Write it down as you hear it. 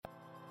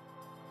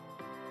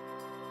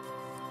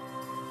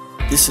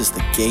This is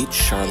the Gate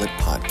Charlotte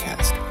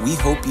podcast. We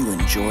hope you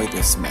enjoy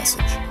this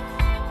message.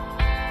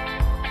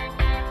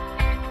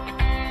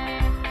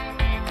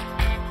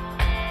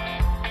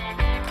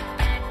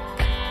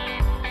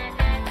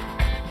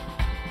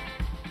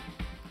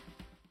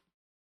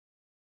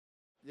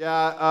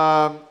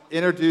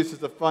 Introduce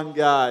is a fun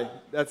guy.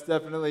 That's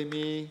definitely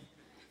me.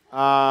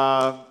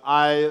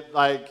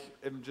 I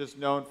am just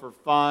known for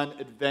fun,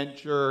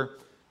 adventure.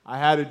 I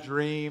had a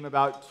dream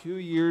about 2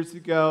 years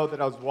ago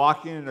that I was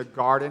walking in a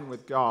garden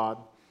with God,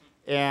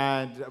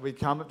 and we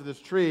come up to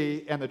this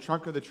tree, and the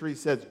trunk of the tree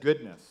says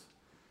goodness.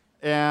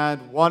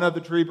 And one of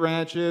the tree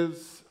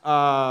branches, it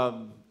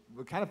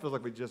kind of feels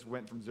like we just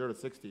went from 0 to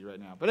 60 right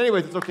now. But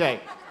anyways, it's okay.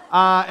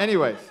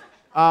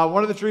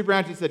 One of the tree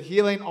branches said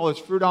healing, all its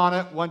fruit on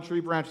it. One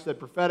tree branch said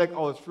prophetic,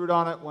 all its fruit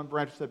on it. One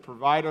branch said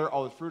provider,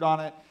 all its fruit on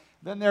it.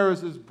 Then there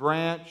was this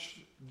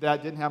branch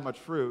that didn't have much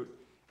fruit,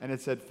 and it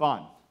said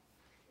fun.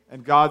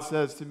 And God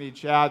says to me,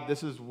 Chad,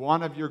 this is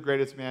one of your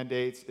greatest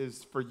mandates,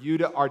 is for you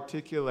to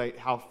articulate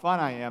how fun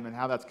I am and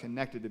how that's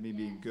connected to me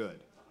being good.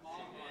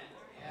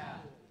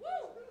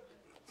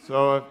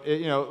 So,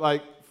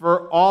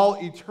 for all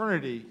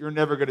eternity, you're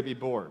never going to be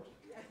bored.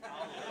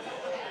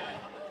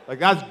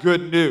 That's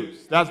good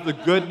news. That's the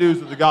good news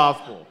of the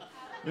gospel.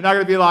 You're not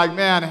going to be like,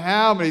 man,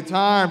 how many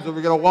times are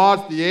we going to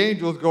watch the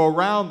angels go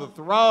around the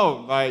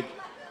throne?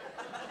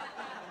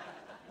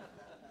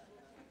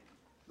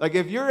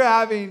 If you're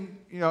having,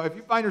 if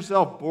you find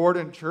yourself bored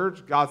in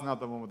church, God's not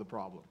the one with the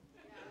problem.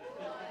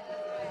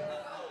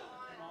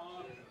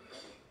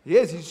 He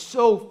is. He's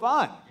so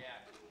fun.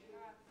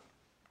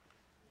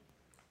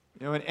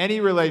 In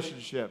any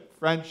relationship,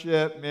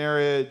 friendship,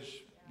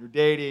 marriage, you're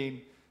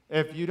dating,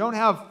 if you don't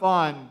have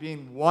fun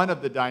being one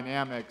of the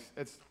dynamics,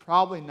 it's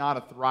probably not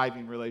a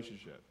thriving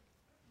relationship.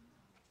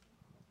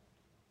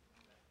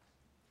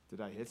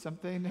 Did I hit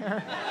something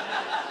there?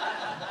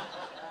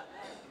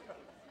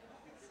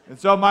 And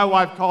so my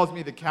wife calls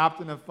me the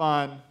captain of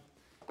fun.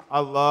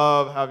 I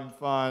love having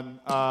fun.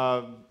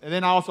 And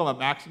then also I'm a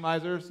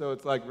maximizer, so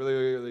it's really,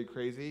 really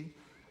crazy.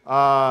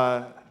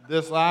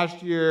 This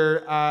last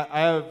year, I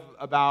have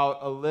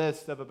a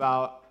list of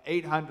about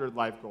 800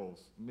 life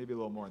goals, maybe a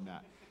little more than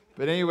that.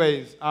 But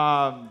anyways,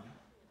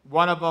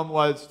 one of them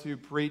was to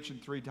preach in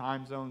 3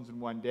 time zones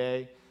in one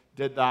day.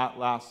 Did that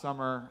last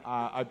summer.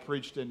 I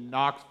preached in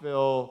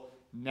Knoxville,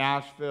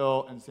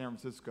 Nashville, and San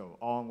Francisco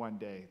all in one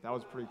day. That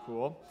was pretty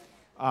cool.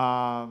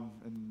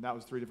 And that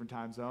was 3 different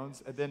time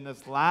zones. And then this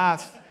is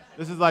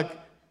maximizer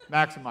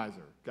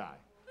guy,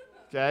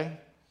 okay?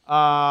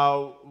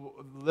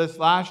 This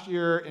last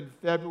year in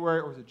February,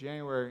 or was it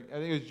January? I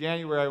think it was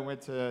January, I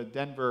went to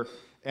Denver.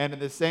 And in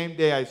the same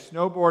day, I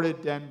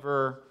snowboarded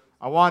Denver.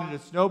 I wanted to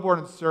snowboard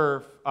and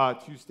surf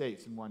 2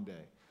 states in one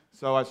day.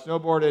 So I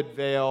snowboarded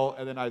Vail,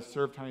 and then I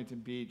surfed Huntington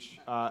Beach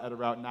at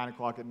about 9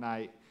 o'clock at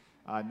night.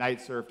 Night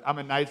surfed. I'm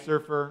a night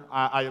surfer.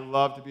 I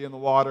love to be in the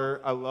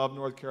water. I love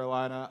North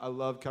Carolina. I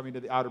love coming to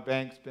the Outer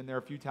Banks. Been there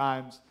a few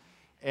times.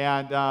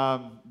 And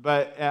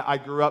but I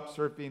grew up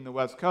surfing the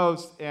West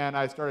Coast, and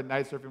I started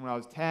night surfing when I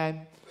was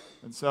 10.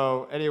 And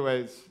so,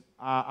 anyways,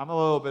 I'm a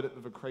little bit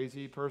of a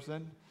crazy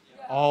person,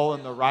 all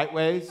in the right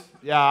ways.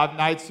 Yeah, I've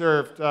night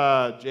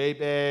surfed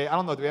J-Bay. I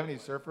don't know. Do we have any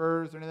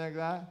surfers or anything like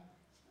that?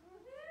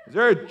 Is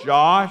there a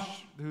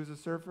Josh who's a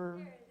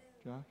surfer?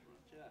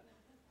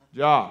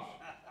 Josh.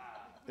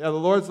 Yeah, the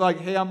Lord's like,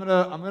 hey, I'm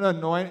gonna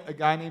anoint a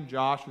guy named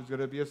Josh who's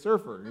gonna be a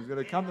surfer. He's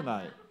gonna come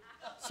tonight.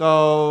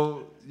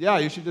 So yeah,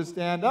 you should just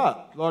stand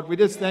up. Lord, we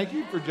just thank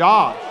you for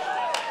Josh.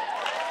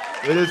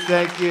 We just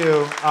thank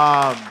you,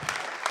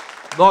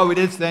 Lord. We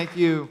just thank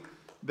you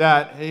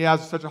that he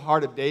has such a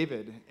heart of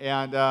David,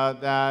 and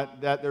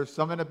that there's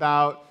something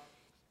about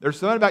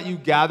you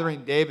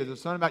gathering David.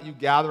 There's something about you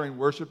gathering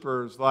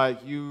worshipers.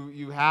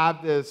 You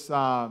have this.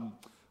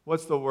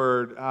 What's the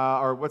word,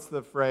 or what's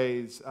the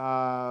phrase?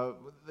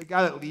 The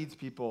guy that leads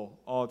people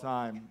all the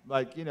time. It's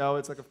like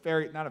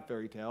not a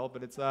fairy tale,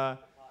 but it's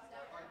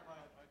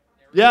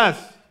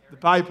yes, the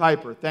Pied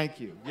Piper. Thank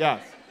you.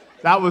 Yes.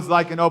 That was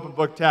like an open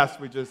book test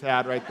we just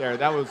had right there.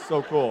 That was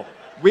so cool.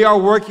 We are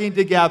working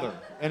together,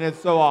 and it's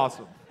so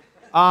awesome.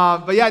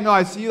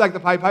 I see you like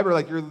the Pied Piper,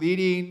 you're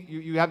leading,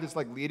 you have this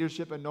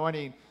leadership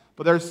anointing,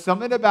 but there's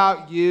something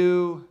about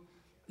you,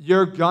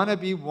 you're gonna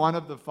be one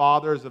of the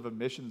fathers of a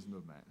missions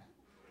movement.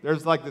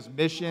 There's this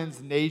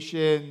missions,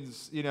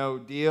 nations,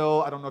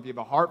 deal. I don't know if you have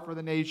a heart for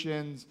the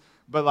nations,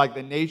 but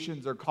the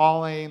nations are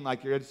calling. You're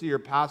going to see your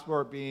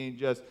passport being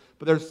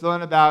but there's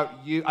something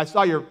about you. I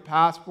saw your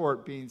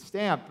passport being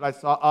stamped, but I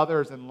saw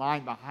others in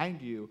line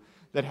behind you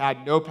that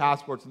had no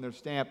passports in their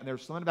stamp. And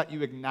there's something about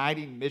you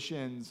igniting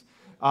missions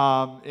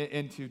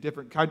into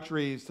different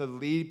countries to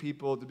lead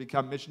people to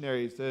become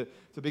missionaries, to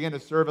begin to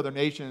serve other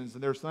nations.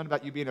 And there's something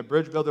about you being a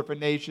bridge builder for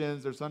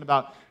nations. There's something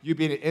about you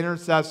being an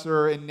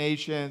intercessor in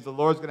nations. The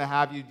Lord's going to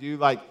have you do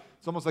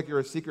it's almost like you're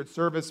a Secret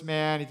Service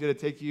man. He's going to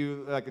take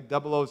you like a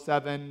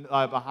 007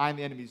 behind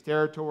the enemy's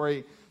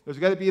territory. There's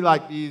going to be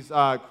these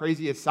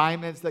crazy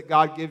assignments that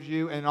God gives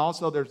you. And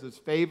also there's this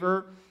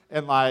favor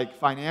and like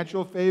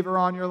financial favor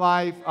on your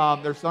life.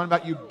 There's something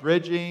about you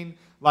bridging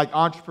like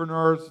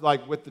entrepreneurs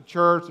like with the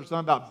church. There's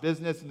something about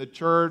business in the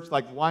church,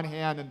 like one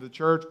hand in the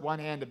church, one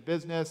hand in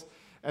business,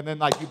 and then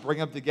like you bring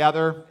them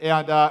together.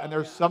 And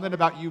there's something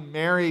about you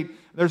married.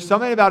 There's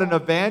something about an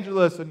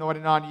evangelist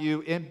anointing on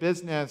you in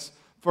business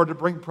to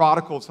bring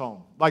prodigals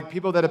home, like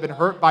people that have been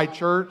hurt by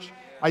church.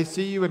 I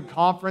see you in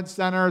conference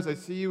centers. I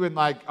see you in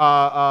like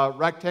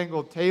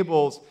rectangle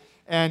tables,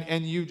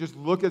 and you just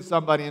look at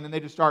somebody, and then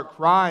they just start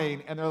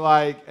crying, and they're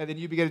like, and then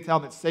you begin to tell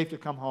them it's safe to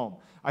come home.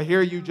 I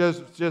hear you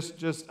just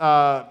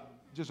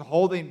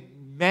holding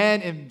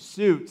men in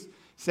suits,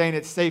 saying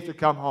it's safe to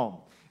come home.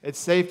 It's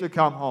safe to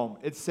come home.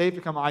 It's safe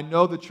to come home. I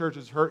know the church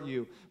has hurt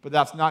you, but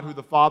that's not who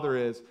the Father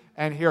is.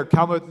 And here,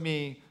 come with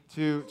me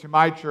to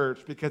my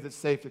church because it's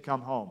safe to come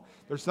home.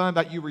 There's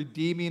something about you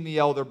redeeming the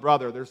elder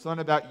brother. There's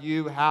something about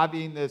you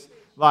having this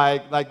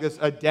like this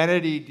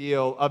identity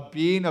deal of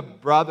being a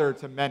brother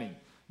to many.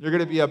 You're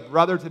going to be a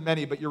brother to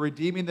many, but you're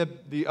redeeming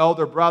the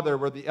elder brother,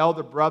 where the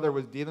elder brother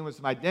was dealing with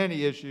some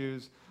identity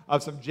issues,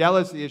 of some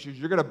jealousy issues.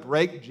 You're going to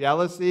break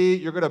jealousy.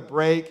 You're going to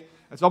break.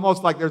 It's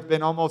almost like there's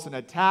been almost an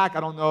attack. I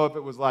don't know if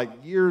it was like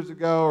years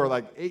ago or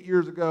like 8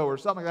 years ago or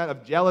something like that,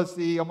 of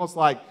jealousy, almost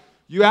like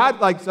you had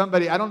like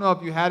somebody, I don't know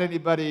if you had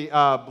anybody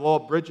blow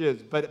up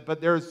bridges,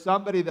 but there's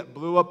somebody that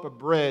blew up a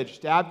bridge,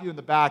 stabbed you in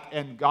the back,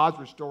 and God's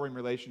restoring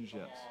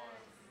relationships.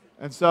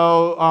 And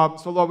so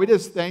Lord, we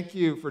just thank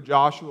you for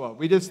Joshua.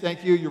 We just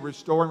thank you, you're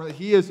restoring.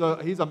 He's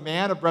a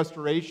man of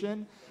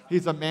restoration.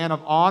 He's a man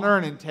of honor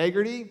and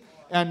integrity.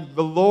 And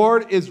the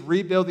Lord is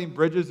rebuilding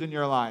bridges in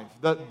your life.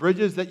 The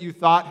bridges that you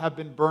thought have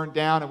been burned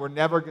down and were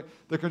never,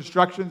 the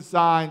construction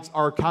signs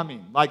are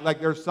coming. Like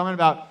there's something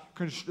about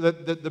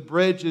the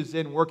bridge is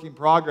in working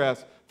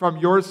progress from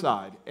your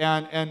side.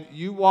 And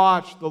you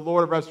watch the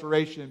Lord of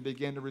restoration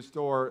begin to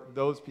restore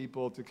those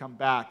people to come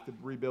back to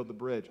rebuild the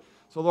bridge.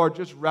 So Lord,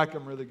 just wreck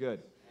them really good.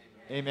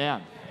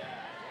 Amen.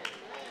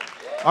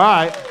 All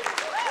right.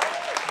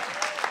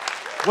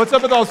 What's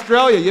up with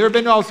Australia? You ever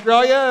been to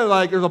Australia?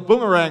 Like there's a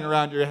boomerang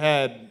around your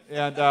head.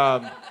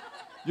 And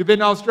you've been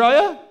to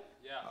Australia?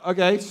 Yeah.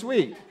 Okay,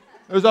 sweet.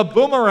 There's a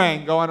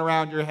boomerang going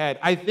around your head.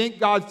 I think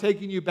God's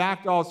taking you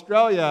back to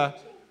Australia.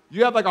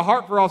 You have like a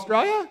heart for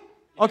Australia?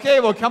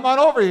 Okay, well come on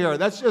over here.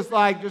 That's just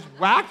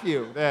whack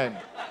you then.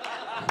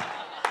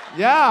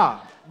 Yeah.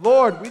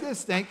 Lord, we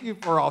just thank you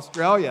for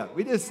Australia.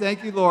 We just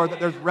thank you, Lord, that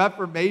there's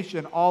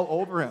reformation all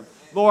over him.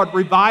 Lord,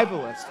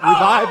 revivalists.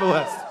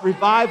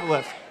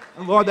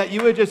 And Lord, that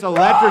you would just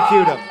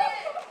electrocute him.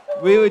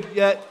 We would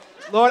get,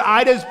 Lord,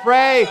 I just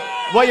pray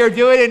what you're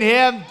doing in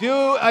him,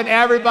 do in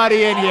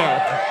everybody in here.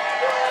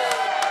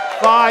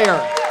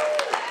 Fire.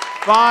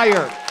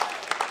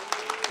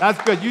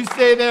 That's good. You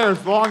stay there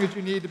as long as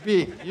you need to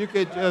be. You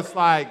could just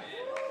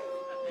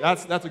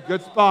that's a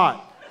good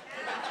spot.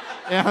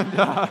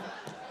 And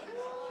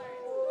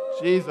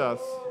Jesus.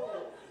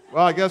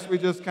 Well, I guess we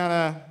just kind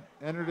of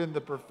entered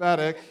into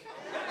prophetic.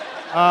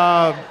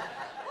 Talking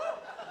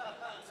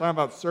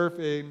about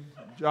surfing.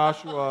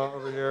 Joshua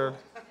over here.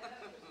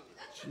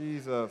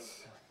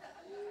 Jesus.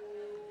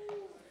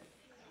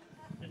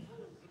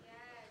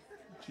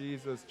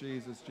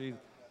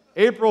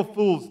 April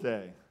Fool's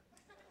Day.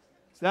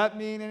 Does that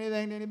mean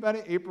anything to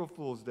anybody? April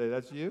Fool's Day.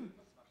 That's you?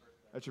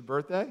 That's your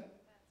birthday?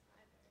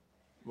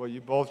 Well,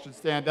 you both should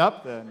stand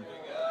up then.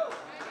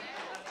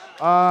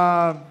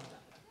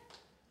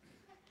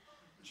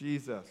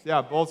 Jesus.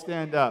 Yeah, both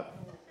stand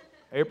up.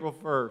 April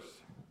 1st.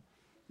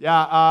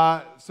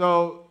 Yeah,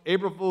 so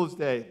April Fool's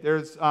Day.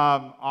 There's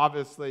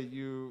obviously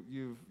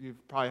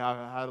you've probably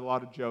had a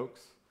lot of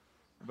jokes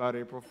about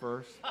April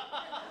 1st.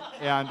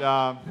 And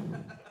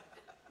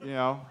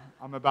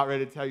I'm about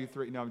ready to tell you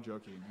 3. No, I'm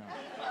joking. No.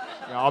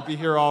 Yeah, I'll be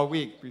here all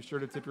week. Be sure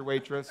to tip your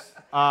waitress.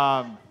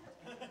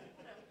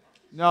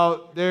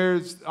 No,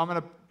 there's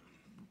something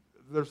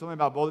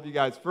about both of you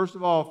guys. First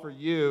of all, for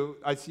you,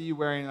 I see you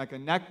wearing like a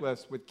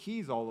necklace with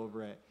keys all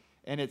over it.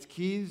 And it's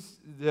keys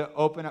that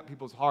open up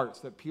people's hearts,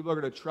 that people are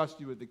going to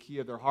trust you with the key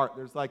of their heart.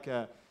 There's like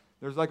a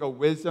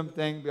wisdom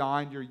thing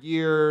behind your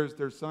years.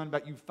 There's something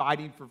about you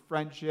fighting for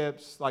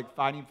friendships, like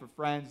fighting for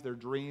friends, their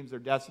dreams, their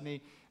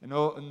destiny. And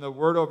the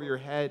word over your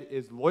head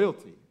is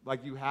loyalty.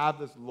 Like you have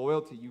this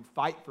loyalty. You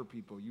fight for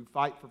people. You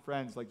fight for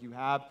friends. Like you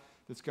have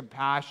this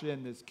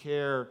compassion, this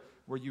care,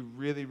 where you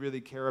really, really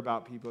care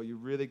about people. You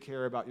really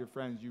care about your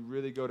friends. You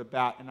really go to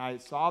bat. And I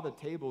saw the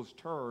tables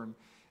turn.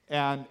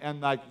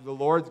 And like the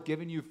Lord's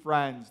given you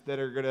friends that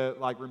are gonna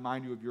like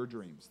remind you of your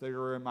dreams. They're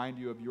gonna remind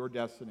you of your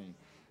destiny.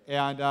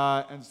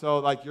 And so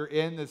like you're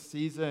in this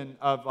season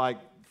of like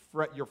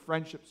your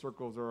friendship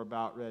circles are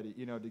about ready,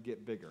 to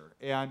get bigger.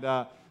 And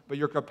but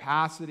your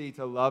capacity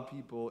to love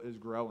people is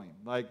growing.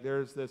 Like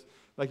there's this,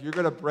 like you're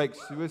gonna break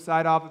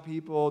suicide off of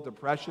people,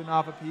 depression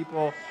off of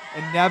people,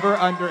 and never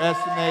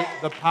underestimate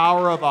the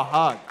power of a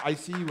hug. I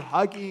see you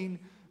hugging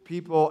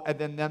people and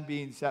then them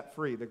being set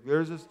free. Like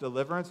there's this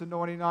deliverance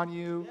anointing on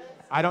you.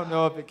 I don't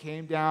know if it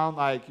came down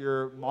like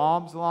your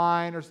mom's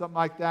line or something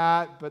like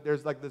that, but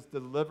there's like this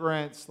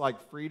deliverance, like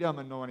freedom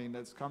anointing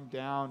that's come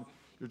down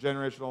your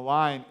generational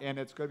line, and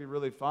it's going to be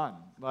really fun.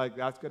 Like,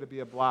 that's going to be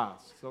a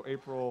blast. So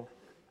April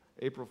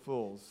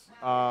Fools.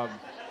 And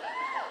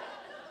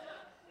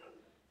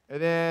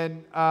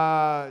then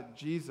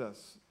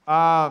Jesus.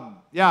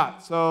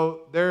 So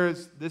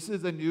this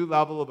is a new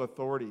level of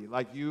authority.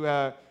 Like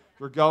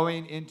we're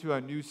going into a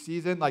new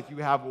season. Like you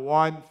have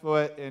one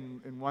foot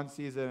in one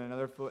season and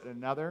another foot in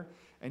another.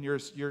 And you're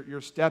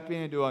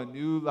stepping into a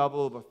new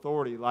level of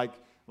authority.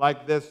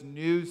 Like this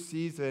new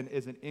season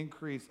is an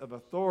increase of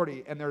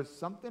authority. And there's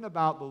something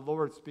about the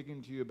Lord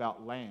speaking to you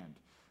about land,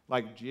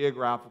 like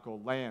geographical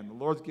land. The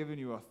Lord's giving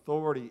you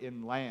authority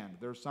in land.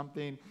 There's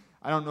something,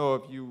 I don't know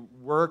if you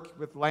work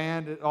with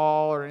land at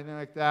all or anything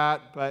like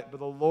that, but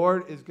the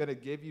Lord is going to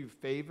give you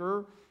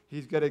favor.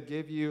 He's going to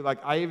give you, like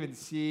I even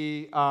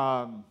see,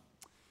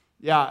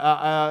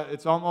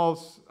 it's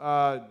almost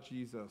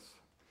Jesus.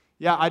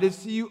 Yeah, I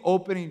just see you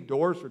opening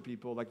doors for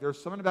people. Like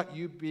there's something about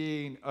you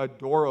being a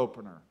door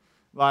opener.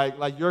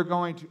 Like you're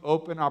going to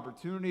open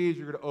opportunities.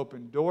 You're going to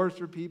open doors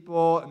for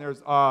people. And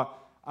there's, I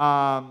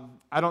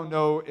don't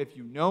know if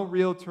you know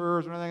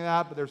realtors or anything like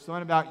that, but there's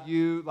something about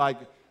you like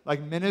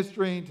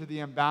ministering to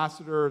the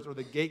ambassadors or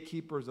the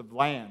gatekeepers of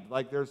land.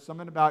 Like there's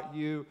something about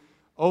you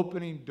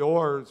opening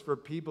doors for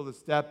people to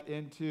step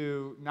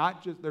into,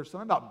 not just, there's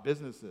something about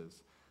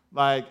businesses,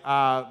 but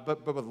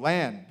with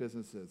land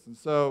businesses. And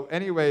so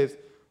anyways,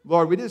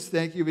 Lord, we just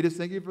thank you. We just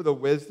thank you for the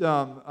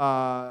wisdom.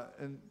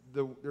 And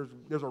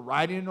there's a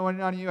writing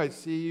anointing on you. I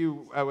see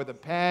you with a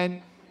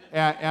pen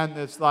and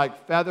this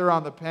like feather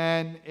on the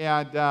pen,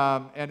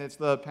 and it's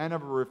the pen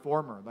of a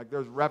reformer. Like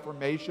there's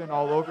reformation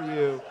all over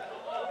you.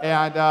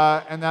 And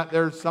that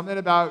there's something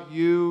about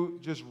you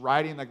just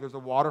writing, like there's a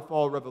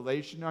waterfall of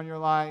revelation on your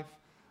life.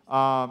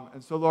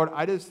 And so, Lord,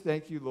 I just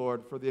thank you,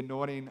 Lord, for the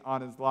anointing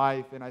on his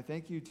life. And I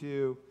thank you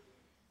to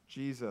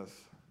Jesus.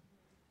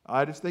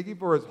 I just thank you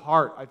for his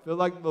heart. I feel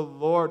like the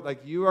Lord,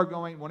 like you are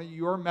going, one of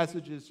your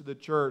messages to the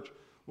church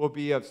will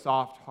be of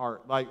soft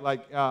heart,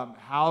 like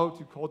how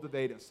to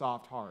cultivate a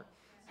soft heart,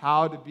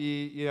 how to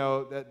be,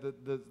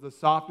 the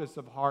softness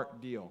of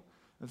heart deal.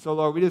 And so,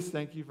 Lord, we just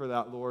thank you for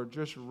that, Lord.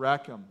 Just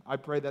wreck them. I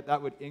pray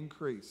that would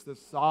increase the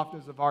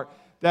softness of heart,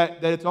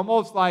 that it's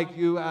almost like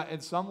you,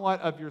 and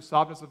somewhat of your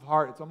softness of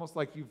heart, it's almost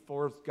like you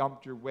Forrest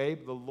Gumped your way,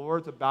 but the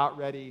Lord's about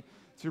ready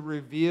to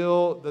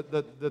reveal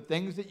the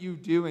things that you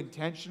do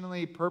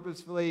intentionally,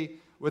 purposefully,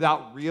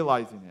 without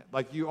realizing it.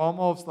 Like you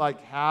almost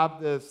like have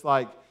this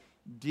like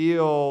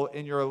deal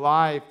in your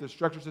life, the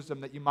structure system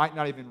that you might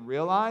not even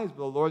realize, but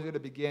the Lord's going to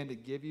begin to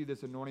give you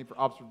this anointing for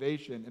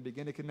observation and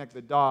begin to connect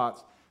the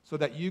dots so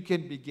that you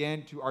can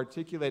begin to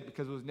articulate,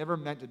 because it was never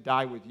meant to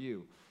die with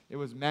you. It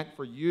was meant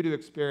for you to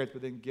experience,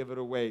 but then give it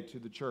away to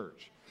the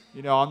church.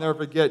 I'll never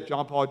forget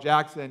John Paul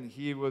Jackson.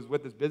 He was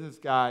with this business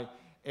guy,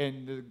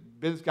 and the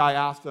business guy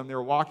asked him, they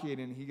were walking,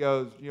 and he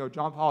goes,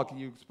 John Paul, can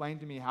you explain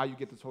to me how you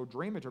get this whole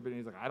dream interpreted?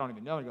 And he's like, I don't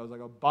even know. And he goes,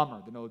 like, a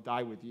bummer, then it'll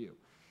die with you.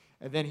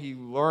 And then he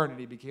learned and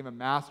he became a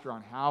master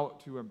on how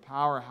to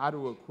empower, how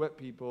to equip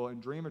people in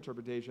dream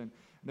interpretation. And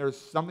there's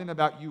something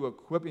about you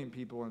equipping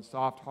people in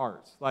soft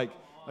hearts. Like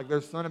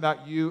there's something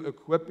about you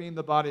equipping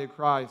the body of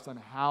Christ on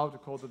how to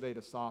cultivate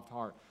a soft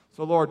heart.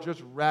 So, Lord,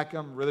 just wreck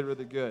them really,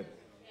 really good.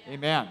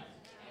 Amen.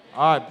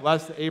 All right,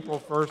 bless the April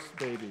 1st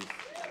babies.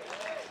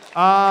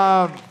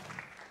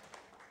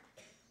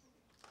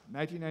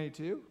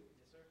 1992? Yes,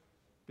 sir.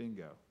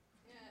 Bingo.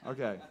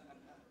 Okay.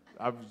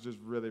 I was just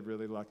really,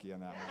 really lucky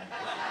on that one.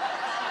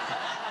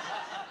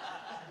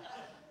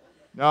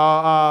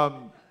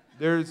 No,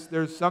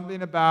 there's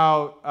something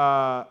about,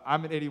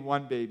 I'm an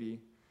 81 baby,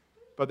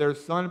 but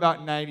there's something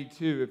about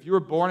 92. If you were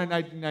born in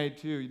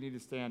 1992, you need to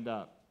stand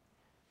up.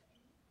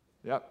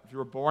 Yep, if you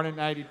were born in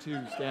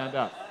 92, stand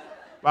up.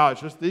 Wow,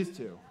 it's just these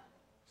two.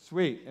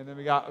 Sweet. And then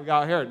we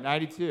got here,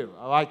 92.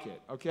 I like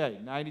it. Okay,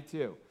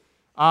 92.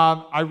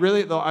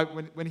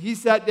 When he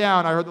sat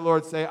down, I heard the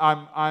Lord say,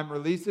 I'm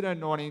releasing an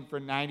anointing for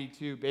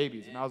 92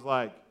 babies. And I was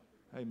like,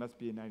 hey, he must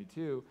be a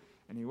 92.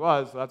 And he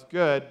was, so that's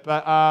good.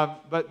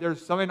 But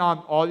there's something on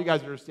all you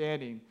guys that are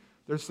standing.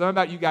 There's something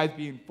about you guys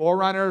being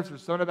forerunners.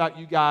 There's something about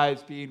you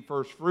guys being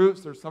first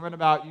fruits. There's something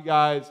about you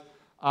guys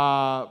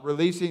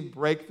releasing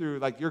breakthrough,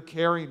 like you're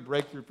carrying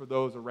breakthrough for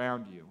those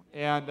around you.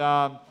 And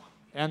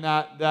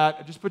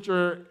that just put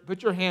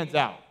your hands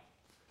out.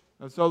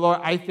 And so, Lord,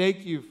 I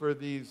thank you for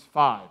these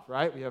 5,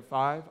 right? We have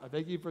 5. I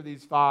thank you for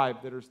these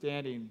 5 that are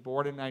standing,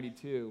 born in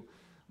 92.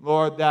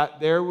 Lord,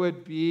 that there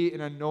would be an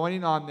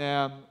anointing on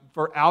them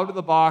for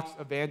out-of-the-box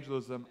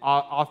evangelism,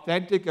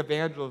 authentic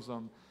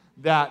evangelism,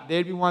 that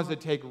they'd be ones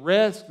that take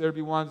risks. There'd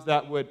be ones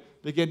that would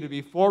begin to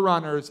be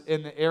forerunners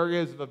in the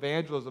areas of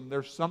evangelism.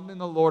 There's something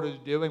the Lord is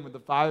doing with the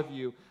 5 of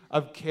you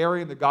of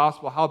carrying the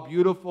gospel. How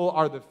beautiful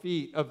are the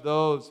feet of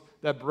those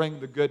that bring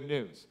the good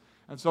news.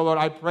 And so, Lord,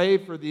 I pray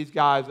for these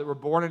guys that were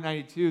born in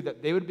 92,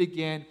 that they would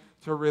begin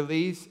to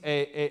release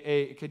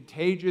a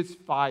contagious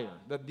fire,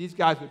 that these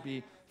guys would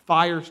be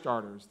fire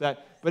starters,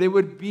 but it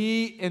would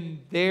be in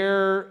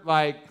their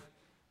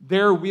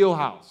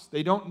wheelhouse.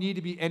 They don't need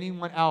to be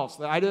anyone else.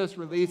 I just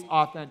release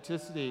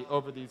authenticity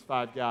over these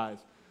 5 guys.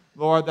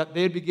 Lord, that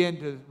they'd begin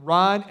to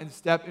run and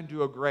step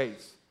into a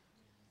grace.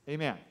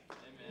 Amen.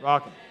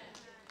 Rocking.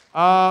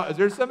 Is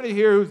there somebody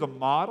here who's a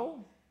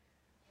model?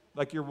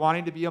 Like you're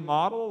wanting to be a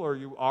model, or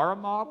you are a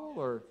model,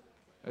 or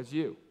that's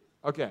you?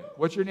 Okay.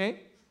 What's your name?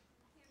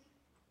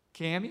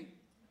 Cammy?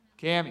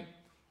 Cammy.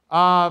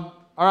 All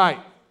right.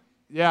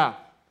 Yeah.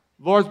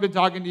 Lord's been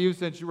talking to you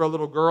since you were a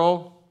little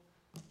girl.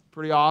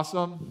 Pretty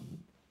awesome.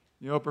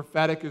 You know,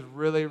 prophetic is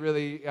really,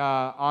 really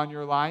on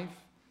your life,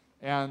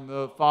 and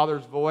the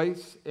Father's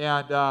voice.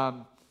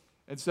 And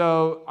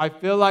so I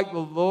feel like the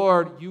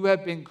Lord, you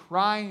have been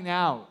crying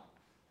out.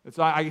 And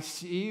so I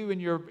see you in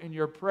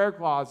your prayer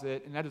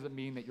closet, and that doesn't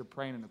mean that you're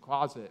praying in the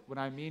closet. What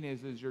I mean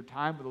is your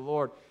time with the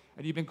Lord,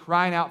 and you've been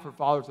crying out for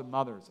fathers and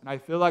mothers. And I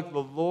feel like the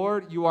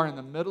Lord, you are in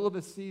the middle of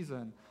a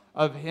season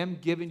of Him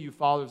giving you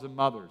fathers and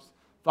mothers.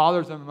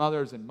 Fathers and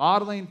mothers in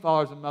modeling,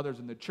 fathers and mothers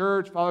in the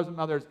church, fathers and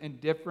mothers in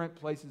different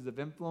places of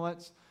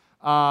influence.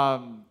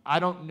 I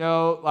don't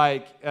know,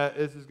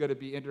 this is going to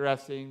be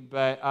interesting,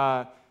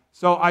 but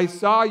so I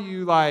saw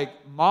you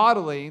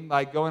modeling,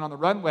 going on the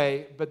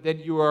runway, but then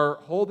you are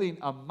holding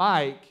a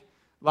mic,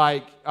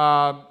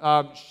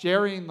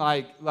 sharing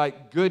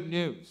good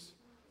news.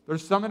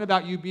 There's something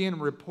about you being a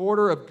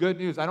reporter of good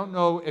news. I don't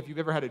know if you've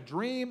ever had a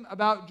dream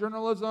about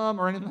journalism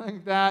or anything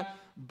like that,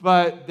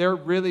 but there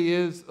really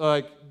is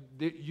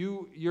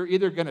you're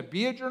either going to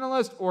be a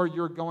journalist or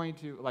you're going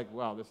to,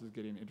 wow, this is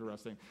getting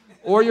interesting,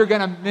 or you're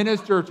going to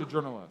minister to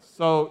journalists.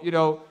 So,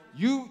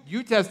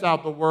 you test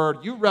out the word,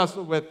 you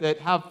wrestle with it,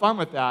 have fun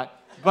with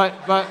that, but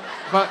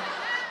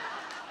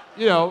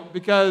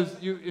because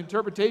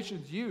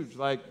interpretation's huge.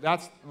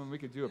 That's when we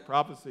could do a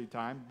prophecy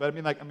time, but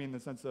I mean, in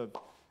the sense of,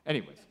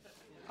 anyways.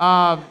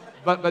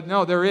 But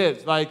no, there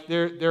is,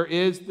 there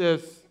is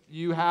this,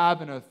 you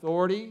have an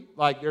authority,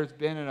 there's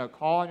been a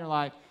call in your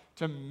life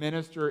to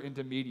minister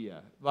into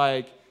media.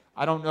 I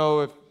don't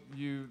know if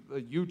you,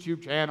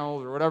 YouTube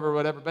channels or whatever.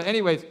 But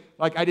anyways,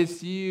 I just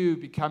see you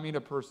becoming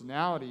a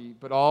personality,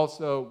 but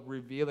also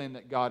revealing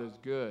that God is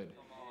good.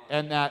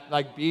 And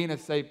that, being a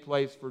safe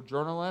place for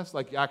journalists,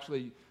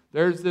 actually,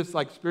 there's this,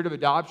 spirit of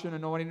adoption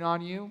anointing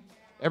on you.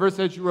 Ever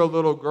since you were a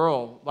little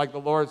girl, the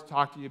Lord's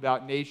talked to you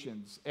about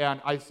nations.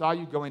 And I saw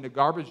you going to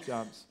garbage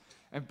dumps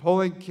and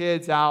pulling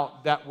kids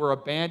out that were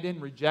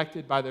abandoned,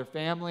 rejected by their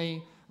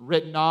family,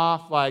 written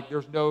off,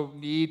 there's no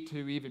need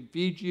to even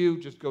feed you,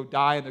 just go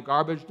die in the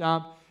garbage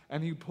dump.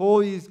 And you pull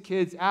these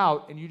kids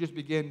out and you just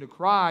begin to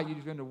cry, you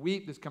just begin to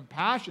weep. This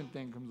compassion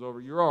thing comes over.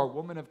 You're a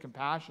woman of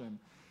compassion.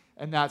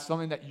 And that's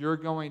something that you're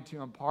going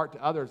to impart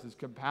to others, is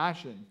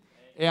compassion.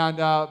 And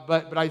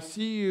but I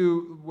see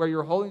you where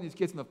you're holding these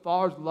kids and the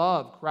Father's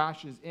love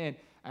crashes in.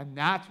 And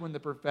that's when the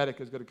prophetic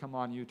is going to come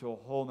on you to a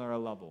whole nother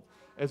level.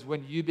 Is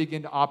when you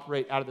begin to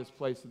operate out of this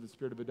place of the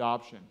spirit of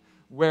adoption.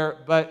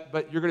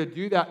 But you're going to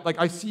do that.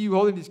 I see you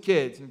holding these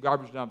kids in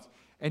garbage dumps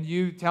and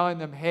you telling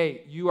them,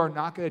 hey, you are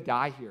not going to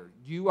die here.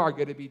 You are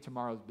going to be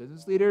tomorrow's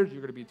business leaders.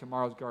 You're going to be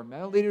tomorrow's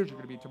governmental leaders. You're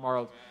going to be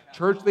tomorrow's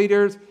church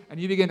leaders. And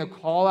you begin to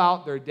call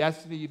out their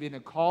destiny. You begin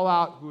to call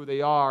out who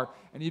they are.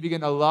 And you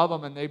begin to love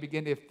them. And they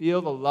begin to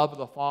feel the love of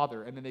the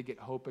Father. And then they get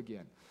hope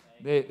again.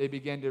 They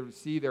begin to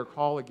see their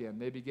call again.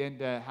 They begin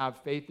to have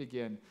faith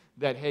again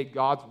that, hey,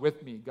 God's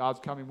with me.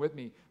 God's coming with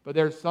me. But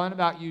there's something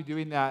about you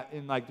doing that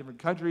in different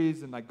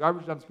countries and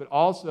garbage dumps, but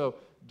also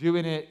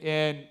doing it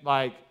in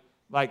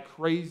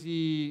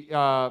crazy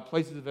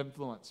places of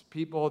influence.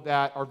 People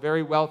that are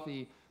very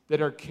wealthy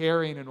that are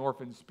carrying an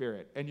orphan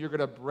spirit. And you're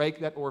going to break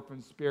that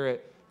orphan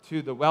spirit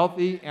to the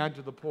wealthy and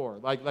to the poor,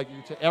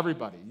 to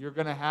everybody. You're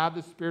going to have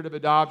the spirit of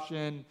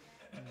adoption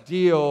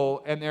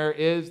deal, and there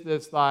is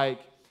this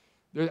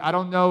I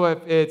don't know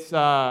if it's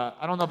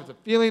a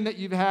feeling that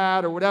you've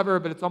had or whatever,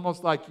 but it's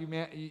almost like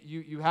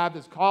you have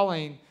this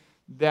calling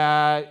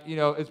that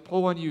is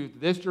pulling you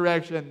this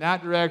direction,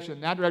 that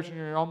direction, that direction.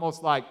 And you're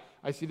almost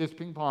I see this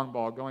ping pong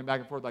ball going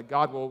back and forth.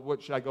 God, well,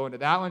 what should I go into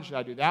that one? Should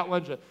I do that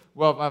one?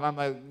 Well, if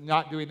I'm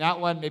not doing that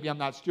one, maybe I'm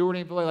not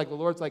stewarding. But the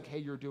Lord's hey,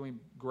 you're doing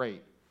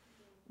great.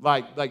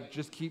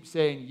 Just keep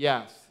saying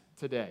yes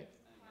today.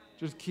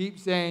 Just keep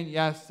saying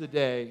yes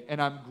today,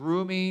 and I'm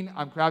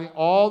crafting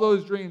all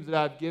those dreams that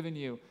I've given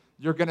you.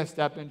 You're going to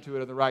step into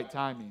it at the right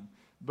timing.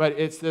 But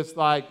it's this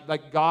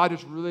God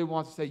just really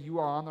wants to say you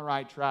are on the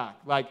right track.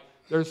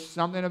 There's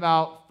something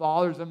about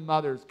fathers and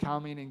mothers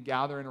coming and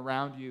gathering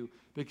around you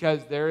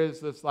because there is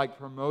this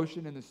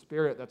promotion in the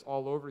spirit that's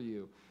all over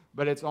you.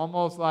 But it's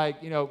almost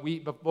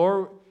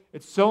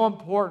it's so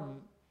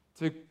important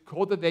to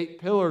cultivate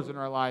pillars in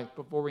our life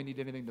before we need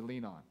anything to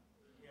lean on.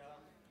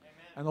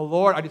 And the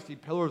Lord, I just see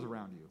pillars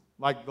around you.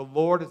 The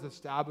Lord is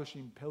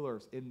establishing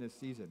pillars in this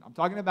season. I'm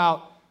talking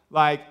about,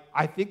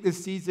 I think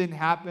this season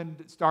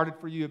started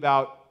for you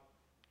about,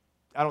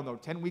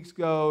 10 weeks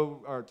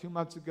ago or 2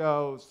 months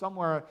ago,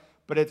 somewhere,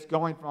 but it's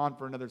going on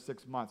for another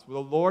 6 months.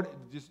 Well, the Lord,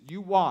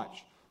 you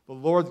watch. The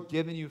Lord's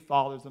given you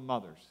fathers and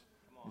mothers.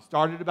 You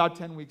started about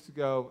 10 weeks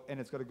ago, and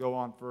it's going to go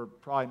on for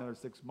probably another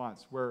 6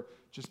 months, where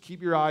just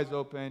keep your eyes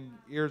open,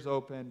 ears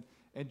open,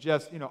 and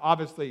just,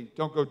 obviously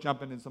don't go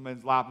jumping in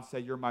somebody's lap and say,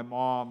 you're my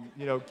mom,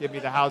 give me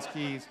the house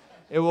keys.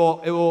 It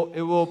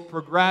will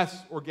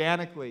progress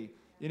organically.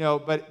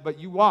 But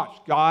you watch.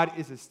 God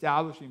is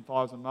establishing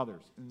fathers and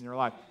mothers in your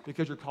life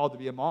because you're called to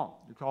be a mom.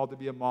 You're called to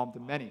be a mom to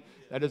many.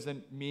 That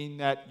doesn't mean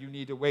that you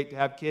need to wait to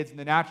have kids in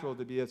the natural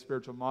to be a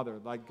spiritual mother.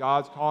 Like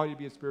God's calling you to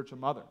be a spiritual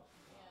mother.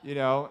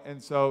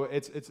 And so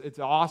it's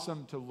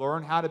awesome to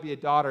learn how to be a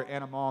daughter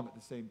and a mom at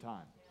the same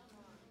time.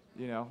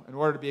 In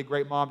order to be a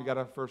great mom, you got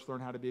to first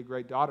learn how to be a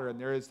great daughter. And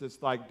there is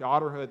this like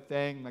daughterhood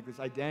thing, like this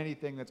identity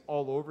thing that's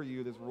all over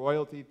you, this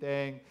royalty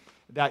thing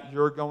that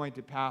you're going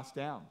to pass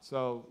down.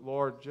 So,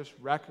 Lord, just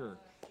wreck her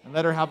and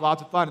let her have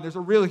lots of fun. And there's a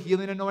real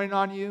healing anointing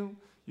on you.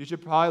 You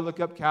should probably look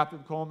up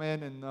Catherine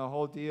Coleman and the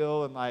whole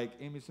deal and like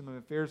Amy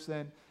Simon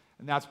McPherson.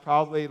 And that's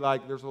probably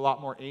like there's a lot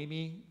more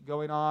Amy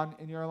going on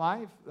in your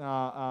life.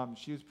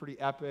 She was pretty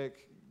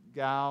epic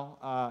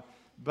gal.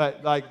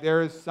 But like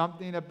there is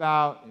something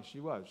about, and she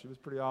was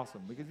pretty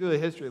awesome. We could do the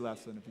history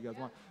lesson if you guys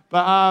want.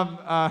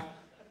 But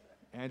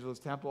Angela's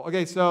Temple.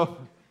 Okay, so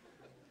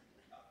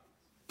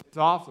it's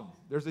awesome.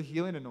 There's a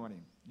healing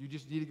anointing. You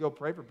just need to go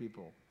pray for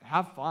people.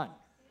 Have fun.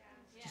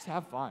 Just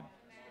have fun.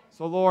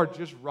 So Lord,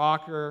 just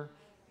rock her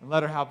and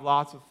let her have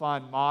lots of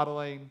fun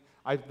modeling.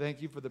 I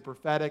thank you for the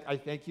prophetic. I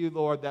thank you,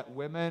 Lord, that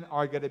women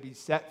are going to be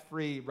set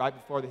free right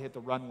before they hit the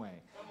runway.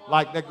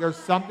 Like there's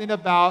something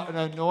about an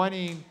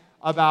anointing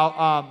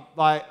about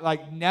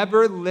like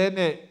never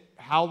limit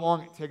how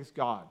long it takes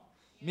God.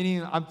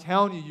 Meaning, I'm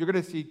telling you, you're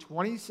going to see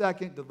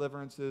 20-second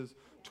deliverances,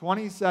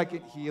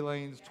 20-second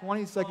healings,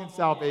 20-second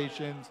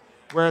salvations,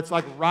 where it's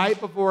like right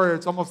before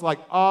it's almost like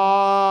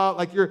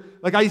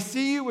like I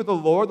see you with the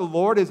Lord. The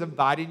Lord is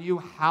inviting you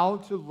how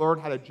to learn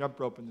how to jump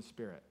rope in the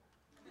Spirit.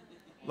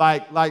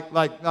 Like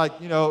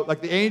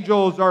the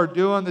angels are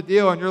doing the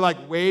deal, and you're like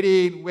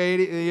waiting,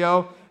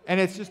 and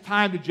it's just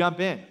time to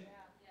jump in.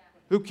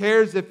 Who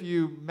cares if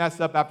you mess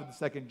up after the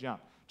second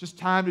jump? Just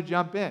time to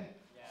jump in.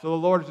 So the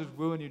Lord is just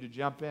wooing you to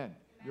jump in.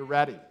 You're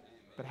ready,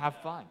 but have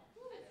fun.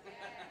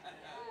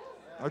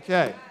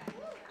 Okay,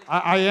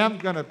 I am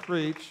going to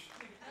preach.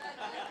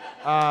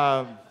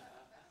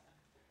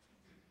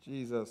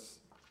 Jesus,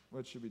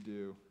 what should we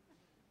do?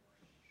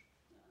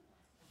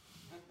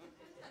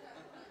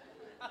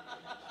 Have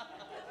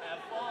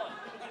fun.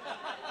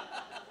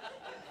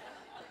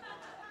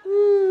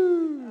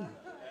 Woo.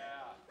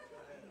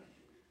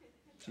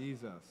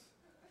 Jesus.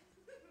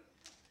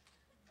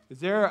 Is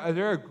there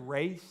a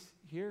grace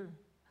here?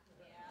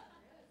 Yeah,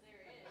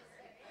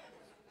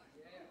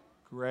 there is.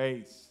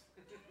 Grace.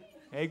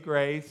 Hey,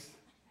 Grace.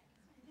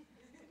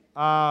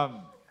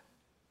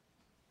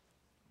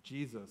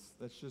 Jesus,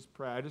 let's just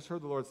pray. I just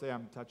heard the Lord say,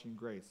 I'm touching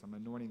grace. I'm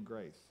anointing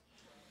grace.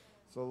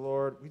 So,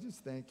 Lord, we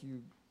just thank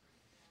you,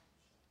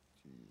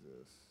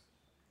 Jesus.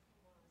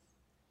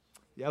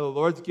 Yeah, the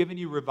Lord's given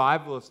you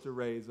revivalists to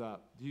raise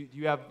up. Do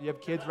you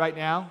have kids right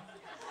now?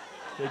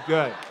 Okay,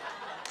 good.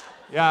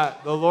 Yeah,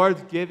 the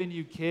Lord's given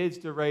you kids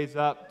to raise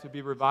up to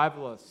be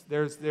revivalists.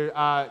 Do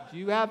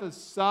you have a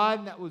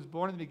son that was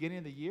born in the beginning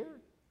of the year?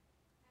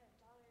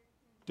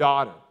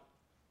 Daughter.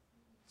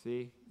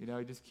 See,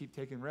 you just keep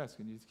taking risks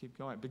and you just keep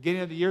going.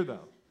 Beginning of the year, though?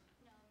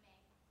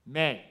 No,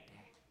 May.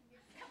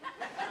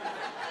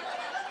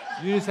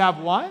 You just have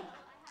one? I have two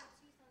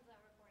sons that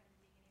were born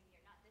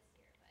in the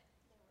beginning of the year. Not this year, but they were born in the beginning of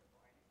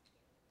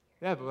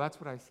the year. Yeah, but that's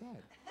what I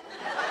said.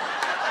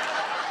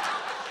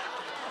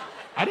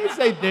 I didn't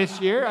say this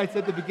year. I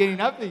said the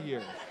beginning of the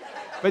year.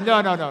 But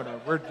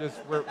no. We're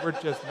just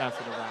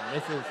messing around.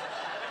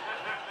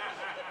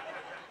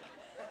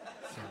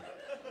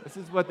 This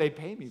is what they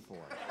pay me for.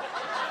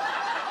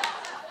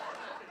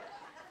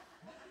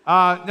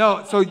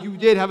 No, so you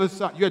did have a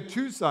son. You had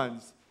two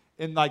sons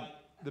in like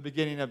the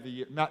beginning of the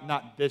year.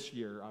 Not this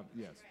year.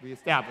 Yes, we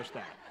established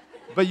that.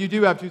 But you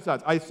do have two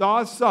sons. I saw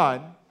a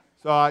son,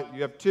 so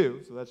you have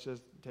two. So let's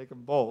just take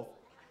them both.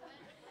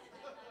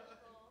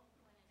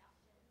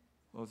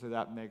 Well, so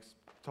that makes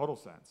total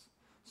sense.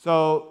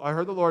 So I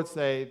heard the Lord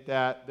say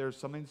that there's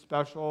something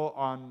special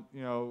on,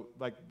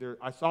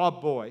 I saw a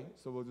boy,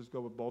 so we'll just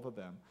go with both of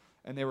them,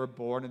 and they were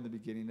born in the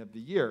beginning of the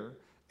year,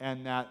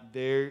 and that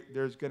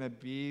there's going to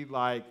be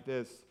like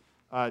this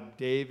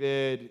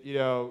David,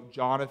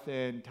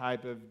 Jonathan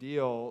type of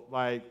deal,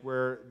 like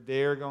where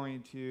they're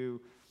going to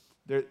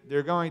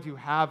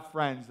have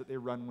friends that they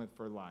run with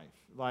for life.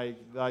 Like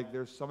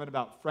there's something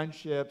about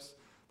friendships.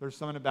 There's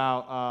something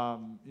about,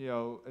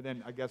 and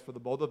then I guess for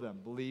the both of them,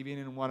 believing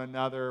in one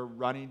another,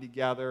 running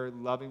together,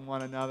 loving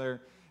one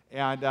another,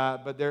 and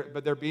but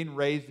they're being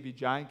raised to be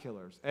giant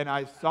killers. And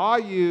I saw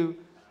you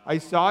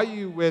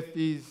with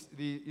these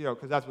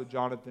because that's what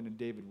Jonathan and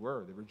David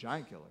were. They were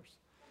giant killers,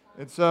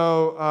 and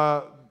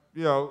so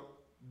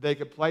they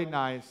could play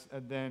nice,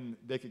 and then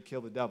they could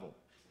kill the devil,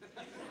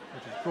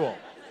 which is cool.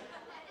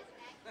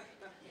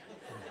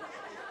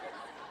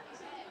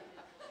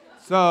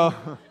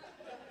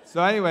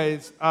 So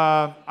anyways,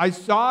 I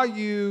saw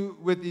you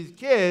with these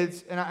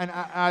kids, and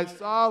I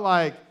saw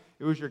like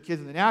it was your kids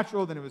in the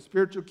natural, then it was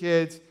spiritual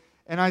kids,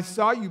 and I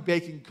saw you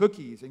baking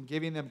cookies and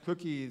giving them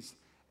cookies,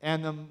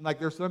 and them like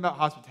there's something about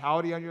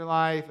hospitality on your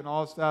life and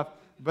all this stuff.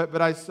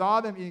 But I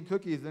saw them eating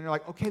cookies, and they're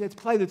like, okay, let's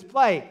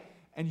play.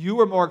 and you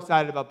were more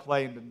excited about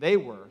playing than they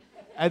were.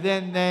 And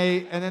then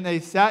they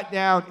sat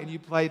down and you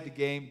played the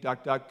game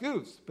Duck, Duck,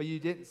 Goose. But you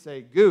didn't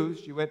say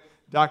goose, you went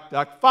duck,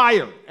 duck,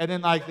 fire. And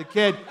then like the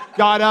kid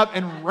got up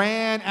and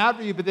ran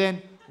after you. But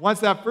then once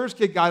that first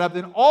kid got up,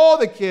 then all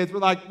the kids were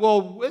like,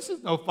 well, this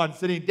is no fun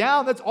sitting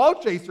down. Let's all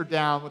chase her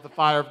down with the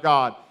fire of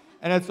God.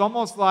 And it's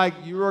almost like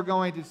you are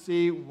going to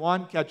see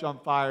one catch on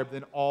fire, but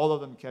then all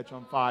of them catch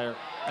on fire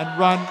and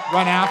run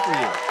after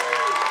you.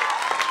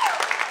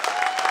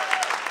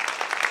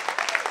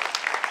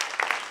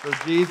 So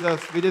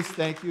Jesus, we just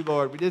thank you,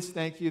 Lord. We just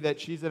thank you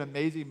that she's an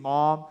amazing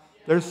mom.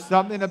 There's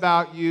something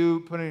about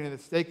you putting a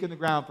stake in the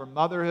ground for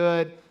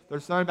motherhood.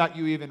 There's something about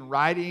you even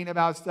writing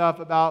about stuff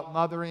about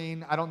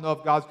mothering. I don't know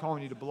if God's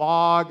calling you to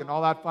blog and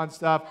all that fun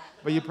stuff,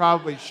 but you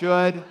probably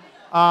should.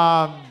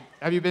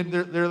 Have you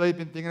literally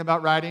been thinking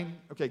about writing?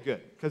 Okay,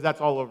 good, because that's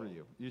all over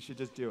you. You should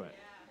just do it.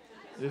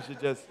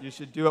 You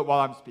should do it while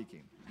I'm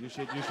speaking. You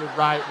should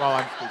write while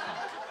I'm speaking.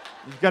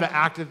 You've got to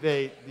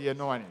activate the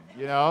anointing,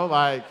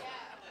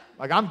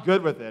 Like, I'm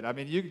good with it. I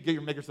mean, you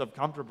can make yourself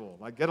comfortable.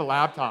 Like, get a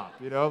laptop,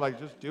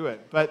 just do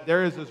it. But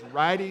there is this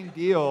writing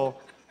deal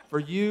for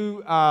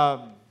you.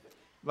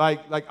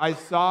 Like I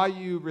saw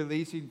you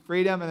releasing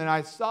freedom, and then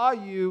I saw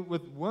you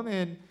with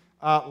women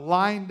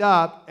lined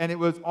up, and it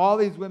was all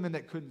these women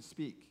that couldn't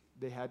speak.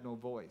 They had no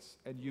voice.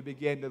 And you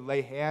began to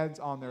lay hands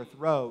on their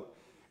throat,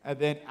 and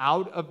then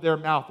out of their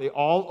mouth, they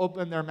all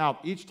opened their mouth.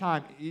 Each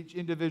time, each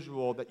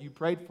individual that you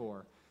prayed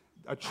for,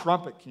 a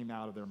trumpet came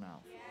out of their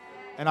mouth.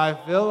 And I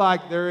feel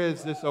like there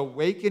is this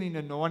awakening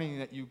anointing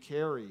that you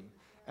carry.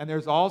 And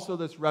there's also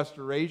this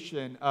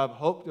restoration of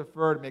hope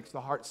deferred makes the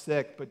heart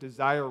sick, but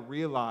desire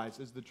realized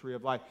is the tree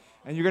of life.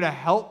 And you're going to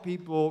help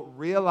people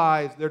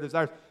realize their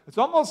desires. It's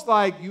almost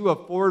like you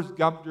have Forrest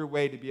Gumped your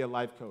way to be a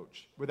life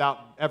coach without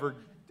ever,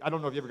 I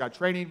don't know if you ever got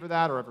training for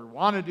that or ever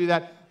want to do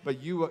that,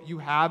 but you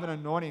have an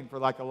anointing for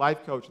like a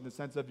life coach in the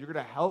sense of you're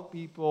going to help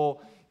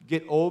people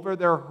get over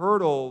their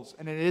hurdles,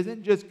 and it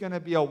isn't just going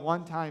to be a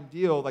one-time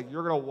deal. Like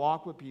you're going to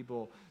walk with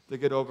people to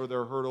get over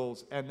their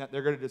hurdles, and that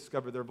they're going to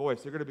discover their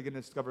voice. They're going to begin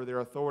to discover their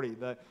authority,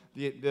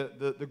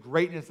 the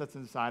greatness that's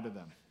inside of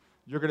them.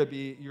 You're going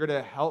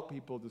to help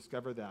people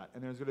discover that,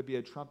 and there's going to be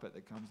a trumpet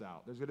that comes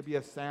out. There's going to be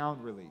a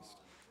sound released.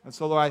 And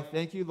so, Lord, I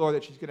thank you, Lord,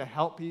 that she's going to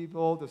help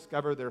people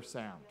discover their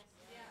sound,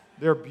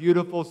 their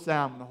beautiful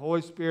sound. When the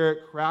Holy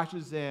Spirit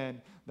crashes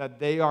in, that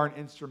they are an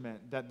instrument,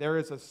 that there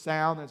is a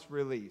sound that's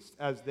released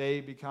as they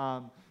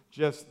become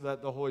just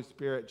that the Holy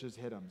Spirit just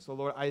hit them. So,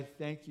 Lord, I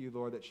thank you,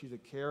 Lord, that she's a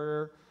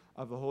carrier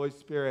of the Holy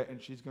Spirit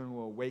and she's going to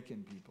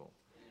awaken people.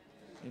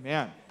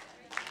 Amen.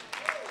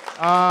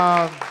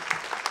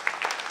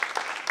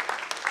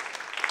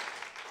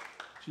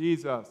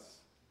 Jesus.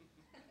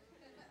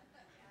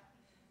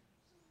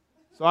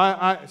 So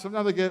I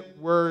sometimes I get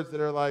words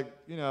that are like,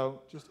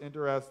 just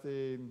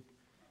interesting.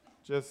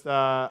 Just,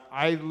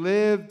 I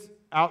lived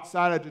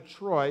outside of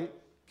Detroit,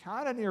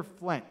 kind of near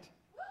Flint.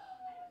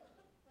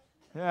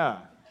 Yeah.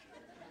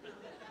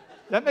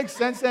 That makes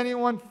sense to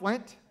anyone,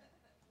 Flint?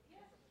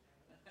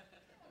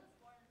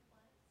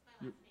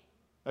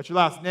 That's your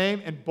last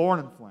name and born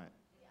in Flint.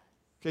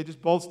 Okay,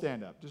 just both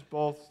stand up. Just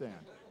both stand.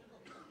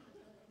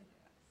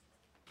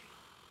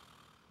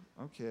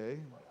 Okay.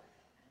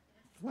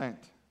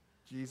 Flint.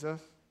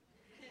 Jesus.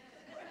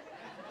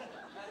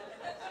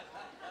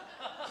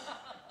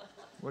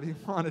 What do you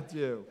want to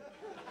do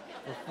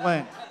for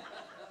Flint?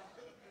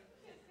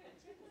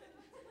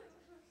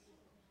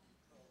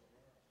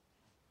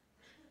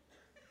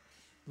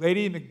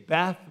 Lady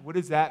Macbeth, what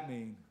does that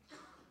mean?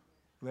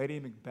 Lady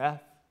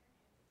Macbeth?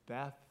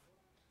 Beth?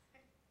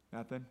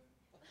 Nothing?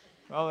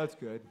 Oh, that's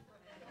good.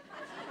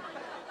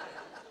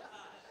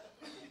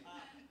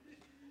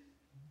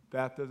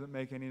 Beth doesn't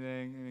make any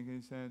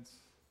sense.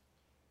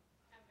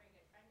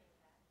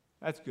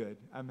 That's good.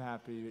 I'm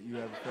happy that you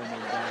have a friend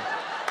named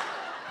Beth.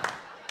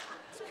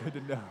 It's good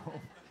to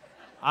know.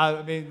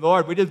 I mean,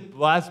 Lord, we just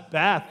bless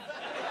Beth.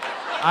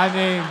 I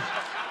mean,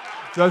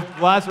 just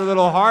bless her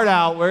little heart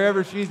out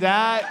wherever she's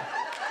at.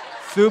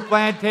 Soup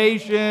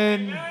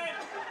Plantation,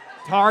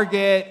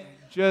 Target,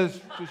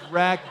 just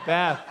wreck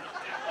Beth.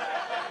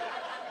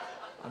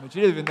 I mean,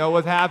 she doesn't even know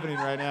what's happening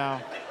right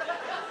now.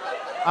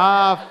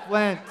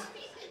 Flint.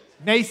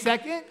 May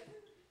 2nd?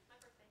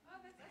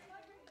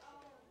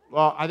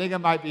 Well, I think it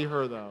might be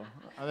her, though.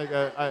 I think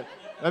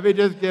let me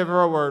just give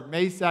her a word.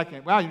 May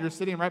 2nd. Wow, you're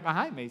sitting right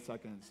behind May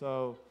 2nd.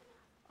 So,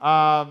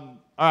 all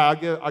right,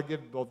 I'll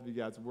give both of you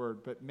guys a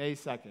word. But May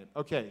 2nd.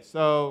 Okay,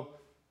 so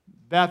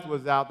Beth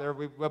was out there.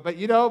 But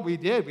we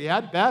did. We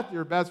had Beth,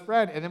 your best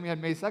friend, and then we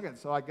had May 2nd.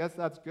 So I guess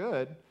that's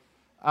good.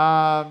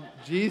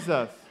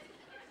 Jesus.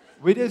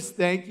 We just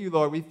thank you,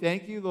 Lord. We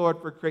thank you,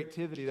 Lord, for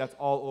creativity that's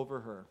all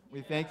over her.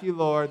 We thank you,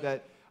 Lord,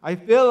 that I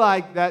feel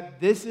like that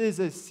this is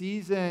a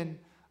season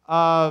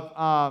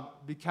of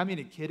becoming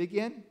a kid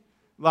again.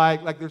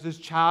 Like there's this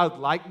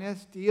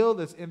childlikeness deal,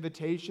 this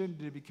invitation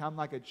to become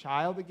like a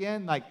child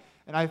again.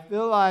 And I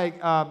feel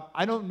like,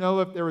 I don't know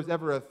if there was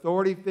ever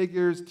authority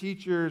figures,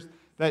 teachers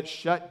that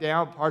shut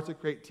down parts of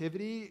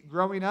creativity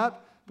growing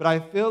up, But I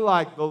feel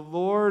like the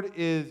Lord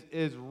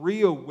is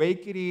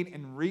reawakening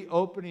and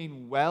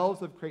reopening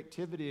wells of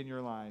creativity in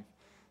your life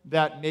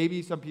that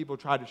maybe some people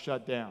try to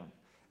shut down.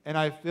 And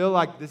I feel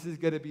like this is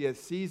going to be a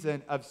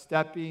season of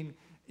stepping,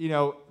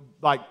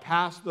 like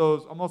past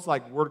those almost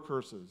like word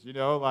curses,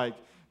 like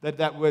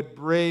that would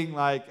bring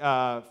like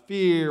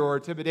fear or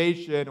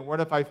intimidation, or what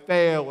if I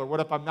fail, or what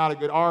if I'm not a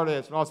good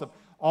artist, and all stuff.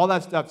 All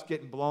that stuff's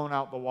getting blown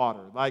out the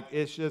water. Like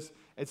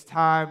it's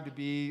time to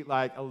be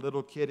like a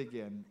little kid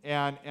again,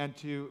 and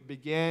to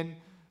begin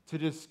to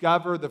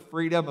discover the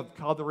freedom of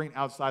coloring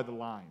outside the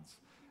lines.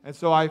 And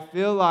so I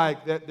feel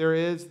like that there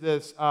is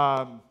this,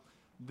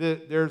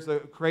 there's a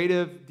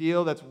creative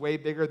deal that's way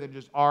bigger than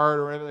just art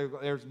or whatever.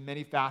 There's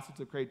many facets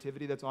of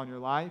creativity that's on your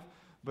life.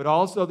 But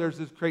also there's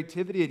this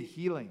creativity and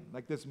healing,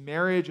 like this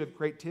marriage of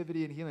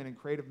creativity and healing and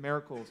creative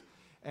miracles.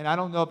 And I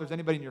don't know if there's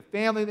anybody in your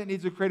family that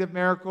needs a creative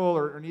miracle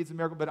or needs a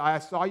miracle, but I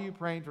saw you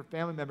praying for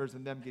family members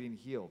and them getting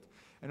healed.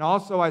 And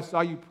also I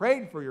saw you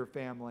praying for your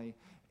family.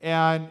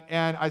 And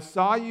I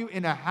saw you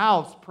in a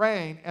house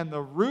praying, and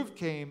the roof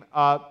came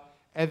up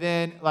and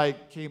then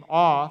like came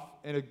off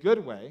in a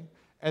good way.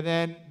 And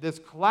then this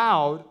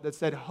cloud that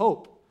said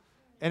hope,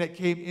 and it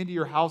came into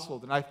your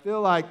household. And I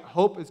feel like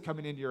hope is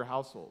coming into your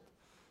household.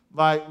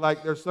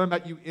 Like there's something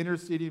about you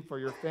interceding for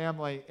your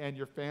family, and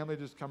your family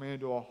just coming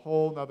into a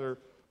whole nother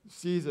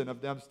season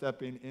of them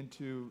stepping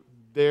into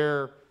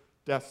their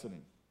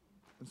destiny.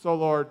 And so,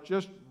 Lord,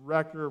 just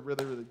wreck her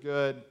really, really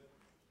good,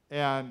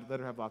 and let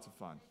her have lots of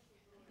fun.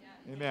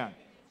 Yeah. Amen.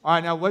 All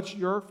right, now what's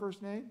your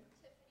first name?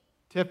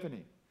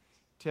 Tiffany.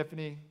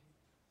 Tiffany,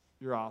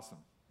 you're awesome.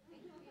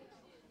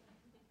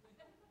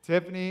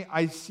 Tiffany,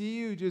 I see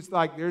you just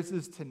like there's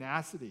this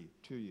tenacity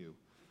to you.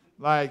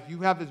 Like you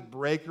have this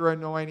breaker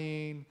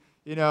anointing,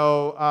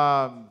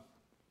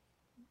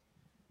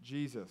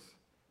 Jesus.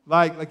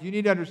 Like you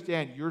need to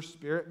understand your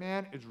spirit,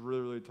 man, is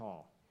really, really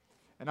tall.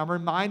 And I'm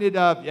reminded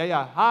of,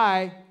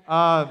 hi.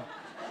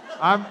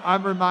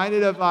 I'm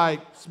reminded of like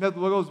Smith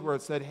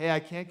Wigglesworth said, hey, I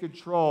can't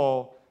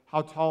control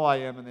how tall I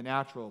am in the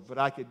natural, but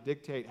I could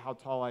dictate how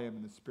tall I am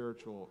in the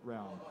spiritual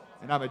realm.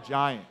 And I'm a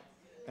giant.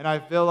 And I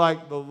feel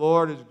like the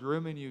Lord is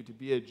grooming you to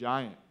be a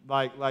giant.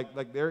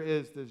 Like there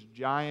is this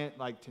giant,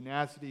 like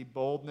tenacity,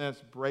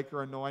 boldness,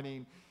 breaker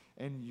anointing,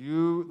 and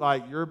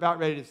you're about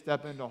ready to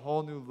step into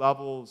whole new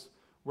levels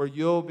where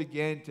you'll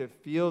begin to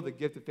feel the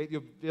gift of faith.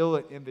 You'll feel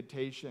an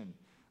invitation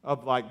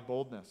of like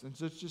boldness. And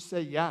so just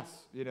say yes,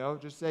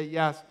 just say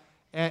yes.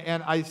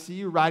 And I see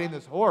you riding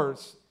this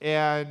horse,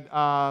 and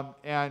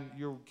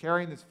you're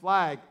carrying this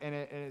flag, and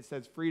it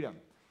says freedom.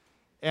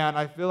 And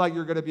I feel like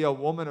you're going to be a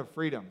woman of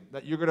freedom,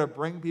 that you're going to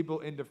bring people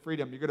into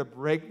freedom. You're going to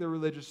break the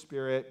religious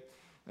spirit.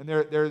 And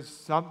there's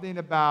something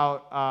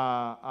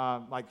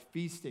about like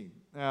feasting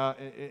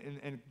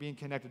and being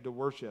connected to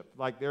worship.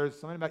 Like there's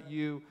something about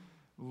you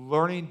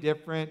learning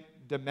different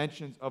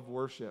dimensions of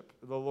worship.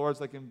 The Lord's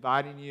like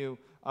inviting you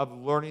of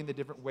learning the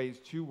different ways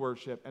to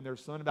worship. And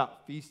there's something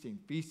about feasting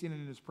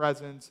in His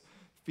presence.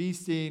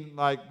 Feasting,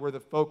 like where the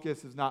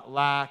focus is not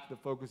lack, the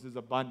focus is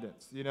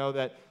abundance.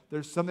 That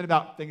there's something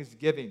about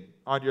Thanksgiving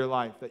on your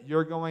life, that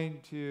you're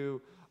going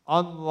to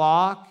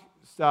unlock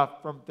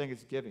stuff from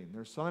Thanksgiving.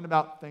 There's something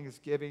about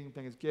Thanksgiving.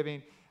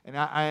 And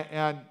I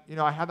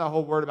had that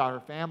whole word about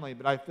her family,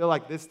 but I feel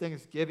like this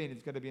Thanksgiving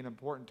is going to be an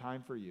important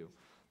time for you.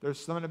 There's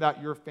something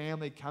about your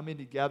family coming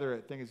together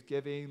at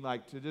Thanksgiving,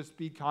 like to just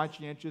be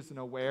conscientious and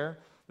aware.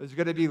 There's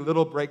going to be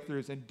little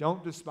breakthroughs, and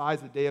don't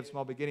despise the day of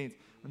small beginnings.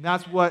 And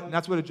that's what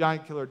a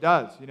giant killer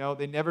does.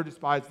 They never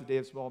despise the day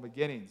of small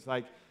beginnings.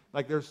 Like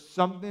there's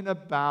something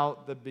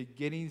about the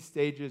beginning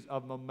stages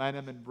of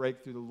momentum and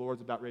breakthrough the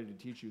Lord's about ready to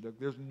teach you.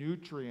 There's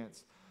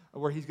nutrients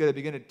where He's going to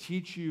begin to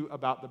teach you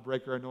about the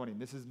breaker anointing.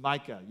 This is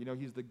Micah.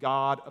 He's the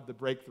God of the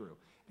breakthrough,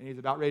 and He's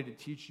about ready to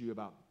teach you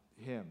about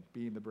Him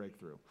being the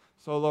breakthrough.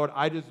 So, Lord,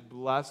 I just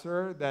bless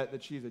her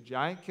that she's a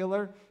giant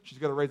killer. She's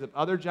going to raise up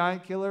other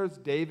giant killers.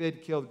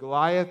 David killed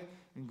Goliath,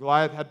 and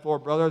Goliath had 4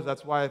 brothers.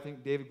 That's why I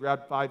think David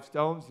grabbed 5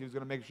 stones. He was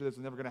going to make sure this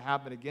was never going to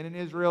happen again in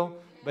Israel.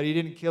 But he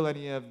didn't kill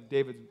any of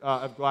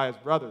Goliath's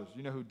brothers.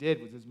 You know who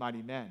did was his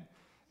mighty men.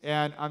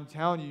 And I'm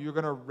telling you, you're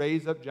going to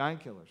raise up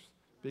giant killers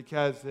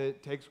because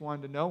it takes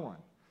one to know one.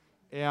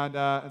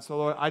 And so,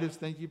 Lord, I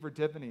just thank you for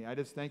Tiffany. I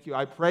just thank you.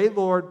 I pray,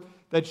 Lord,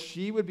 that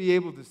she would be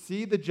able to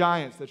see the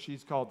giants that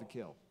she's called to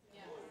kill.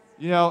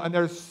 And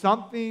there's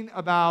something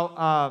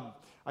about,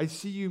 I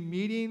see you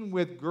meeting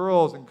with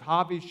girls in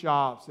coffee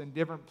shops and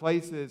different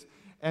places,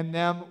 and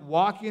them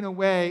walking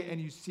away, and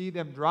you see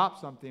them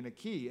drop something, a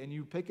key, and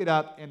you pick it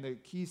up, and the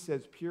key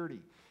says purity.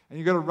 And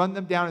you're going to run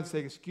them down and say,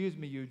 excuse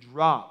me, you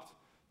dropped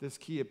this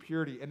key of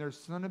purity. And there's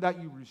something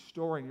about you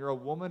restoring. You're a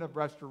woman of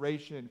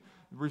restoration,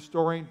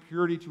 restoring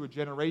purity to a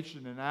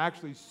generation. And I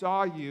actually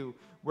saw you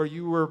where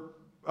you were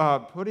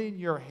putting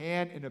your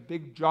hand in a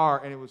big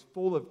jar, and it was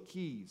full of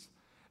keys.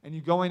 And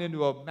you going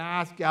into a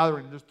mass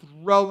gathering, just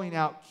throwing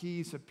out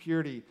keys of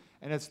purity.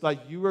 And it's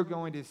like you are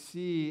going to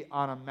see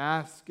on a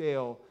mass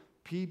scale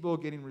people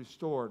getting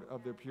restored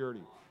of their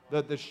purity.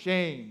 The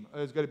shame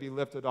is going to be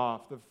lifted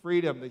off. The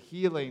freedom, the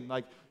healing,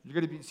 like you're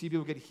going to see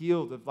people get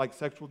healed of like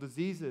sexual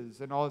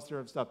diseases and all this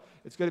sort of stuff.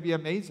 It's going to be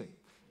amazing.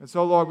 And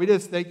so, Lord, we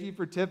just thank you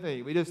for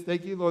Tiffany. We just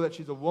thank you, Lord, that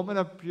she's a woman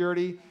of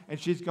purity and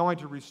she's going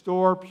to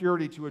restore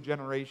purity to a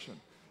generation.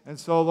 And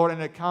so, Lord,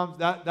 and it comes,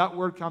 that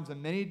word comes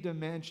in many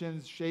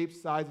dimensions,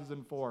 shapes, sizes,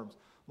 and forms.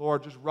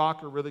 Lord, just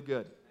rock her really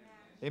good.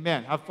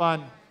 Amen. Have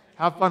fun.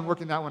 Have fun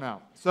working that one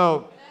out.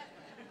 So,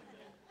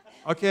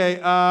 okay,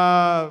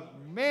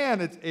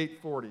 man, it's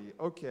 8:40.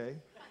 Okay.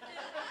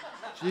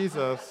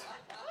 Jesus.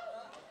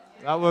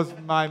 That was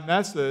my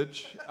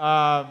message.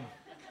 I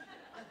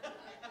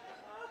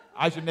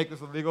should make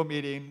this a legal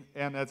meeting,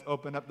 and let's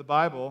open up the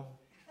Bible.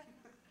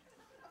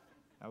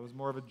 That was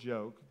more of a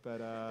joke, but...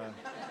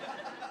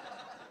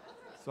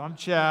 So I'm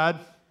Chad.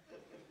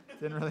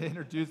 Didn't really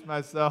introduce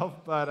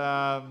myself,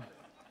 but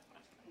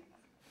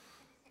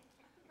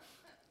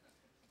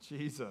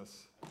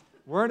Jesus.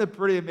 We're in a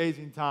pretty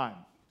amazing time.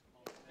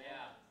 Yeah,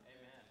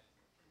 amen.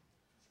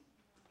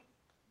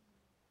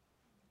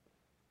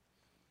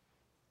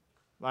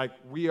 Like,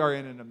 we are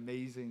in an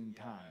amazing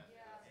time.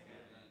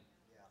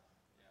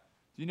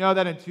 Do you know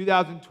that in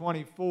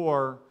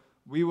 2024,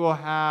 we will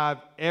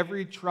have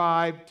every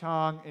tribe,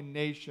 tongue, and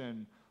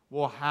nation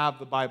will have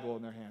the Bible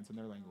in their hands, in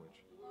their language?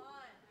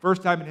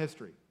 First time in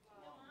history.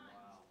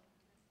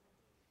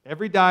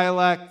 Every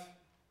dialect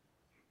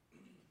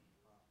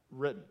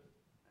written.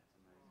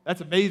 That's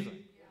amazing.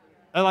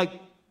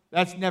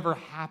 That's never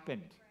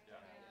happened.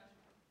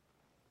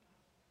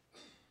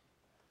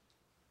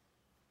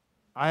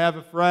 I have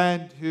a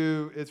friend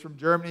who is from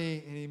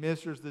Germany, and he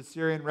ministers to the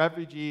Syrian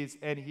refugees,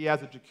 and he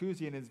has a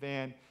jacuzzi in his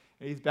van,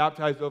 and he's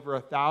baptized over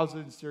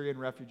 1,000 Syrian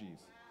refugees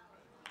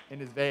in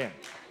his van.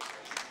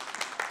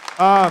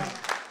 I'm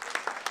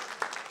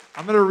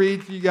going to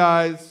read to you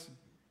guys.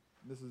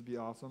 This would be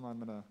awesome. I'm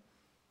going to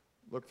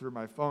look through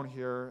my phone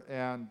here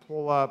and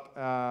pull up.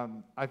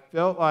 I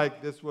felt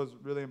like this was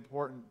really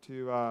important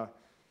to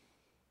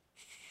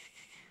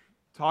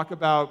talk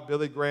about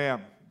Billy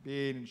Graham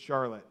being in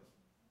Charlotte.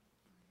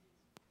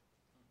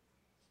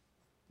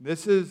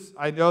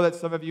 I know that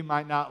some of you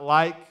might not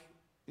like,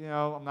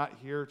 I'm not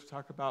here to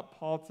talk about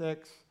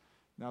politics.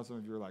 Now some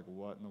of you are like,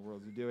 what in the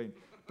world is he doing?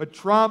 But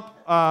Trump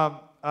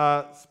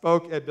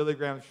spoke at Billy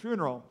Graham's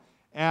funeral.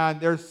 And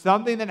there's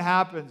something that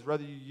happens,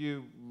 whether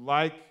you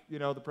like,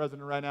 the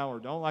president right now or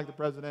don't like the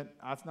president.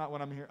 That's not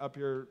what I'm up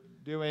here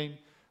doing.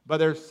 But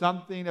there's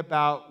something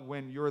about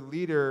when your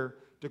leader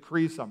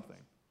decrees something,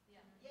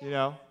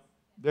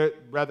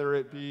 whether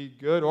it be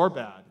good or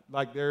bad.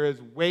 Like there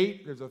is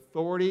weight, there's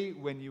authority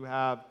when you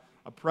have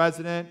a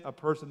president, a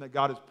person that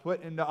God has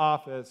put into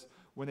office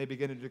when they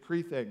begin to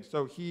decree things.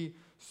 So he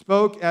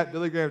spoke at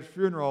Billy Graham's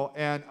funeral,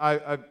 and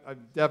I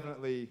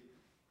definitely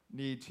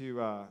need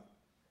to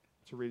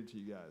read it to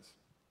you guys.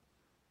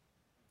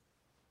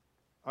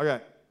 Okay,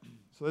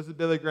 so this is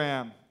Billy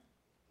Graham's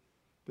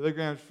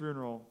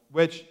funeral,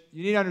 which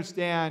you need to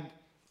understand,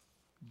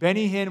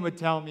 Benny Hinn would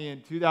tell me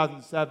in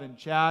 2007,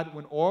 Chad,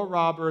 when Oral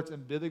Roberts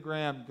and Billy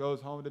Graham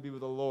goes home to be with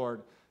the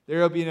Lord,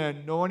 there will be an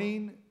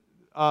anointing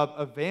of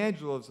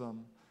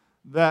evangelism,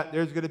 that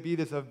there's going to be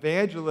this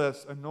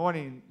evangelist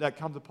anointing that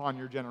comes upon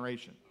your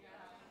generation.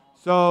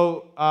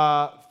 So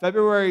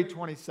February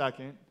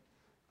 22nd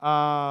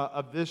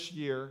of this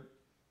year,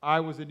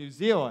 I was in New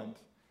Zealand,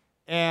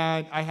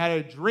 and I had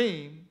a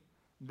dream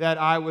that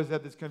I was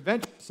at this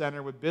convention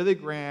center with Billy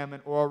Graham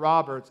and Oral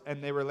Roberts,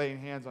 and they were laying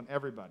hands on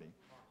everybody.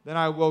 Then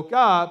I woke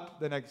up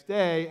the next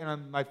day,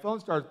 and my phone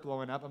starts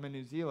blowing up. I'm in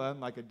New Zealand,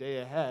 like a day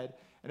ahead,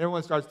 and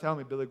everyone starts telling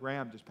me Billy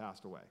Graham just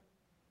passed away,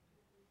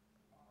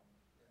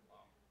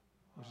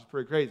 which is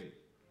pretty crazy.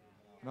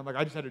 And I'm like,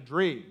 I just had a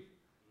dream.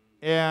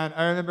 And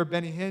I remember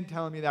Benny Hinn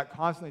telling me that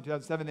constantly in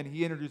 2007. Then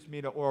he introduced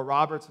me to Oral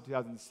Roberts in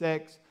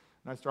 2006.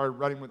 And I started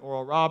running with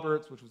Oral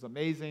Roberts, which was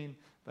amazing.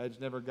 But I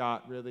just never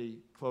got really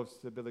close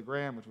to Billy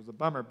Graham, which was a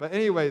bummer. But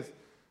anyways,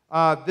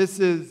 this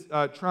is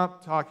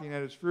Trump talking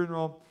at his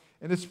funeral.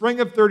 In the spring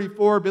of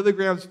 1934, Billy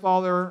Graham's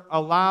father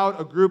allowed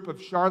a group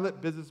of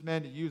Charlotte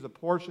businessmen to use a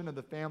portion of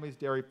the family's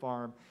dairy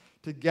farm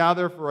to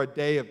gather for a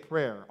day of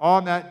prayer.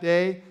 On that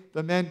day,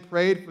 the men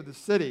prayed for the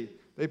city.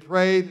 They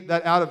prayed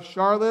that out of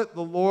Charlotte,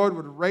 the Lord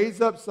would raise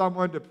up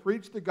someone to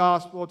preach the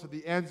gospel to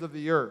the ends of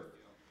the earth.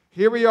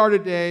 Here we are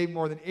today,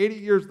 more than 80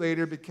 years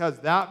later, because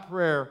that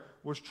prayer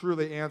was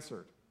truly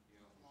answered.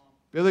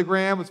 Billy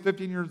Graham was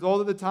 15 years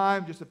old at the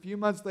time. Just a few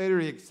months later,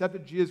 he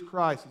accepted Jesus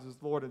Christ as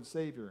his Lord and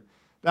Savior.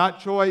 That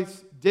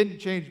choice didn't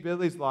change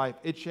Billy's life.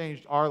 It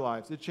changed our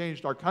lives. It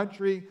changed our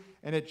country,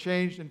 and it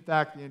changed, in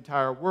fact, the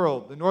entire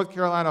world. The North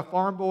Carolina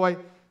farm boy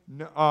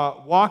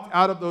walked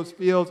out of those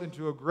fields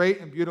into a great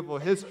and beautiful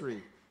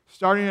history.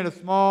 Starting at a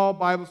small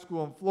Bible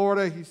school in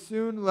Florida, he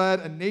soon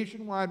led a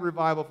nationwide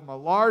revival from a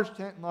large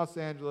tent in Los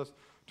Angeles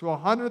to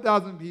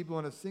 100,000 people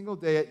in a single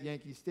day at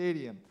Yankee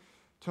Stadium,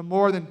 to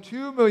more than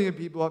 2 million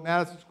people at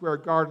Madison Square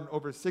Garden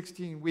over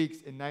 16 weeks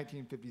in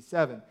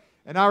 1957.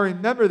 And I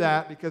remember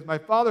that because my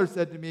father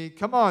said to me,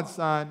 "Come on,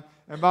 son,"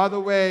 And by the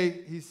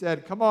way, he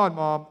said, come on,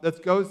 Mom, let's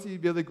go see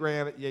Billy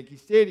Graham at Yankee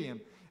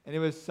Stadium. And it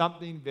was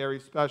something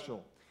very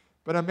special.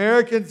 But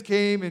Americans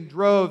came in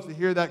droves to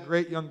hear that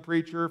great young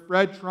preacher.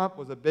 Fred Trump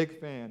was a big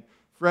fan.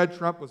 Fred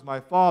Trump was my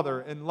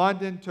father. In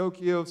London,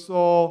 Tokyo,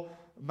 Seoul,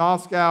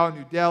 Moscow,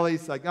 New Delhi,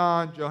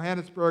 Saigon,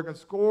 Johannesburg, and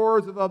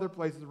scores of other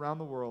places around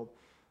the world,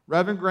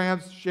 Reverend Graham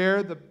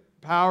shared the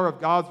power of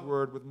God's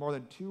word with more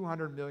than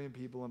 200 million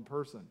people in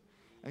person,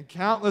 and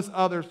countless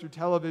others through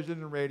television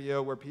and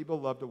radio where people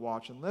love to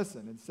watch and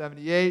listen. In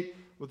 1978,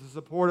 with the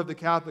support of the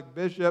Catholic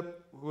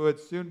bishop who would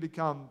soon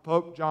become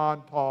Pope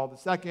John Paul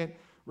II,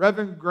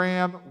 Reverend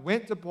Graham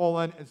went to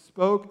Poland and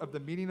spoke of the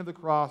meaning of the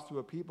cross to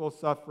a people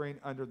suffering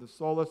under the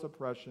soulless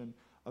oppression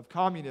of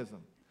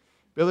communism.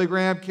 Billy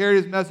Graham carried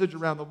his message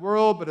around the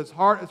world, but his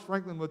heart, as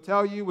Franklin will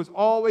tell you, was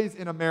always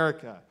in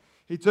America.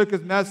 He took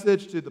his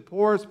message to the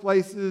poorest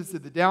places, to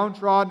the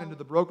downtrodden and to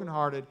the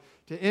brokenhearted,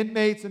 to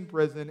inmates in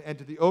prison, and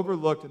to the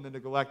overlooked and the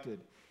neglected.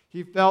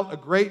 He felt a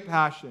great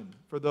passion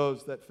for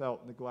those that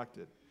felt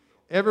neglected.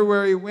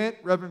 Everywhere he went,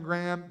 Reverend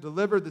Graham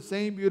delivered the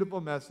same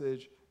beautiful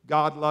message,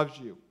 God loves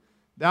you.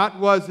 That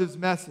was his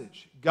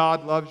message,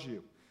 God loves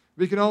you.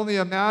 We can only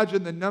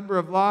imagine the number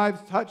of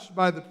lives touched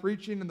by the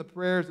preaching and the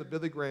prayers of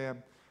Billy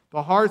Graham,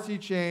 the hearts he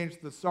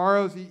changed, the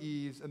sorrows he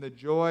eased, and the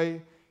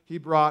joy he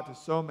brought to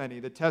so many.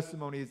 The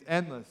testimony is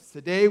endless.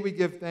 Today we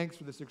give thanks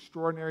for this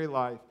extraordinary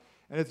life,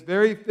 and it's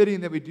very fitting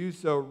that we do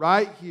so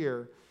right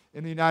here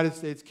in the United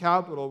States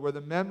Capitol, where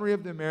the memory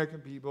of the American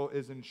people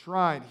is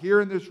enshrined here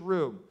in this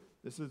room.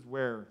 This is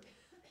the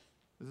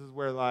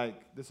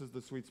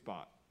sweet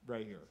spot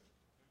right here.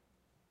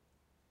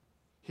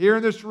 Here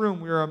in this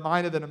room, we are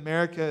reminded that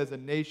America is a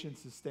nation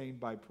sustained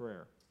by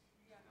prayer.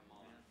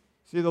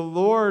 See, the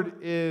Lord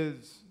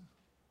is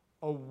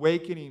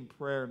awakening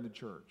prayer in the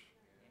church.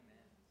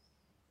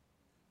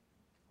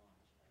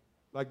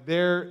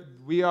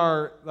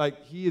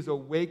 He is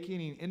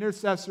awakening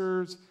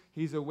intercessors.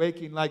 He's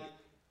awakening,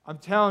 I'm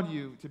telling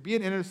you, to be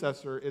an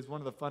intercessor is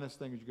one of the funnest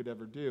things you could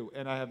ever do.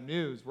 And I have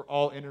news, we're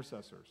all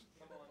intercessors.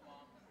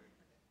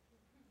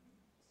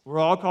 We're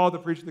all called to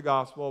preach the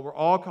gospel. We're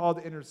all called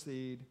to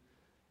intercede.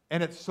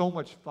 And it's so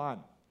much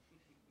fun.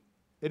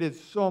 It is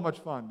so much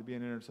fun to be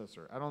an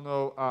intercessor. I don't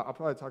know, I'll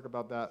probably talk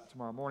about that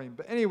tomorrow morning.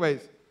 But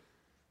anyways,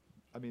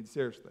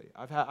 seriously,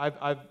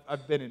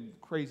 I've been in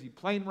crazy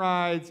plane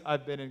rides.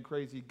 I've been in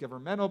crazy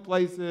governmental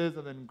places.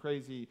 I've been in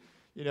crazy,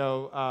 in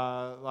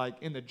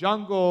the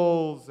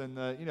jungles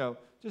and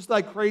just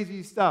like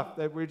crazy stuff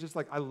that we're just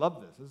like, I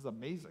love this. This is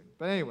amazing.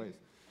 But anyways,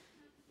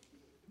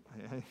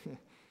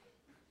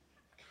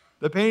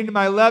 the painting to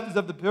my left is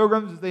of the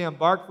pilgrims as they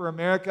embark for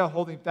America,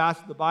 holding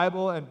fast to the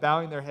Bible and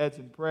bowing their heads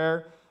in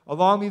prayer.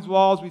 Along these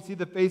walls, we see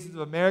the faces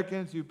of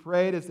Americans who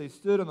prayed as they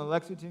stood on the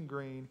Lexington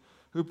Green,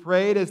 who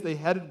prayed as they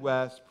headed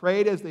west,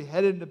 prayed as they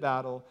headed into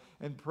battle,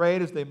 and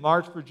prayed as they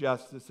marched for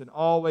justice and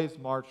always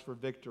marched for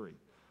victory.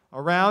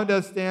 Around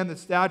us stand the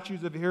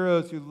statues of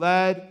heroes who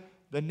led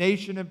the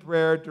nation in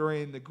prayer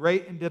during the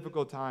great and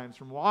difficult times,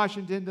 from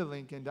Washington to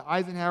Lincoln to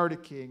Eisenhower to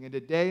King, and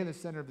today in the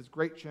center of this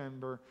great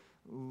chamber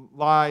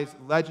lies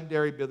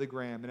legendary Billy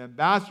Graham, an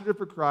ambassador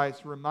for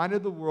Christ who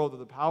reminded the world of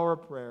the power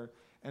of prayer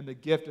and the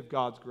gift of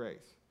God's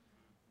grace.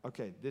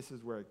 Okay, this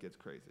is where it gets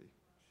crazy.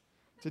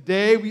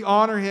 Today we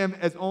honor him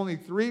as only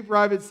 3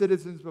 private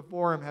citizens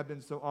before him have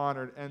been so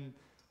honored, and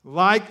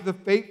like the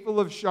faithful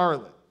of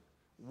Charlotte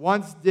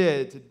once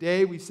did,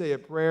 today we say a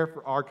prayer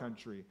for our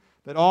country,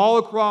 that all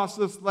across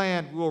this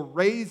land we will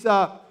raise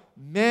up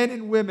men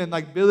and women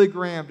like Billy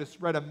Graham to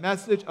spread a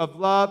message of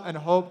love and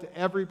hope to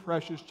every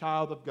precious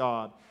child of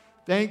God.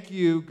 Thank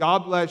you,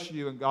 God bless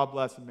you, and God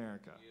bless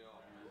America.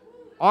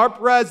 Our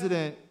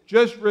president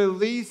just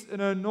released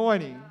an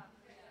anointing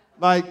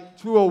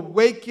to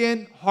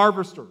awaken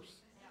harvesters,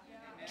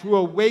 to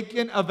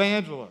awaken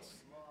evangelists.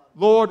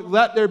 Lord,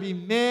 let there be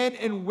men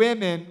and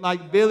women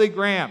like Billy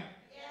Graham.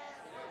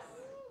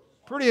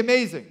 Pretty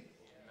amazing.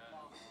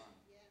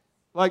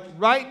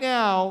 Right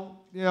now,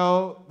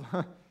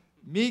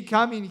 me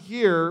coming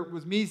here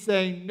was me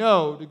saying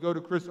no to go to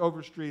Chris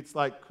Overstreet's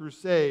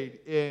crusade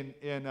in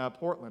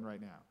Portland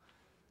right now.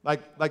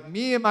 Like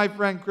me and my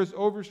friend Chris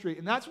Overstreet,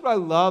 and that's what I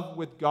love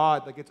with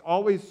God. It's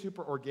always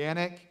super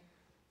organic.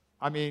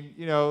 I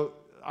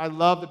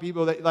love the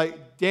people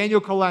that,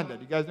 Daniel Kalenda.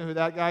 Do you guys know who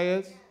that guy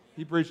is?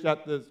 He preached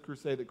at the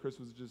crusade that Chris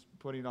was just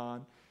putting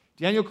on.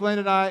 Daniel Kalenda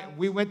and I,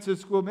 we went to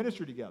school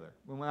ministry together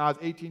when I was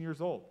 18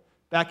 years old,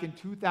 back in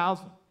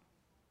 2000.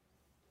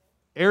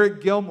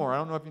 Eric Gilmore, I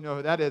don't know if you know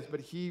who that is, but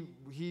he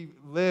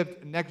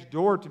lived next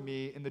door to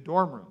me in the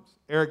dorm rooms.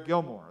 Eric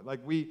Gilmore.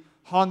 We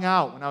hung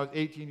out when I was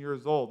 18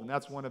 years old, and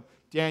that's one of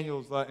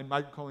Daniel's and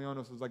Michael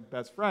Colionos was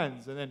best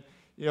friends. And then,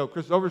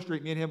 Chris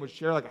Overstreet, me and him would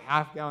share a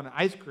half gallon of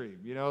ice cream,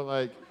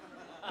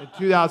 in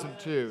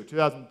 2002,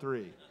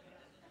 2003.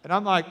 And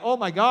I'm like, oh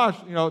my gosh,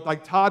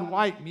 Todd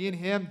White, me and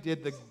him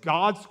did the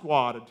God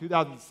Squad in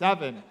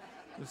 2007.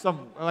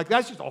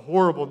 That's just a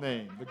horrible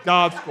name, the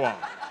God Squad.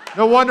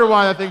 No wonder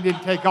why that thing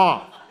didn't take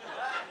off.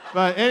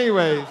 But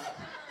anyways,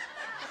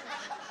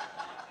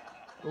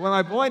 But what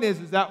my point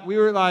is that we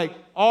were like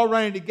all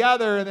running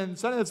together, and then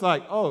suddenly it's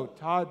like, oh,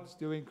 Todd's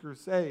doing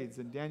crusades,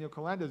 and Daniel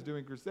Colenda's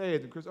doing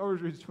crusades, and Chris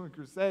Overstreet's doing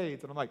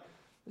crusades. And I'm like,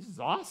 this is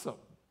awesome.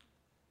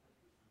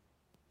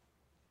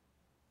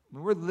 I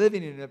mean, we're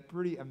living in a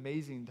pretty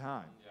amazing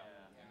time. Yeah.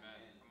 Amen.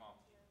 Come on.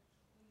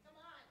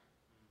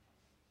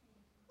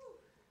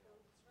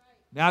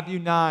 Matthew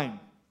 9,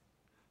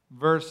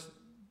 verse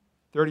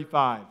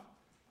 35.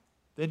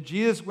 Then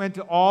Jesus went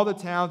to all the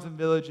towns and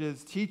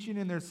villages, teaching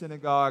in their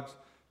synagogues,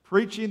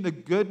 preaching the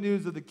good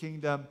news of the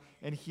kingdom,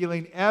 and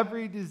healing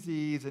every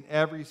disease and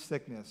every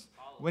sickness.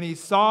 When he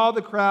saw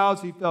the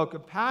crowds, he felt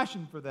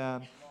compassion for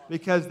them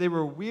because they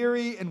were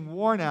weary and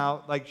worn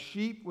out like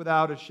sheep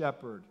without a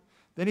shepherd.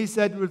 Then he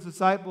said to his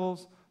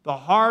disciples, the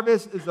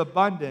harvest is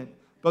abundant,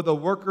 but the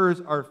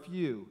workers are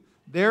few.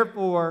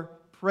 Therefore,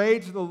 pray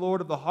to the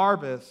Lord of the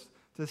harvest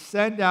to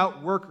send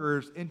out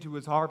workers into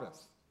his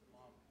harvest.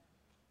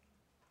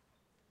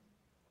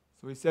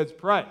 So he says,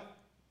 pray.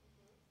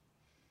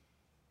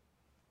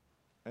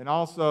 And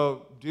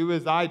also, do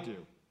as I do.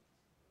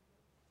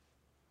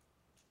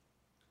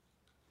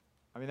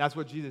 I mean, that's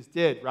what Jesus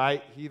did,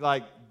 right? He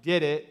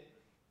did it.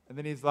 And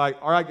then he's like,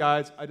 all right,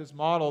 guys, I just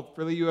modeled.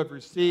 Freely you have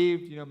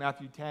received,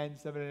 Matthew 10,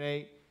 7 and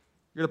 8.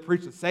 You're going to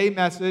preach the same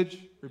message.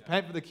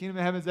 Repent, for the kingdom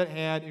of heaven is at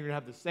hand, and you're going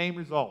to have the same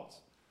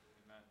results.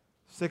 Amen.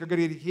 Sick are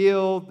going to get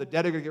healed. The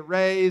dead are going to get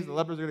raised. The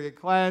lepers are going to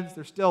get cleansed.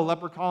 There's still a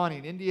leper colony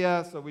in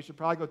India, so we should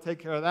probably go take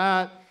care of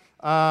that.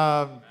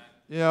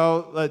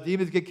 The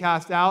demons get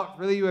cast out.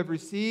 Freely you have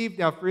received,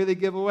 now freely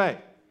give away. Yeah.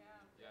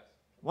 Yes.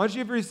 Once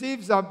you've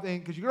received something,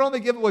 because you can only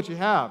give what you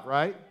have,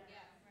 right? Yeah.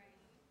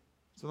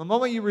 So the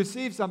moment you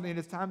receive something,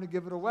 it's time to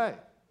give it away.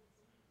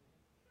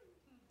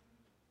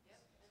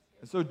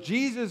 And so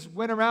Jesus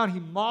went around, he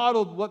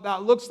modeled what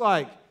that looks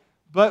like.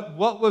 But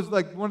what was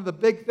one of the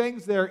big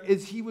things there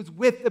is he was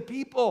with the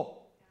people.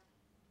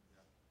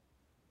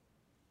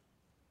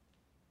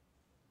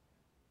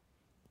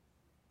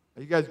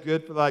 Are you guys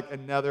good for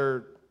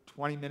another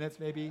 20 minutes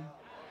maybe?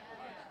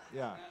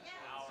 Yeah.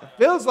 It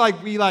feels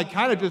like we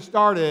kind of just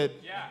started,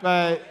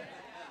 but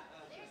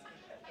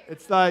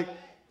it's like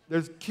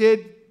there's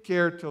kid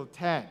care till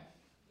 10.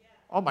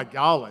 Oh my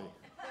golly.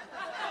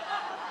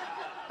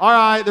 All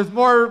right, there's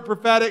more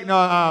prophetic.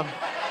 No,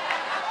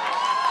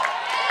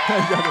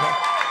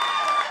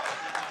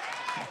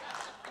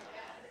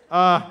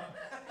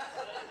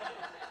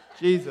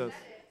 Jesus.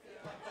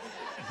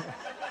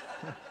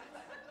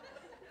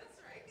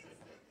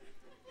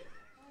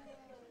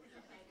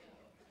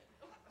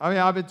 I mean,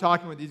 I've been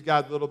talking with these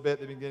guys a little bit.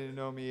 They've been getting to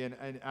know me, and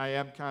I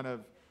am kind of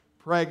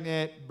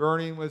pregnant,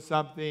 burning with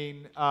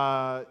something.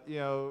 I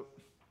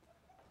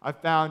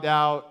found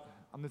out,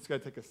 I'm just going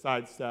to take a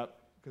side step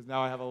because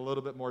now I have a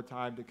little bit more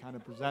time to kind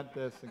of present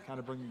this and kind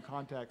of bring in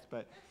context.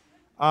 But,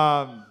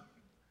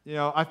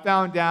 I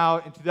found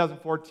out in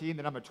 2014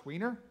 that I'm a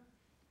tweener.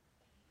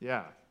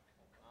 Yeah.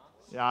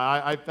 Yeah,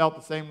 I felt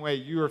the same way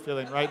you are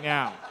feeling right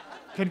now.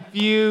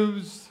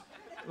 Confused,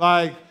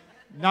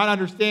 not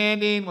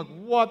understanding,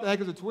 what the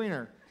heck is a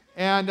tweener?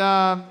 And,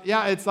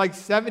 it's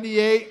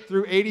 78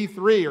 through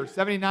 83 or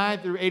 79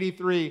 through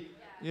 83.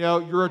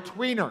 You're a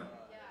tweener.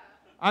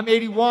 I'm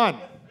 81.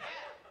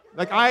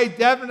 I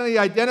definitely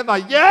identify.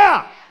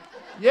 Yeah!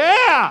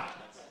 I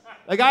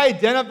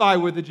identify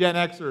with the Gen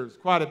Xers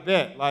quite a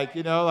bit.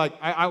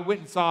 I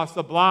went and saw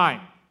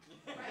Sublime.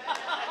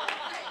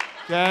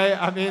 Okay?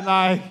 I mean,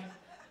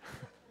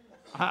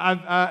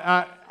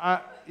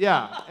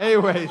 yeah.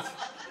 Anyways.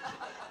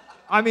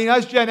 I mean,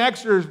 us Gen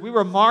Xers, we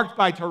were marked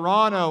by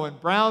Toronto and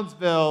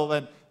Brownsville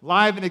and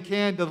Live in a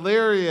Can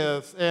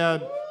Delirious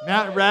and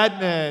Matt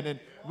Redman. And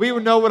we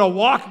would know what a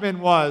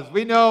Walkman was.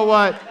 We know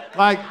what,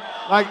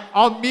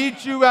 I'll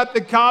meet you at the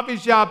coffee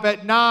shop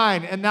at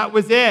 9, and that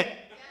was it.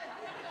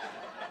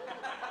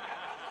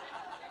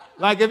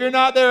 If you're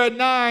not there at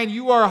 9,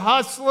 you are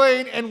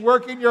hustling and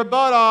working your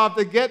butt off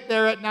to get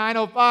there at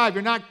 9:05.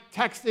 You're not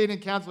texting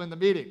and canceling the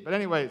meeting. But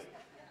anyways.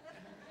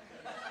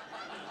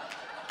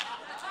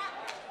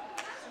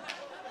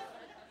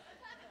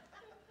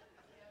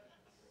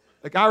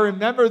 I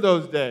remember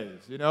those days,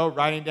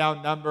 writing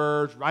down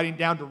numbers, writing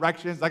down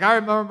directions. I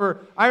remember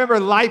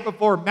life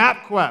before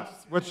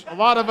MapQuest, which a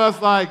lot of us,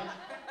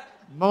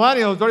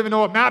 millennials don't even know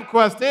what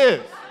MapQuest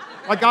is.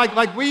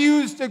 We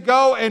used to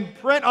go and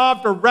print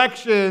off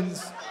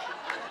directions,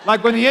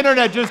 when the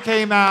internet just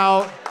came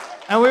out,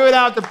 and we'd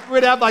have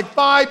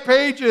 5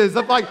 pages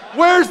of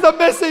where's the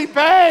missing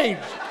page?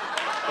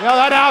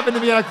 That happened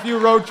to me on a few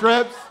road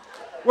trips.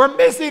 We're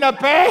missing a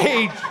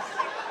page.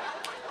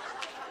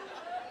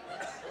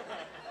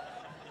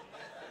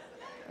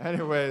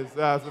 Anyways, it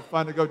was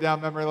fun to go down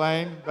memory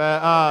lane.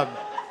 But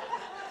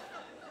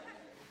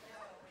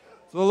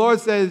so the Lord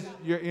says,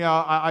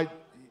 the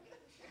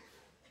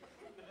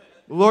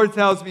Lord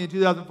tells me in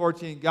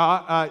 2014,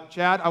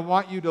 Chad, I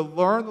want you to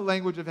learn the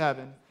language of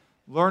heaven,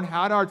 learn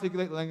how to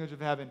articulate the language of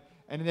heaven,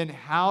 and then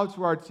how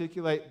to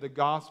articulate the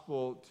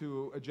gospel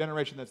to a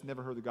generation that's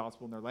never heard the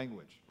gospel in their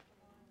language.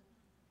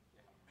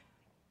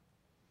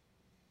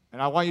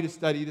 And I want you to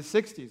study the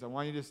 60s. I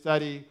want you to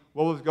study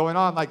what was going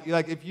on. Like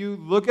if you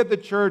look at the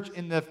church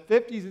in the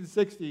 50s and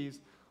 60s,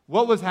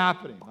 what was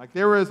happening? Like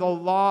there was a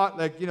lot,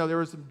 there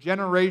was some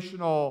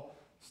generational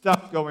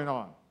stuff going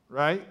on,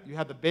 right? You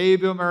had the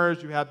baby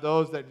boomers, you had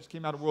those that just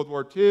came out of World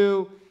War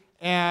II,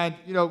 and,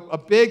 a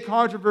big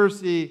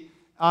controversy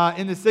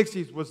in the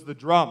 60s was the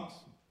drums.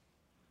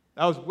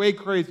 That was way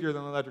crazier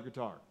than the electric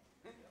guitar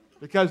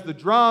because the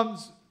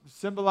drums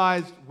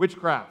symbolized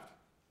witchcraft.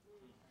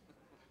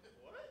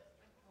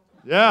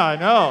 Yeah, I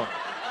know.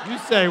 You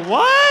say,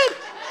 what?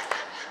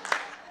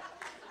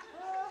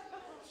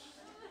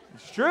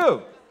 It's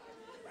true.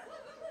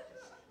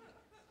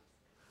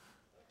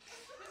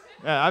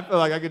 Man, I feel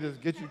like I could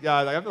just get you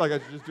guys. I feel like I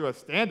should just do a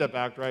stand-up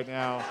act right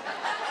now.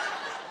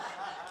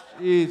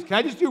 Jeez, can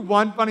I just do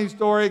one funny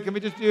story? Can we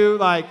just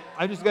do,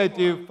 I'm just going to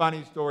do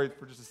funny stories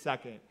for just a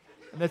second.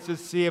 And let's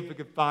just see if we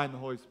can find the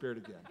Holy Spirit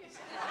again.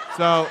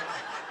 So,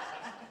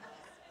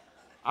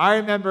 I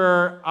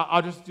remember,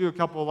 I'll just do a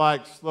couple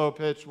slow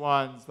pitch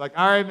ones.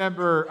 I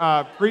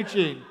remember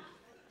preaching,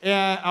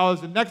 and I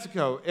was in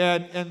Mexico,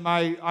 and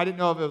I didn't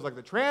know if it was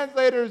the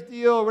translator's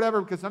deal or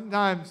whatever, because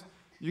sometimes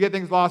you get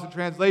things lost in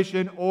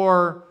translation,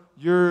 or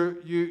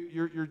you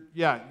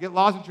get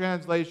lost in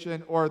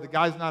translation, or the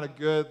guy's not a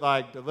good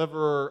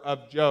deliverer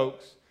of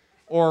jokes,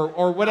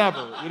 or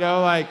whatever.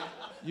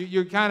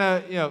 You're kind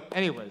of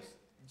anyways,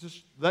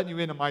 just letting you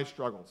into my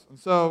struggles, and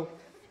so.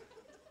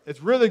 It's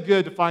really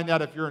good to find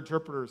out if your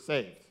interpreter is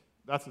saved.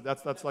 That's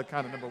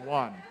kind of number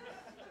one.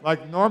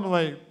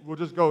 Normally, we'll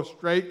just go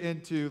straight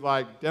into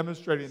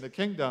demonstrating the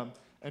kingdom,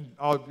 and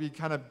I'll be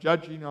kind of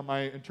judging on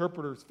my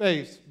interpreter's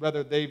face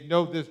whether they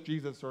know this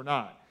Jesus or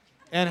not.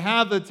 And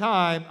half the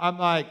time, I'm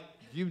like,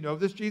 do you know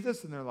this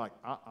Jesus? And they're like,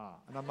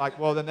 And I'm like,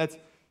 well, then let's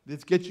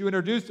get you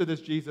introduced to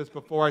this Jesus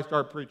before I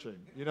start preaching.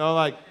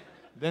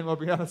 Then we'll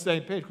be on the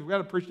same page because we got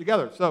to preach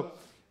together. So,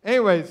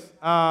 anyways,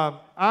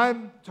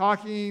 I'm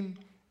talking.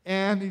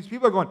 And these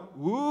people are going,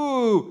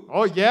 ooh,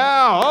 oh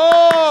yeah,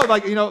 oh,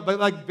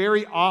 but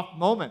very off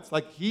moments.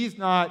 He's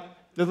not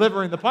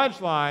delivering the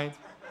punchlines.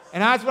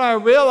 And that's when I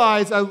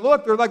realized, they're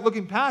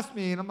looking past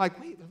me, and I'm like,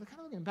 wait, they're kind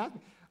of looking past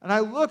me. And I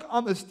look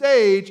on the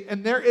stage,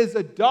 and there is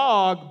a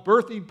dog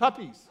birthing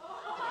puppies.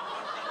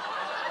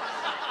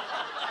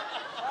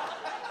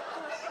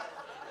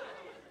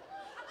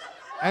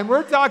 And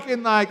we're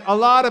talking a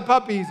lot of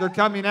puppies are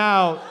coming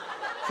out.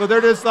 So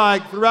they're just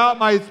throughout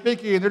my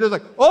speaking, they're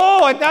just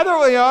oh, another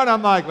one, and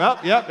I'm like, well,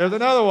 yep, there's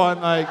another one.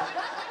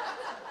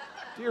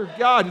 Dear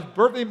God, just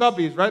birthing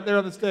puppies right there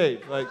on the stage.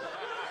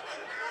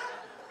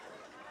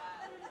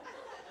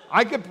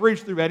 I could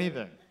preach through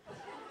anything.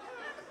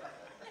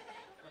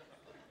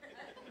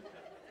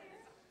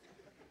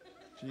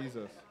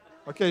 Jesus.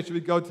 Okay, should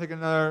we go take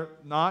another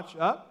notch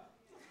up?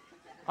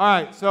 All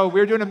right, so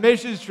we're doing a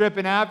missions trip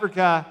in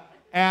Africa.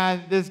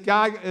 And this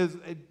guy is,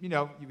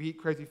 you eat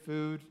crazy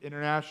food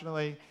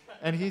internationally,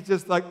 and he's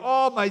just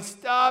oh, my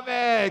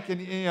stomach,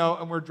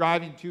 and we're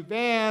driving 2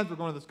 vans, we're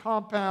going to this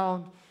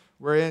compound,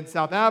 we're in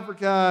South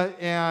Africa,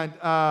 and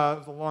it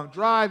was a long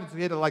drive, and so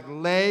he had to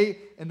lay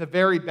in the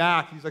very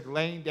back. He's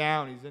laying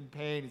down, he's in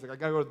pain, he's I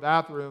gotta go to the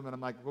bathroom, and I'm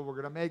like, well, we're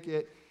gonna make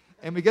it.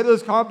 And we get to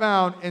this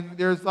compound, and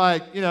there's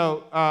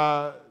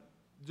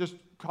just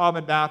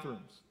common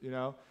bathrooms,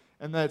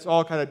 and then it's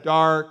all kind of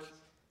dark.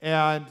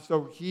 And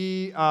so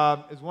he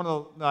is one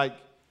of the,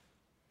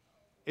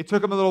 it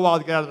took him a little while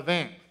to get out of the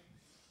van.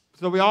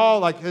 So we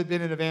all, had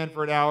been in a van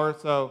for an hour.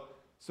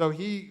 So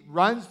he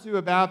runs to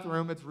a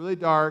bathroom. It's really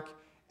dark.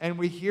 And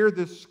we hear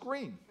this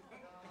scream.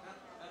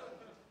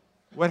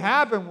 What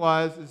happened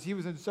is he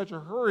was in such a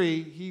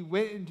hurry, he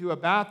went into a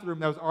bathroom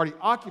that was already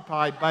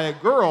occupied by a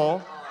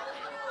girl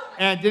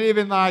and didn't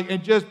even,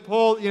 and just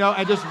pulled,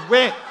 and just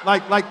went,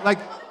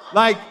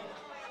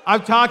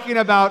 I'm talking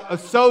about a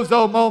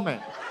sozo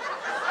moment.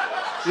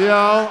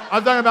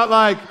 I'm talking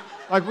about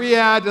we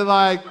had to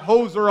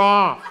hose her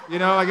off,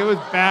 it was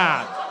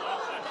bad.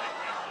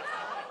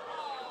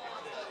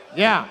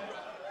 Yeah.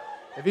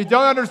 If you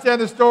don't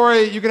understand the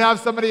story, you can have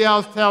somebody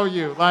else tell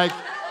you.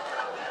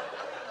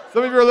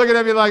 Some of you are looking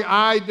at me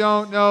I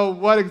don't know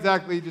what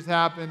exactly just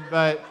happened,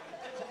 but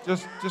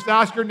just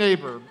ask your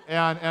neighbor,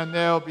 and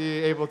they'll be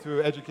able to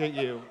educate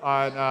you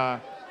on.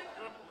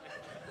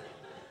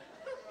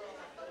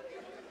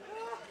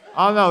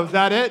 I don't know. Is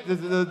that it?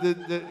 Did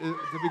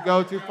we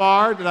go too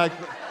far? Did I?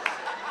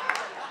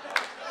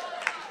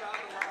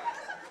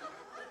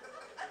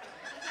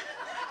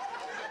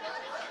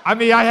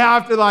 I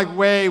have to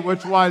weigh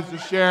which ones to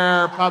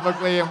share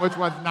publicly and which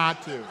ones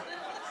not to.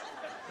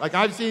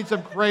 I've seen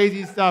some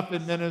crazy stuff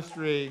in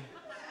ministry.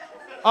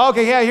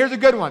 Okay, yeah, here's a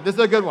good one. This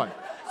is a good one.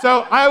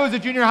 So I was a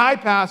junior high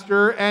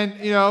pastor, and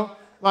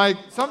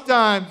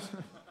sometimes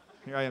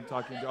here I am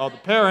talking to all the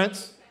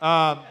parents.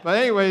 But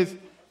anyways.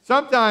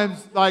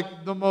 Sometimes,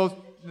 the most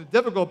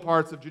difficult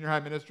parts of junior high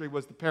ministry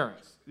was the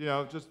parents.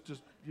 Wow, it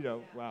just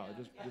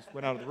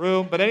went out of the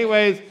room. But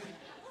anyways,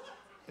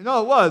 it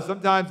was.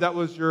 Sometimes that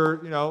was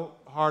your,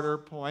 harder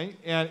point.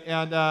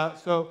 And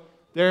so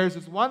there's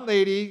this one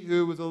lady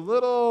who was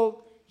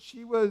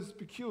she was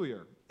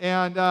peculiar.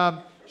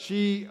 and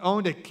she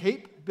owned a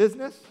cape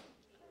business.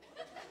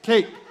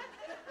 Cape,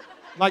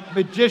 like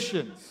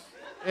magicians.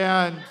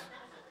 And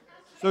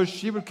so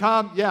she would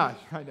come. Yeah,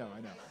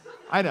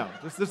 I know.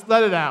 Just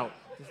let it out.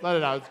 Just let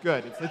it out. It's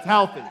good. It's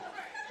healthy.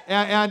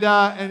 And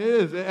it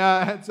is.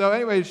 And so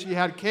anyway, she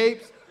had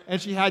capes and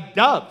she had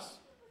doves.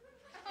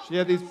 She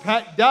had these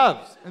pet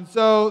doves. And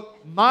so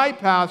my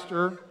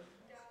pastor,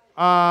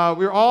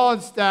 we were all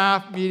on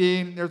staff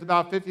meeting. There's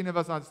about 15 of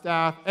us on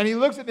staff. And he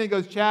looks at me and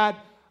goes, Chad,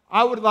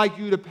 I would like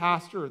you to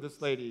pastor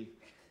this lady,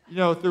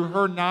 through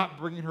her not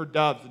bringing her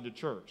doves into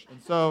church.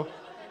 And so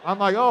I'm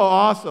like, oh,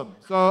 awesome.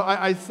 So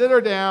I sit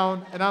her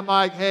down and I'm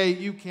like, hey,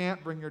 you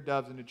can't bring your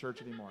doves into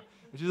church anymore.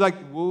 And she's like,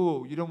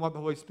 whoa, you don't want the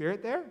Holy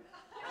Spirit there?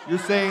 You're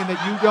saying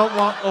that you don't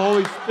want the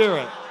Holy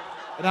Spirit.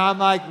 And I'm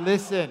like,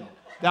 listen,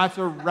 that's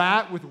a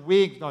rat with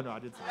wings. No, I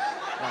didn't say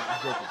that. No,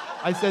 I'm joking.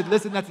 I said,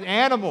 listen, that's an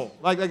animal.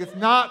 Like it's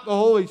not the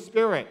Holy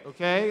Spirit,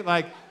 okay?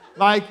 Like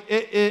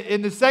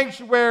in the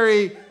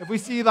sanctuary, if we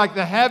see like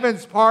the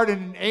heavens part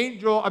and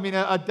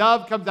a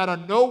dove comes out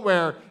of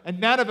nowhere and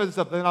manifests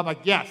something, and I'm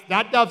like, yes,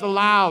 that dove's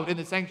allowed in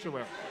the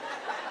sanctuary.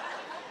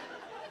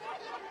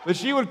 But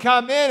she would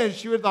come in and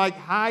she would like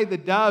hide the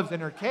doves in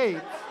her cape.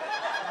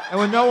 And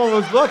when no one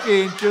was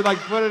looking, she would like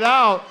put it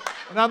out.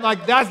 And I'm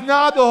like, that's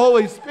not the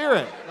Holy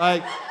Spirit.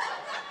 And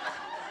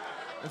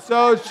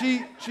so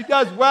she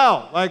does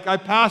well. Like I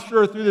pastor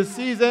her through the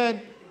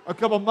season. A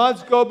couple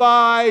months go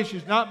by.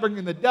 She's not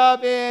bringing the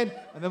dove in.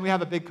 And then we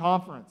have a big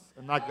conference.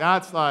 And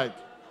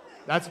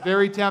that's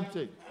very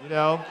tempting,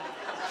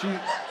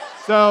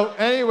 So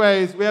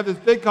anyways, we have this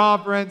big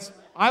conference.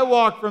 I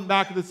walk from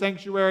back to the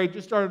sanctuary,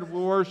 just started to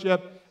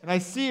worship. And I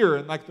see her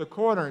in like the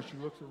corner. And she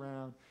looks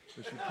around.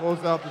 So she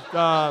pulls out this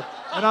dove,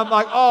 and I'm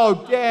like,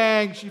 oh,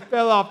 dang, she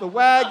fell off the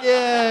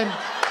wagon.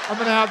 I'm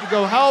going to have to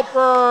go help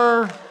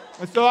her.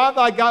 And so I've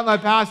like got my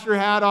pastor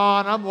hat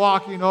on. I'm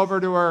walking over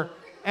to her,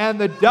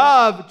 and the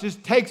dove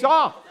just takes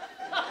off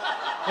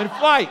in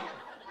flight.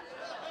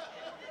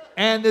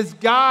 And this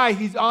guy,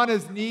 he's on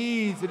his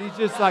knees, and he's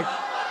just like,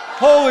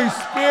 Holy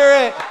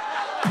Spirit,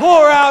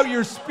 pour out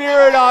your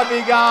Spirit on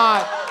me,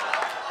 God.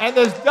 And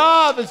this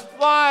dove is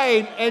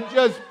flying and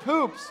just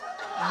poops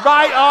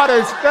right on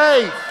his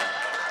face.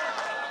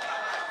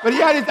 But he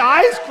had his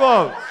eyes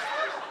closed.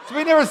 So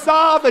we never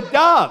saw the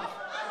dove.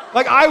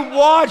 Like I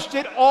watched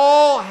it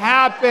all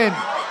happen.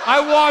 I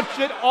watched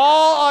it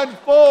all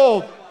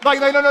unfold. Like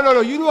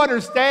no, you don't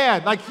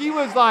understand. Like he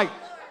was like,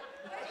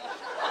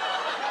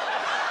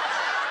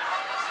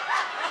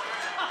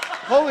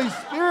 Holy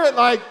Spirit,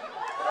 like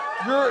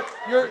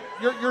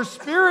your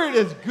spirit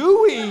is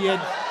gooey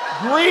and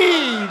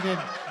green and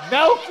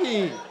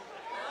milky.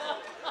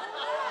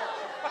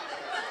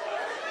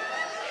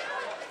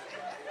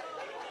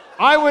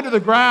 I went to the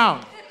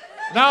ground.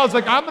 And I was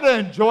like, I'm going to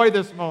enjoy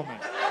this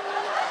moment.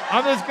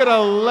 I'm just going to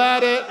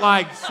let it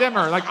like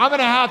simmer. Like I'm going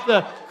to have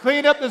to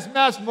clean up this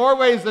mess more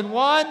ways than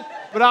one,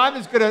 but I'm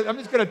just going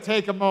to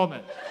take a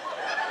moment.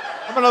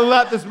 I'm going to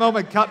let this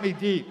moment cut me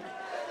deep.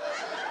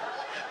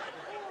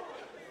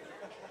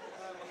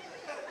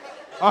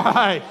 All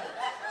right.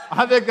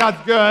 I think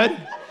that's good.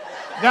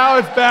 Now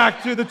it's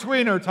back to the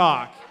tweener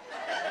talk.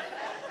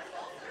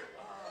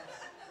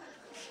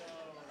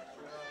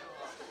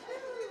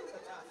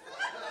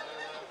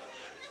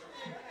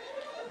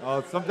 Oh,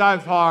 it's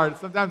sometimes hard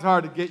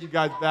to get you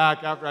guys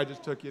back after I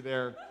just took you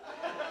there.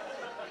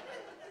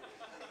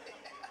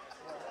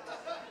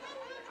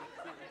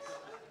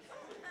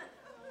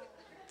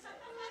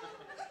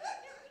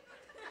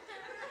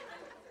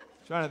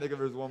 Trying to think if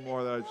there's one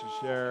more that I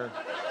should share.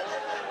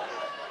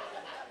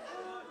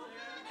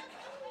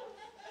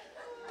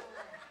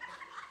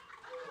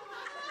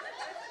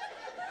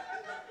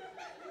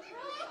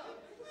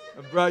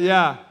 But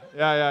yeah.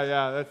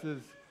 That's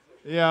just,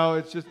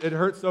 it's just, it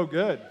hurts so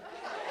good.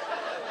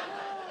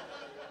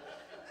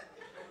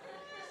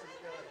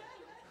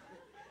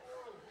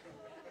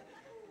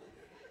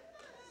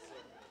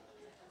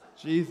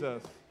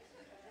 Jesus.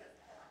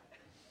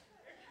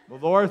 The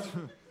Lord's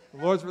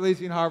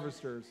releasing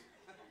harvesters.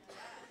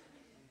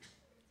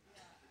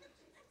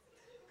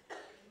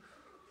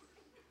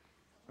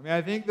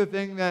 I think the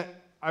thing that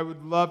I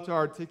would love to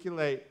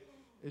articulate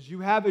is you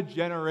have a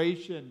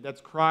generation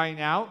that's crying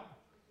out.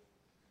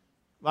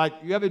 Like,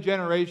 you have a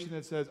generation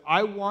that says,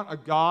 I want a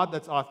God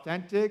that's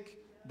authentic,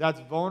 that's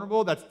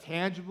vulnerable, that's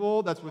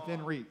tangible, that's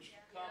within reach.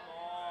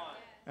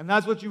 And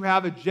that's what you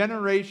have a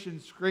generation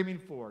screaming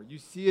for. You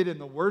see it in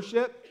the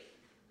worship,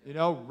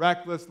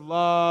 reckless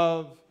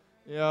love,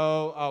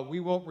 we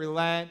won't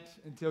relent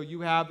until you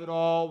have it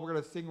all. We're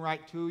going to sing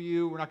right to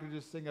you. We're not going to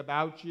just sing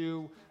about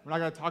you. We're not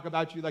going to talk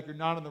about you like you're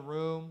not in the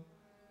room.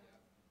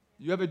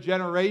 You have a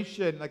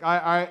generation, like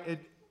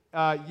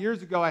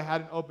years ago I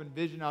had an open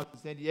vision out in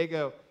San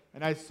Diego,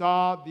 and I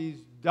saw these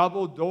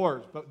double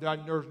doors, but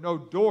there's no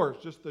doors,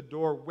 just the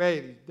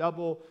doorway, these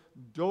double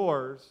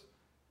doors.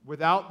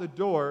 Without the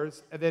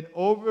doors, and then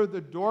over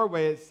the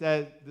doorway it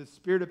says the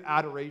spirit of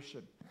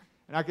adoration.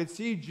 And I could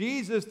see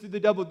Jesus through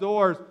the double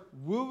doors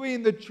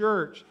wooing the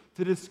church,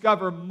 to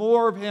discover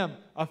more of him.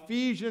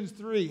 Ephesians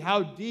 3,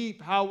 how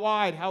deep, how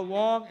wide, how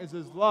long is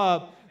his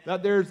love,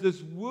 that there's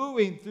this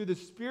wooing through the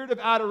spirit of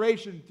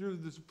adoration, through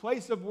this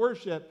place of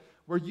worship,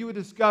 where you would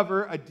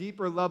discover a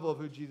deeper level of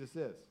who Jesus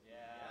is.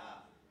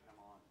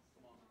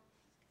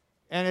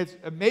 And it's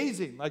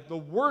amazing, like the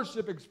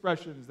worship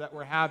expressions that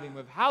we're having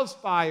with House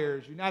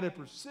Fires, United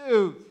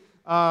Pursuit,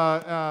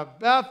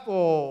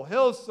 Bethel,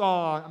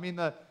 Hillsong. I mean,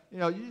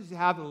 you just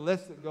have the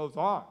list that goes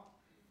on.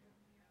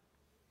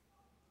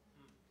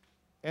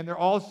 And they're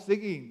all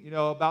singing,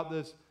 about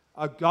this,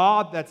 a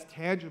God that's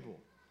tangible,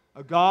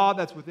 a God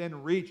that's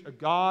within reach, a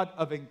God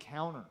of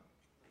encounter.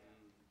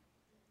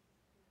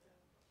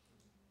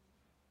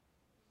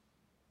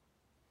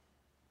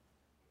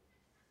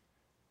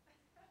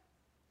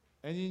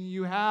 And then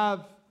you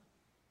have,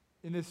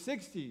 in the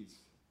 60s,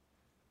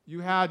 you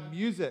had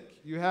music.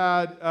 You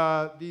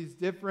had these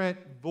different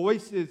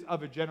voices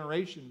of a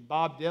generation.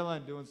 Bob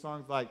Dylan doing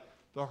songs like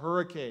The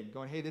Hurricane,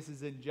 going, hey, this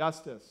is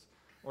injustice.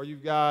 Or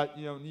you've got,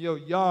 Neil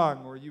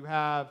Young, or you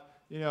have,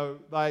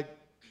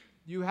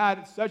 you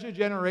had such a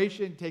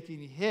generation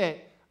taking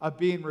hit of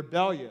being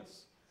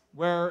rebellious,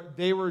 where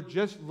they were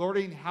just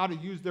learning how to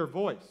use their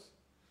voice.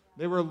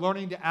 They were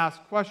learning to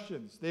ask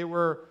questions. They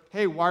were,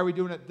 hey, why are we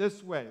doing it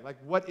this way? Like,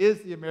 what is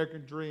the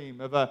American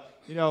dream of a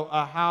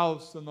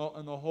house and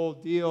the whole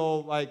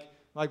deal? Like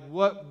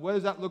what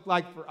does that look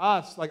like for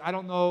us? Like, I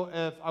don't know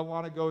if I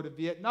want to go to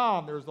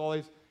Vietnam. There's all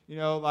these,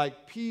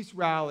 peace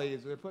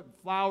rallies. They're putting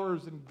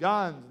flowers and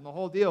guns and the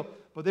whole deal.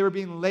 But they were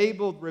being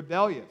labeled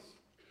rebellious,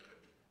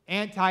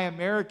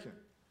 anti-American.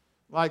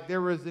 Like,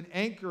 there was an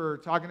anchor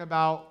talking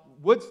about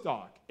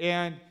Woodstock,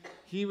 and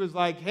he was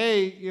like,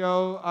 hey, you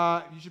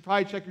should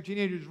probably check your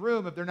teenager's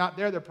room. If they're not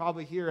there, they're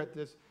probably here at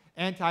this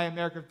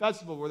anti-American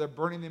festival where they're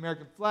burning the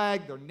American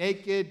flag, they're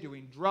naked,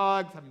 doing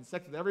drugs, having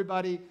sex with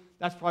everybody.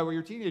 That's probably where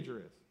your teenager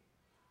is.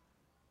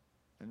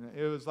 And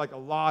it was like a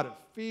lot of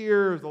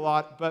fear, it was a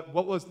lot, but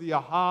what was the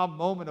aha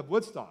moment of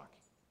Woodstock?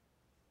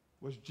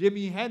 Was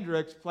Jimi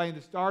Hendrix playing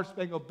the Star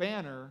Spangled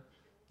Banner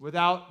with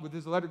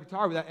his electric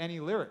guitar without any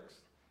lyrics.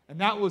 And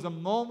that was a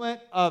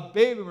moment of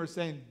baby boomers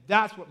saying,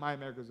 that's what my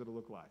America's going to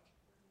look like.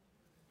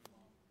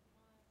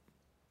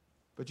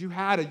 But you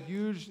had a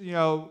huge,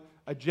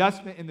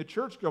 adjustment in the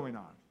church going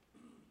on,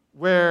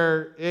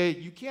 where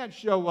you can't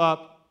show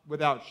up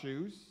without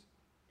shoes.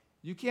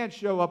 You can't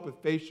show up with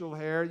facial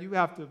hair. You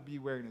have to be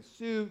wearing a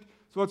suit.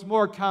 So it's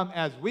more come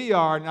as we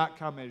are, not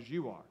come as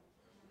you are.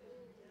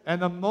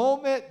 And the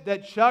moment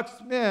that Chuck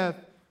Smith,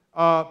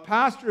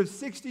 pastor of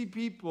 60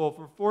 people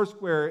for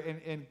Foursquare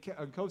in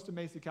Costa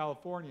Mesa,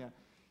 California,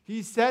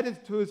 he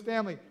said to his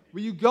family,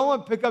 will you go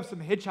and pick up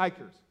some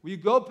hitchhikers? Will you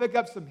go pick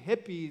up some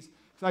hippies?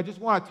 Because I just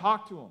want to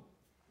talk to them.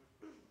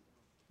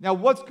 Now,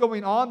 what's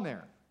going on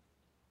there?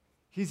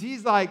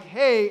 He's like,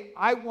 hey,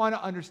 I want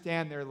to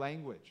understand their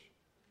language.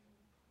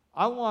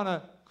 I want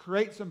to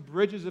create some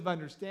bridges of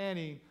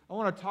understanding. I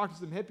want to talk to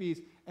some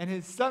hippies. And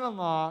his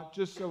son-in-law,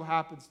 just so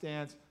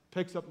happenstance,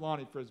 picks up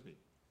Lonnie Frisbee.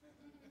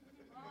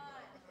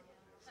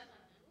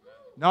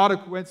 Not a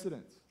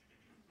coincidence.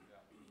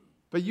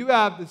 But you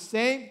have the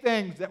same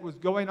things that was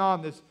going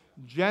on, this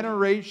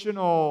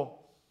generational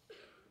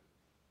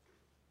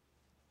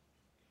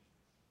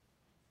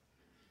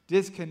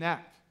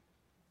disconnect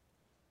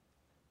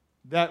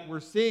that we're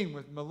seeing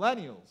with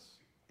millennials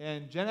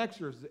and Gen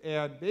Xers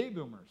and baby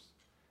boomers.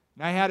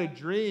 And I had a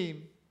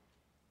dream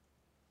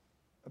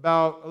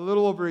about a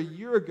little over a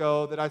year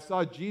ago that I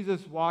saw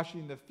Jesus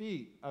washing the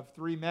feet of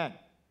 3 men.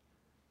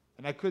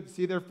 And I couldn't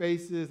see their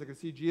faces. I could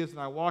see Jesus, and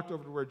I walked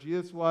over to where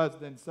Jesus was.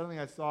 Then suddenly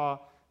I saw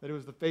that it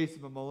was the face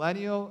of a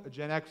millennial, a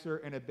Gen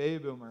Xer, and a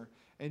baby boomer.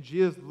 And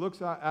Jesus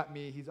looks at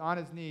me. He's on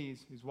his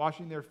knees. He's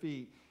washing their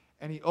feet.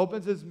 And he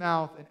opens his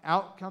mouth, and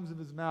out comes of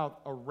his mouth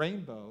a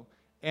rainbow.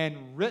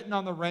 And written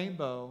on the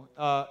rainbow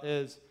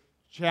is,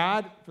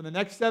 Chad, for the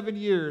next 7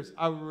 years,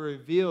 I will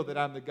reveal that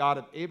I'm the God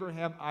of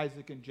Abraham,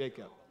 Isaac, and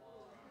Jacob.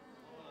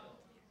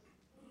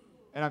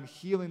 And I'm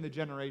healing the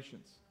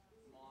generations.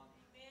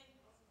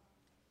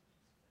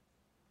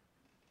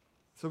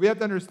 So we have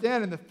to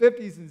understand in the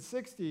 50s and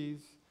 60s,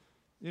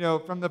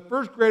 from the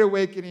first Great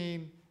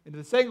Awakening into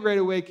the second Great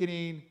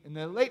Awakening, in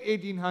the late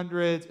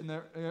 1800s, in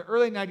the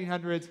early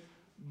 1900s,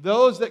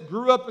 those that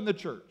grew up in the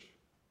church,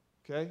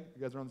 okay,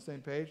 you guys are on the same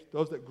page?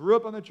 Those that grew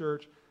up in the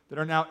church that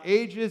are now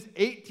ages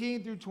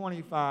 18 through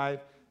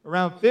 25,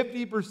 around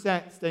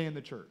 50% stay in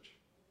the church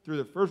through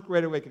the first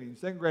Great Awakening,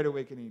 second Great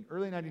Awakening,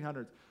 early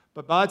 1900s.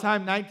 But by the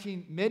time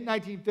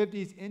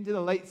mid-1950s into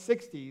the late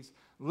 60s,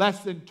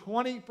 less than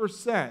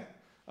 20%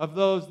 of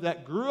those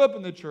that grew up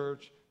in the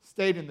church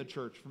stayed in the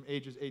church from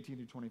ages 18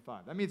 to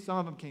 25. That means some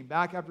of them came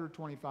back after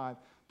 25,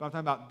 but I'm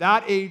talking about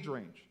that age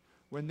range.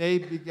 When they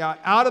got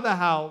out of the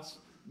house,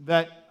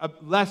 that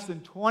less than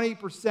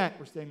 20%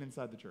 were staying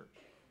inside the church.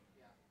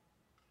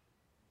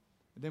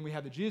 And then we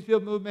had the Jesus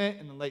Field movement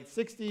in the late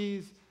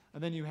 60s,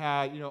 and then you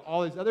had,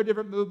 all these other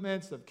different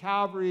movements of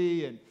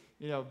Calvary and,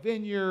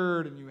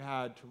 Vineyard, and you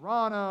had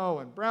Toronto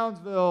and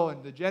Brownsville,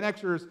 and the Gen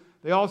Xers,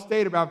 they all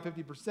stayed around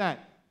 50%.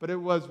 but it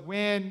was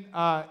when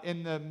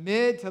in the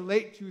mid to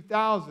late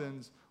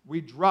 2000s, we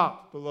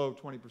dropped below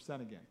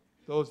 20% again.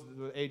 Those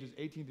are the ages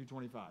 18 through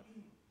 25.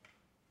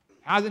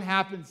 Hasn't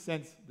happened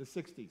since the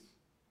 60s.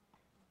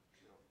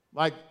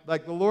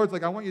 Like the Lord's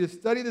like, I want you to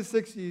study the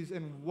 60s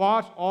and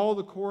watch all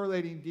the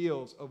correlating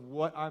deals of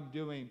what I'm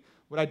doing,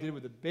 what I did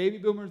with the baby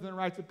boomers and the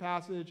rites of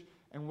passage,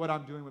 and what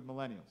I'm doing with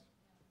millennials.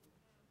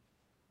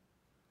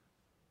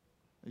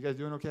 You guys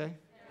doing okay? Yeah.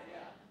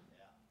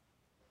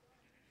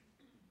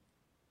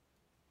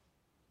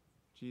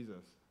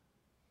 Jesus.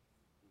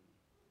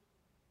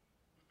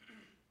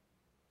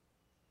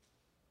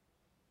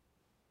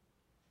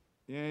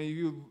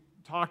 You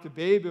talk to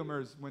baby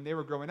boomers when they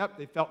were growing up,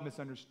 they felt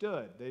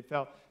misunderstood. They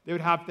would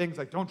have things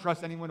like, don't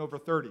trust anyone over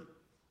 30.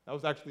 That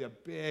was actually a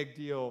big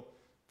deal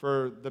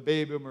for the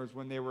baby boomers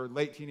when they were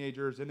late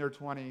teenagers, in their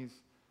 20s.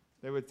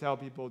 They would tell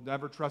people,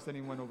 never trust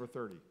anyone over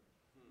 30.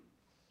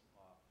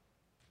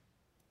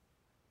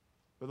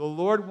 But the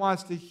Lord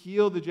wants to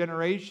heal the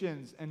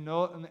generations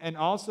and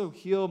also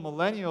heal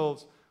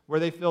millennials where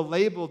they feel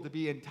labeled to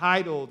be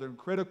entitled and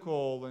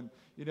critical and,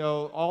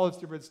 all this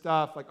different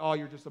stuff, like, oh,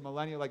 you're just a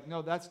millennial. Like,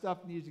 no, that stuff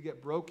needs to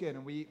get broken,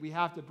 and we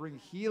have to bring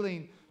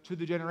healing to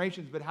the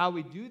generations. But how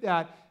we do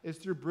that is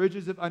through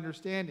bridges of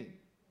understanding.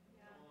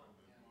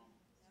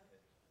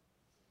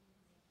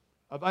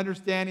 Of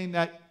understanding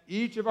that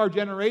each of our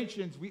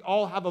generations, we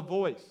all have a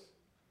voice.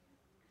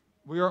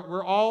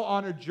 We're all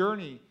on a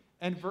journey.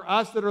 And for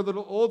us that are a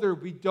little older,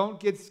 we don't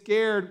get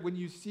scared when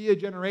you see a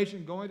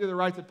generation going through the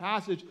rites of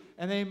passage,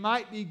 and they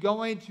might be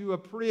going to a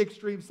pretty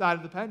extreme side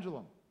of the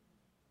pendulum.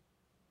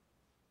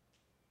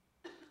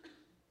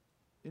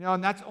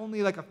 And that's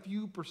only like a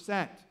few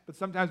percent. But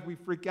sometimes we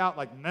freak out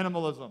like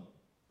minimalism.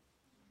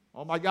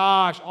 Oh my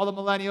gosh, all the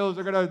millennials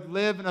are going to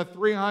live in a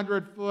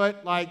 300-foot,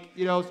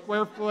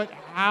 square foot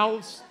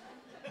house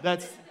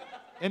that's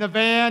in a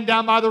van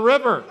down by the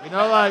river.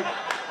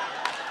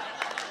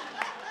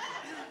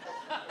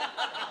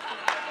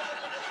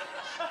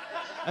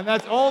 And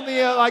that's only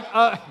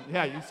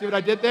yeah, you see what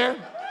I did there?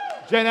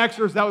 Gen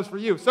Xers, that was for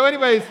you. So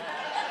anyways,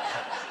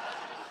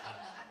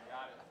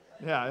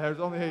 yeah,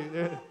 there's only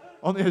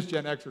us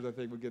Gen Xers, I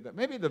think, would get that.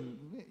 Maybe you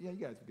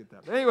guys would get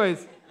that. But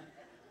anyways,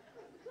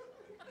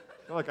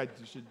 I feel like I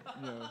should,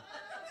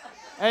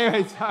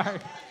 Anyway, sorry.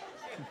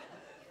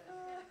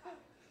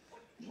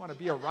 You want to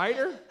be a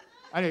writer?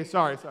 Anyway,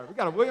 sorry. We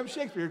got a William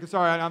Shakespeare.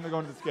 Sorry, I'm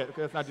going to the skit.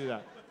 Okay, let's not do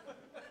that.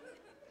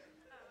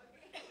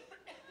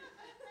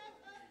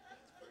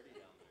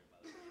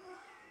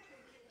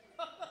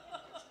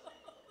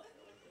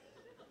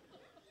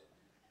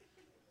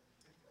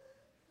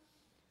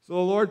 So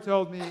the Lord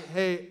told me,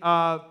 hey,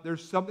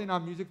 there's something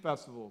on music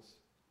festivals.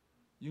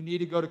 You need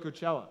to go to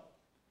Coachella.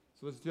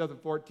 So this is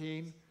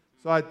 2014.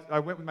 So I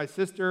went with my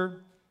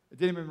sister. I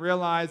didn't even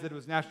realize that it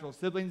was National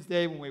Siblings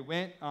Day when we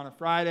went on a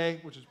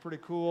Friday, which is pretty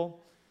cool.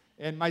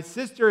 And my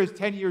sister is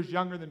 10 years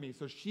younger than me,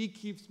 so she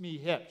keeps me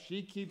hip.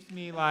 She keeps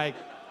me,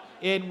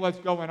 in what's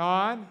going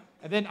on.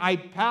 And then I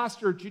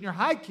pastored junior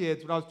high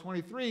kids when I was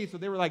 23, so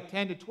they were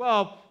 10 to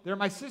 12. They're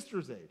my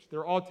sister's age.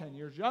 They're all 10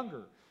 years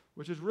younger,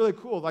 which is really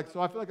cool.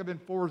 So I feel like I've been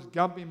Forrest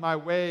Gumping my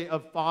way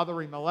of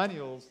fathering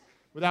millennials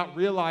without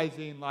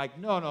realizing,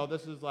 no,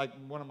 this is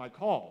one of my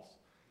calls.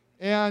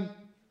 And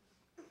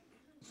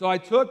so I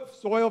took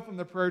soil from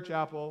the prayer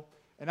chapel,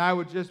 and I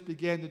would just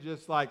begin to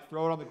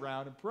throw it on the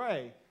ground and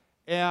pray.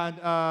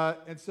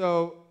 And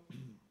so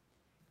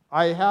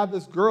I have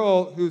this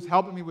girl who's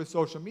helping me with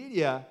social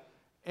media,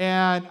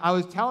 and I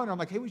was telling her, I'm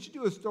like, hey, we should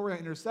do a story on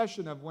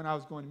intercession of when I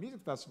was going to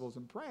music festivals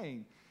and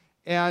praying.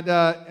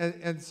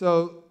 And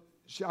so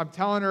I'm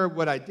telling her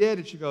what I did,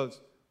 and she goes,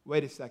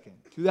 wait a second,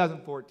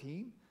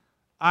 2014?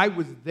 I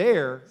was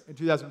there in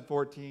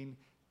 2014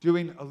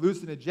 doing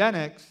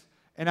hallucinogenics,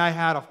 and I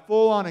had a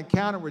full-on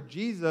encounter with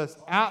Jesus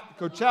at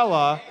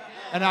Coachella,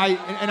 and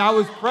I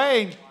was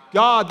praying,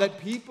 God, that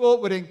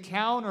people would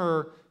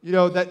encounter,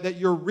 that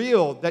you're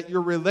real, that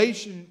you're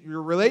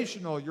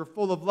relational, you're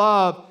full of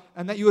love,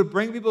 and that you would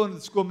bring people into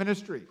the school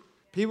ministry.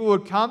 People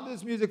would come to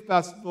this music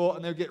festival,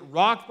 and they would get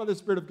rocked by the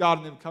Spirit of God,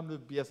 and they would come to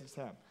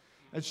BSSM.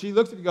 And she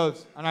looks at me and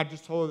goes, and I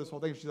just told her this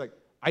whole thing, and she's like,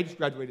 I just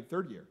graduated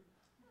third year.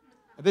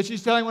 And then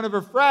she's telling one of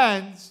her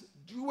friends,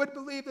 you wouldn't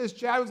believe this,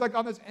 Chad was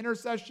on this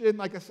intercession,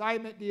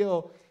 assignment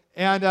deal,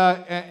 and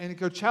in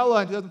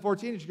Coachella in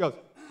 2014, and she goes,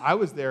 I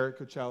was there at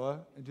Coachella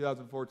in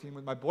 2014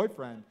 with my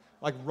boyfriend,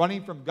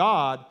 running from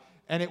God,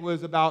 and it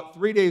was about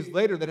 3 days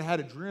later that I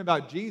had a dream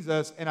about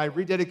Jesus, and I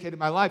rededicated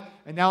my life,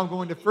 and now I'm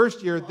going to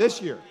first year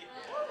this year.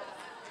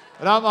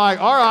 And I'm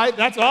like, all right,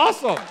 that's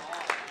awesome.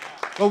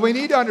 But we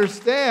need to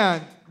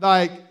understand,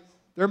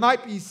 there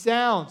might be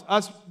sounds,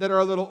 us that are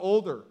a little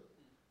older.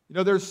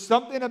 There's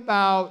something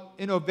about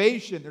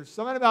innovation. There's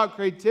something about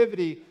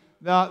creativity.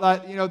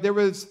 There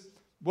was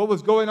what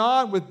was going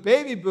on with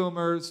baby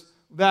boomers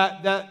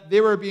that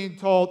they were being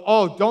told,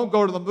 oh, don't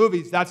go to the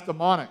movies. That's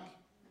demonic.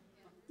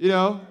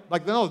 No,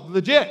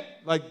 legit.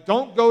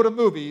 Don't go to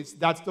movies.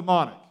 That's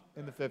demonic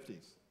in the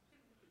 50s.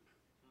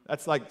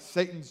 That's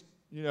Satan's,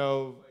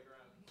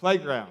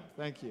 playground.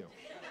 Thank you.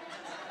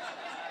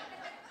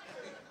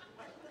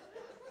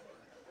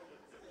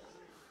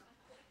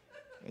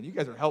 And you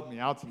guys are helping me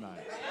out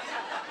tonight.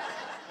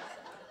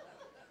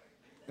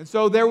 And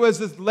so there was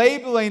this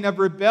labeling of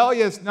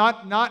rebellious,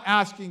 not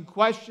asking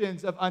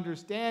questions of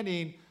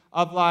understanding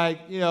of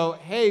like,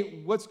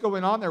 hey, what's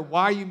going on there?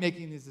 Why are you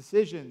making these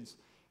decisions?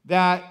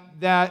 That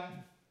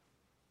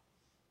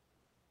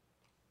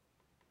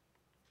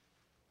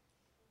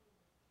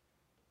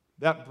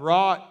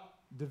brought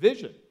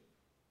division,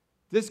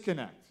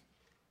 disconnect.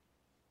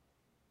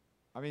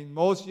 I mean,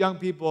 most young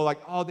people are like,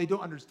 oh, they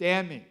don't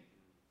understand me.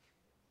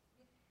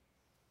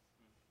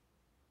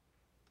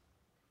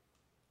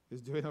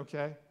 Is doing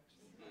okay?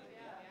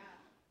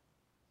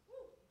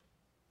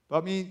 But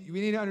I mean, we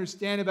need to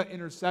understand about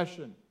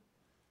intercession.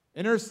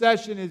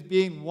 Intercession is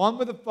being one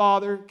with the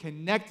Father,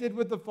 connected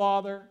with the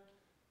Father.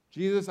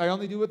 Jesus, I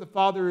only do what the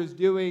Father is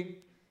doing.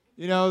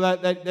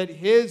 That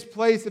his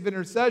place of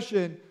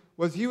intercession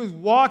was he was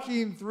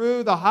walking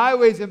through the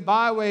highways and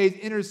byways,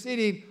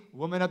 interceding,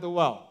 woman at the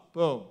well,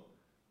 boom.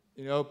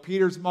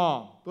 Peter's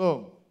mom,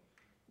 boom.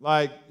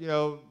 Like,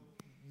 the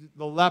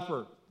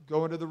leper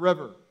going to the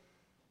river.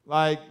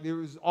 Like, there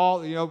was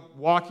all,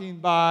 walking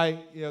by,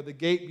 the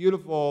gate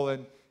beautiful,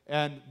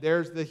 and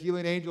there's the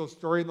healing angel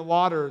stirring the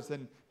waters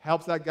and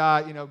helps that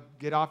guy,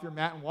 get off your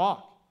mat and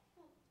walk.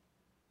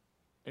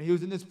 And he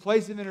was in this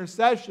place of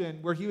intercession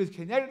where he was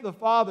connected to the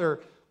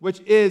Father, which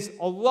is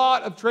a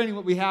lot of training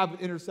what we have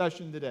with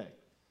intercession today.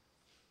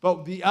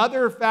 But the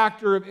other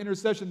factor of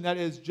intercession that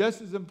is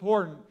just as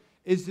important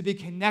is to be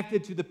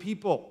connected to the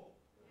people.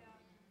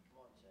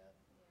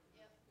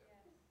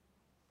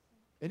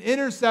 An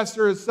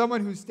intercessor is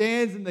someone who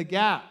stands in the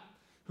gap,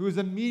 who is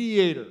a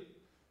mediator,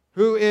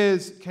 who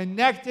is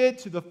connected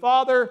to the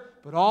Father,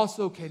 but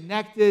also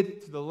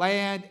connected to the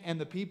land and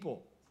the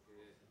people.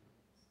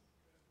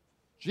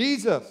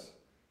 Jesus,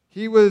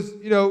 he was,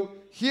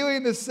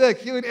 healing the sick,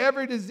 healing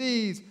every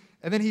disease,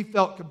 and then he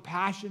felt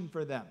compassion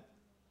for them.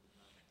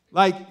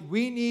 Like,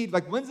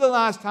 when's the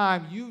last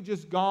time you've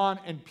just gone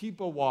and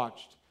people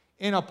watched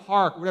in a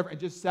park or whatever and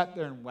just sat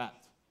there and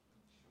wept?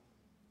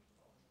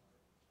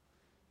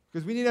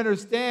 Because we need to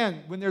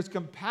understand, when there's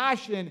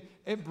compassion,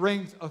 it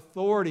brings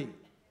authority.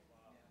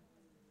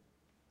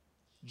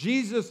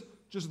 Jesus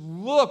just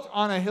looked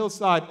on a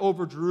hillside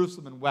over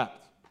Jerusalem and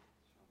wept.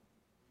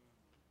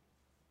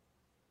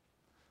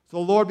 So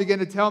the Lord began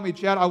to tell me,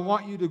 Chad, I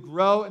want you to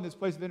grow in this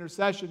place of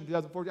intercession in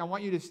 2014. I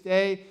want you to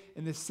stay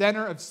in the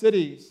center of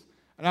cities.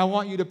 And I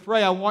want you to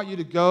pray. I want you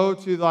to go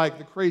to like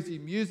the crazy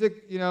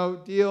music,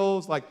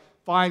 deals, like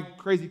find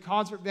crazy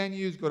concert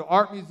venues, go to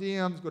art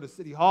museums, go to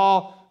City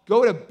Hall,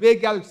 go to big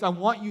gatherings. I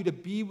want you to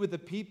be with the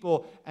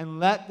people and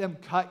let them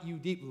cut you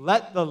deep.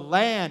 Let the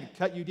land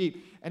cut you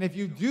deep. And if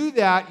you do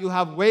that, you'll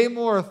have way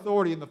more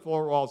authority in the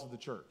four walls of the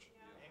church.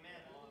 Amen.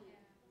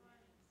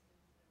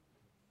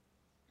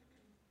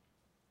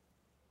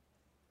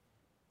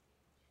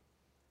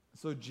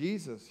 So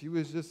Jesus, he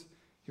was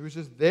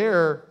just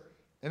there.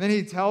 And then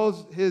he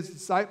tells his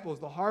disciples,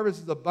 the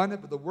harvest is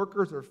abundant, but the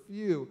workers are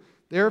few.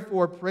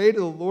 Therefore, pray to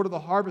the Lord of the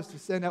harvest to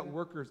send out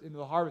workers into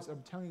the harvest.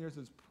 I'm telling you, there's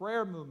this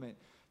prayer movement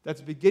that's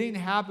beginning to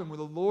happen where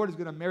the Lord is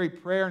going to marry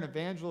prayer and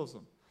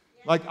evangelism.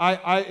 Yeah. Like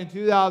I in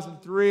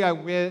 2003, I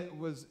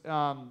was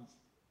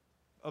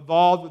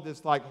involved with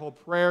this like whole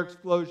prayer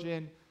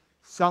explosion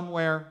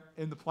somewhere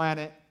in the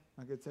planet.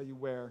 I'm not going to tell you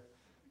where,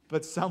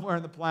 but somewhere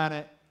in the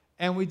planet.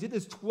 And we did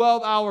this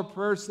 12-hour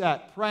prayer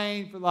set,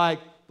 praying for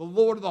like the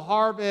Lord of the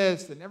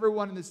harvest, and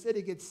everyone in the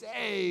city gets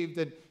saved,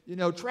 and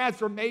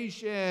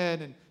transformation,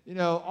 and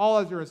all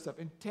that different stuff,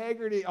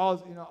 integrity, all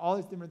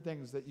these different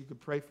things that you could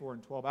pray for in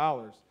 12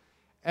 hours.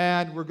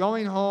 And we're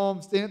going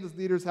home, staying at this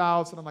leader's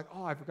house, and I'm like,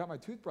 oh, I forgot my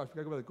toothbrush. We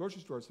got to go by the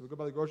grocery store. So we go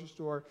by the grocery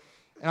store,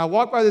 and I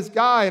walk by this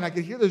guy, and I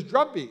could hear this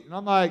drum beat, and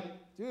I'm like,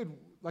 dude,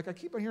 like I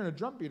keep on hearing a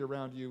drum beat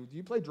around you. Do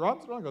you play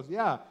drums? And he goes,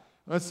 yeah.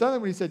 And then suddenly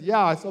when he said,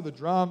 yeah, I saw the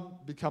drum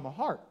become a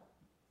heart,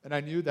 and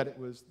I knew that it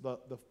was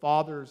the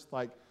Father's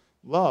like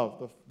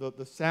love,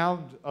 the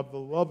sound of the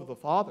love of the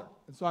Father.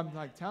 And so I'm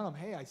like telling him,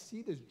 hey, I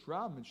see this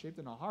drum and shaped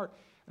in a heart,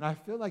 and I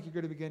feel like you're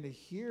going to begin to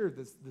hear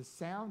the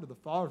sound of the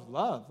Father's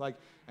love. Like,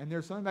 and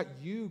there's something about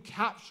you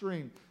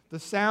capturing the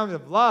sound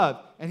of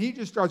love. And he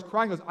just starts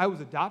crying, goes, I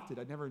was adopted.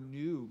 I never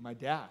knew my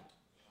dad.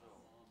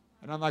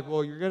 And I'm like,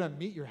 well, you're going to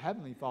meet your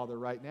heavenly Father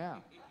right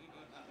now.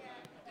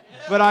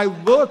 But I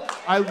look,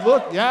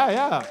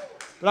 yeah.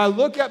 But I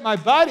look at my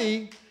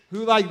buddy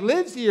who like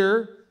lives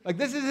here, like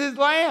this is his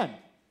land.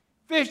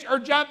 Fish are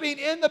jumping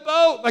in the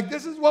boat. Like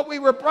this is what we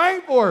were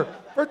praying for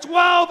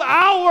 12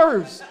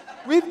 hours.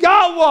 We've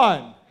got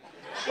one.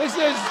 This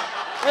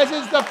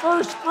is the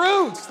first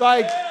fruits.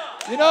 Like,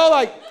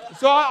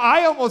 so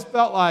I almost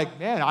felt like,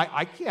 man,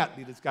 I can't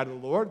lead this guy to the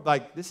Lord.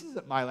 Like, this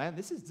isn't my land.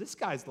 This is this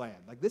guy's land.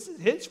 Like, this is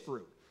his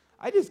fruit.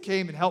 I just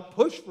came and helped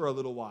push for a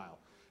little while.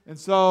 And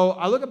so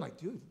I look at him like,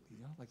 dude,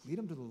 like lead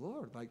him to the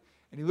Lord. Like,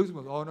 and he looks at me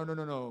and goes, oh,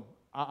 no.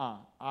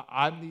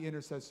 I'm the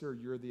intercessor.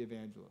 You're the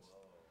evangelist.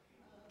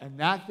 And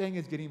that thing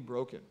is getting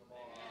broken.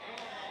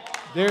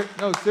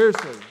 No,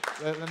 seriously.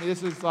 I mean,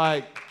 this is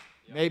like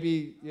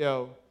maybe,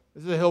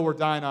 this is a hill we're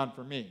dying on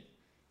for me.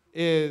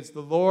 is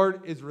the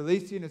Lord is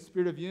releasing a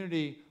spirit of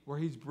unity where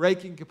he's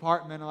breaking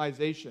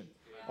compartmentalization.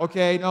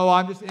 Okay, no,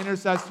 I'm just an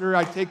intercessor.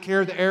 I take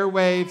care of the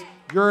airwaves.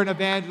 You're an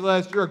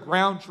evangelist. You're a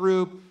ground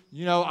troop.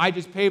 I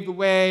just paved the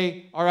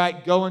way. All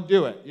right, go and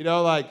do it.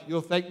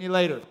 You'll thank me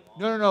later.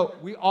 No.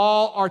 We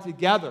all are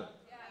together.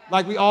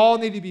 Like, we all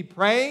need to be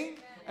praying,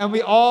 and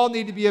we all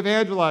need to be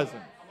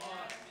evangelizing.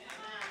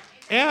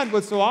 And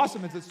what's so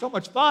awesome is it's so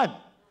much fun.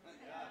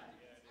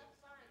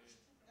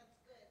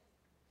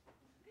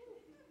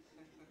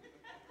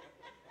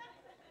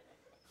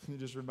 You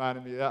just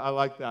reminded me. I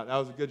like that. That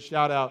was a good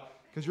shout out.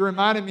 Because you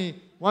reminded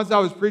me, once I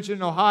was preaching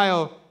in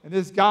Ohio, and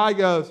this guy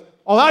goes,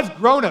 "Oh, that's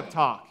grown-up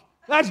talk.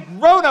 That's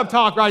grown-up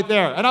talk right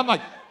there." And I'm like,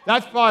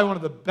 that's probably one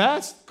of the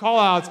best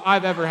call-outs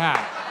I've ever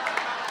had.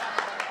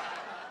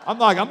 I'm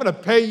like, I'm going to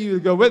pay you to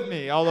go with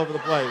me all over the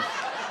place.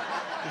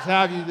 Just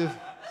have you just...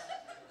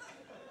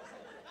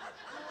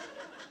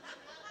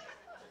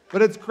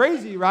 But it's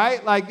crazy,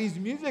 right? Like, these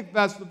music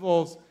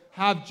festivals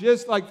have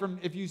just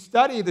if you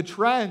study the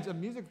trends of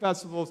music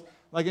festivals,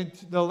 like in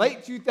the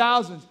late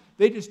 2000s,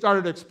 they just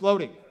started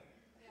exploding.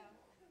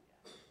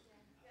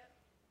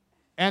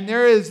 And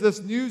there is this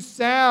new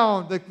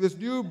sound, this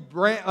new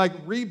brand,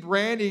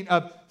 rebranding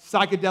of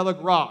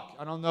psychedelic rock.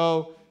 I don't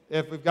know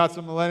if we've got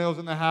some millennials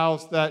in the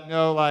house that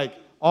know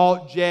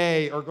Alt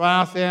J or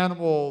Glass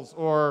Animals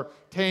or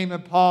Tame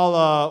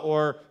Impala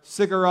or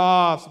Sigur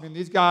Rós. I mean,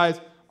 these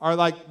guys are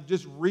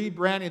just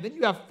rebranding. Then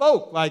you have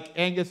folk like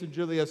Angus and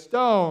Julia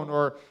Stone,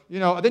 or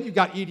then you've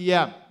got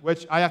EDM,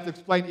 which I have to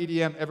explain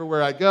EDM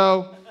everywhere I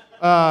go.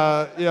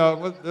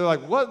 They're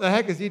like, "What the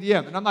heck is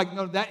EDM?" And I'm like,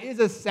 "No, that is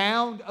a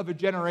sound of a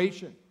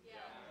generation." Yeah.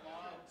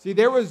 See,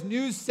 there was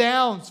new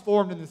sounds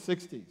formed in the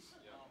 60s.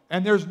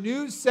 And there's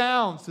new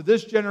sounds to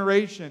this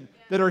generation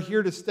that are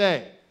here to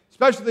stay.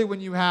 Especially when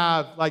you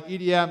have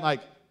EDM, like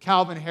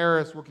Calvin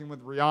Harris working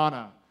with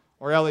Rihanna,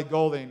 or Ellie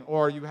Goulding,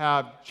 or you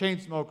have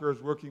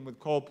Chainsmokers working with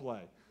Coldplay.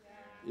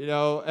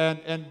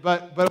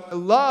 But I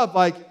love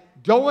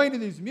going to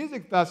these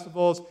music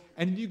festivals,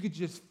 and you could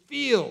just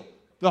feel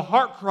the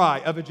heart cry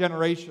of a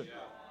generation.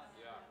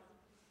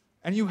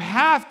 And you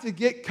have to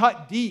get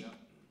cut deep.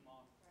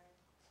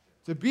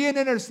 To be an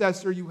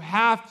intercessor, you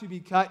have to be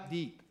cut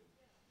deep.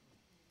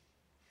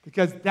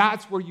 Because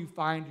that's where you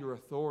find your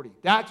authority.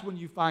 That's when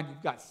you find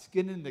you've got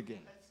skin in the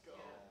game.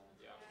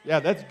 Yeah,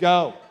 let's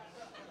go.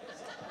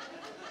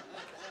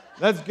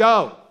 Let's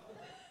go.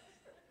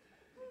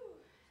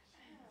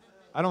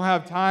 I don't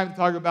have time to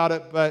talk about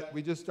it, but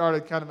we just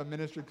started kind of a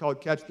ministry called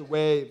Catch the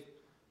Wave.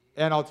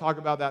 And I'll talk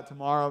about that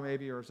tomorrow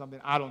maybe or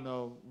something. I don't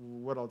know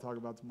what I'll talk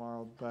about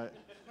tomorrow, but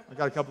I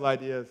got a couple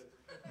ideas.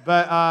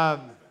 But I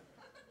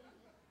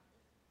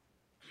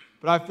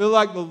feel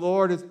like the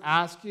Lord is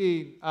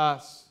asking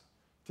us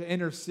to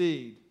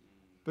intercede,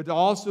 but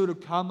also to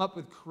come up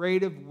with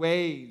creative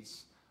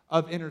ways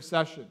of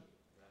intercession.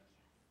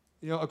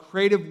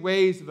 Creative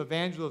ways of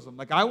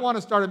evangelism. I want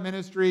to start a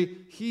ministry,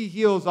 He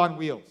Heals on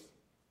Wheels.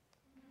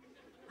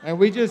 And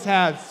we just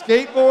have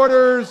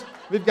skateboarders,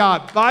 we've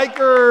got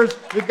bikers,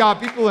 we've got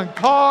people in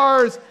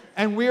cars,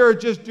 and we are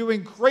just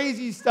doing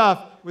crazy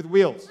stuff with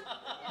wheels.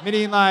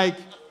 Meaning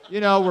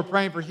we're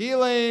praying for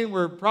healing,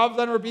 we're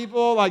prophesying over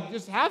people,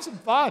 just have some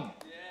fun.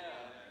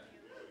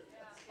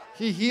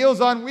 He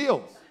heals on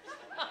wheels.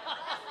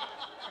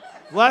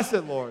 Bless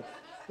it, Lord.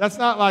 That's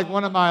not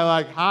one of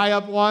my high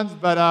up ones,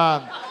 but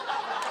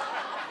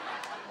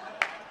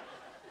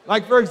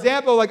for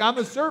example, I'm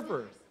a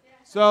surfer.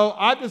 So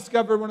I've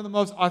discovered one of the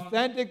most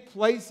authentic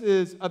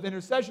places of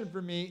intercession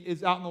for me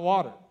is out in the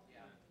water.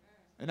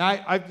 And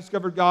I've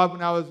discovered God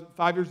when I was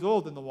 5 years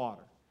old in the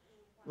water.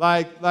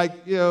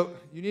 You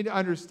need to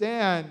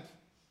understand.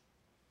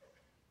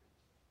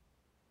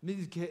 Let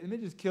me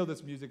just kill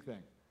this music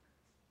thing.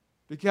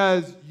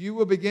 Because you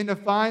will begin to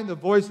find the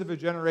voice of a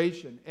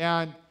generation.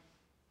 And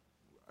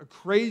a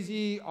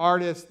crazy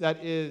artist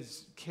that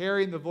is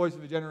carrying the voice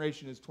of a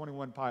generation is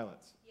 21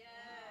 Pilots.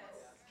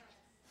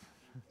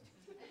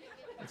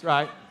 That's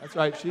right.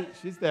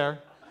 She's there.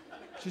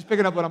 She's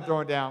picking up what I'm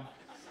throwing down.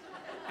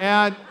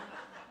 And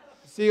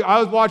see, I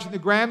was watching the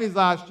Grammys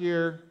last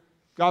year.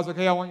 God's like,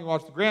 "Hey, I want you to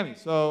watch the Grammys."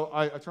 So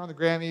I turn on the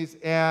Grammys,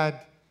 and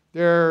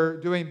they're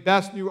doing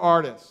Best New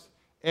Artist.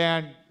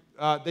 And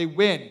they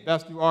win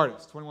Best New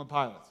Artist, 21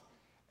 Pilots.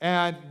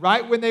 And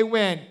right when they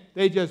win,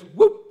 they just,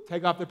 whoop,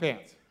 take off their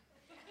pants.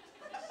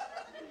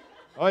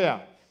 Oh,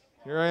 yeah.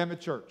 Here I am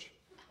at church.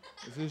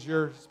 This is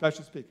your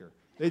special speaker.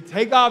 They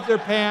take off their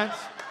pants.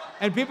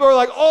 And people are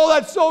like, "Oh,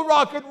 that's so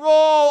rock and roll.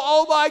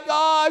 Oh, my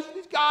gosh,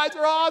 these guys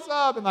are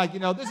awesome." And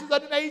this is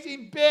an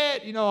amazing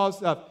bit, all this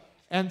stuff.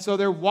 And so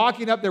they're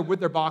walking up there with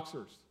their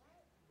boxers.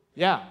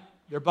 Yeah,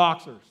 their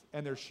boxers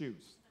and their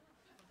shoes.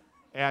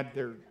 And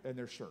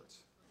their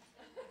shirts.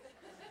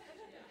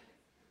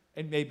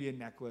 And maybe a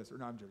necklace.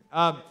 No, I'm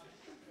joking.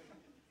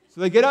 So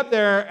they get up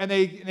there and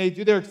they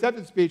do their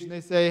acceptance speech and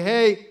they say,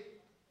 "Hey,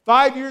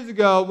 5 years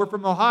ago, we're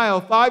from Ohio.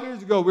 5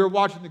 years ago, we were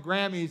watching the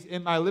Grammys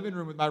in my living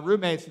room with my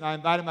roommates, and I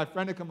invited my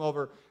friend to come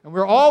over, and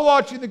we were all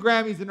watching the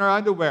Grammys in our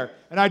underwear.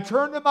 And I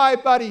turn to my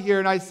buddy here,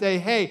 and I say,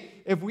 'Hey,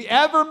 if we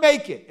ever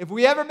make it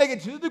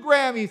to the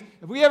Grammys,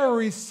 if we ever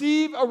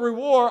receive a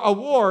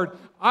award,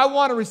 I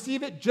want to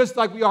receive it just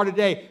like we are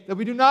today. That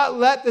we do not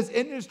let this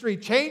industry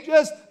change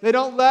us. We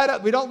don't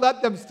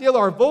let them steal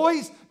our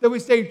voice. That we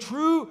stay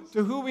true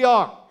to who we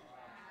are.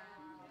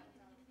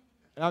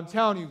 And I'm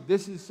telling you,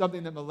 this is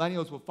something that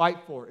millennials will fight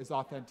for, is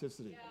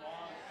authenticity.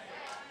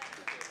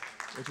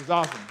 Which is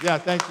awesome. Yeah,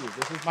 thank you.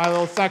 This is my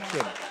little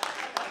section.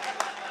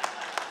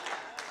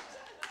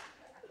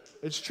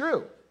 It's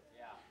true.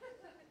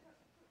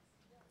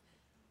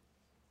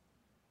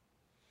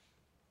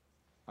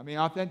 I mean,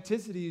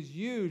 authenticity is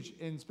huge,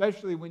 and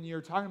especially when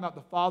you're talking about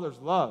the Father's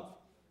love.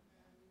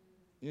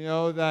 You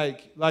know,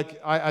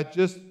 I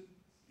just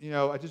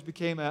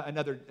became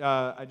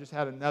I just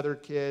had another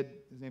kid.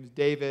 His name is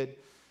David.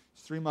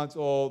 He's 3 months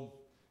old.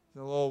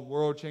 He's a little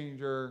world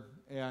changer,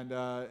 and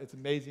it's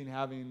amazing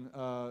having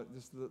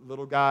this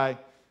little guy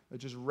that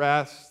just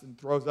rests and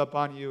throws up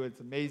on you. It's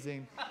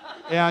amazing.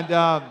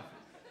 And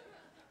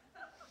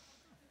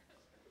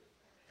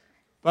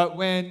but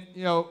when,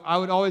 I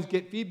would always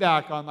get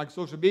feedback on like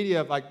social media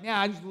of like,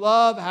 I just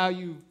love how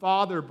you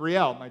father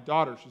Brielle, my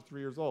daughter. She's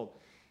 3 years old.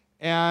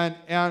 And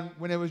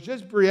when it was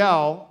just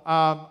Brielle,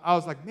 I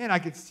was like, man, I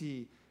could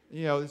see,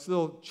 this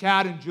little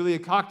Chad and Julia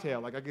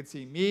cocktail. Like I could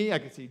see me, I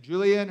could see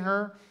Julia and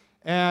her.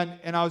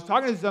 And I was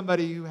talking to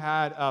somebody who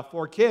had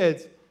 4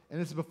 kids,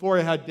 and this is before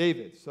I had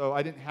David. So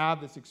I didn't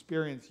have this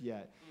experience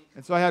yet.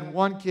 And so I had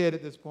 1 kid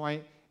at this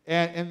point,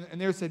 and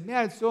they said,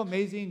 man, it's so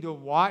amazing to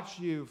watch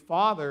you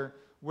father,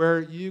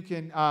 where you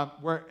can,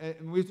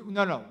 we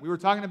were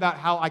talking about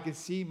how I could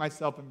see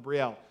myself in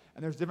Brielle.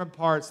 And there's different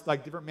parts,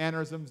 like different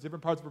mannerisms,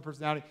 different parts of her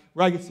personality,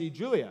 where I could see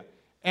Julia.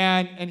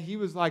 And he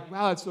was like,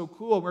 wow, that's so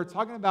cool. We're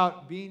talking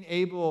about being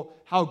able,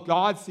 how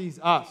God sees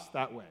us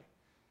that way.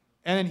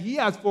 And then he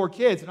has 4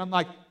 kids. And I'm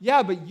like,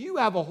 yeah, but you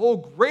have a whole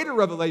greater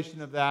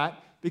revelation of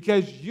that,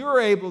 because you're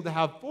able to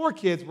have 4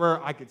 kids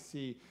where I could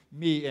see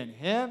me and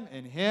him,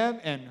 and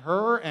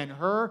her,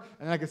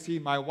 and I could see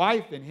my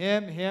wife and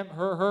him,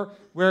 her,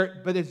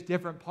 but it's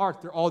different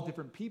parts. They're all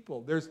different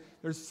people. There's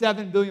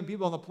 7 billion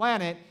people on the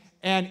planet,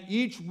 and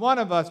each one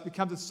of us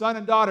becomes a son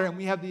and daughter, and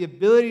we have the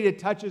ability to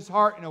touch his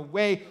heart in a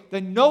way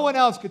that no one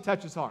else could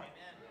touch his heart.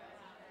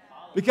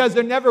 Because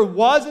there never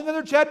was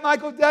another Chad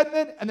Michael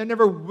Dedmon, and there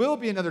never will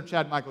be another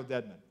Chad Michael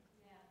Dedmon.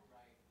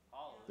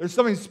 There's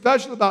something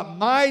special about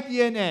my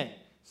DNA.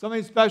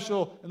 Something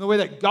special in the way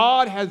that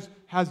God has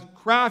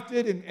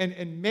crafted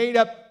and made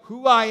up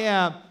who I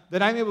am,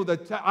 that I'm able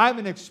to, I'm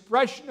an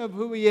expression of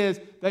who he is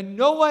that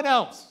no one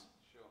else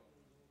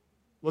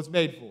was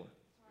made for.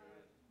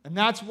 And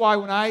that's why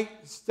when I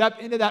step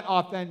into that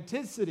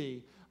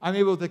authenticity, I'm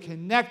able to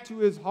connect to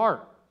his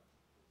heart,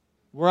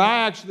 where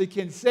I actually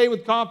can say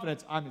with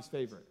confidence, I'm his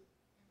favorite.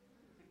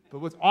 But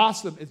what's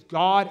awesome is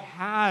God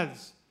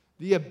has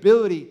the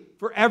ability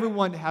for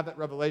everyone to have that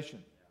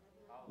revelation.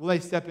 Will they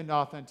step into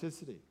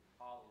authenticity?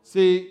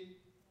 See,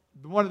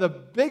 one of the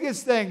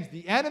biggest things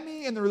the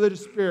enemy and the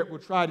religious spirit will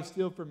try to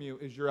steal from you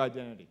is your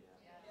identity.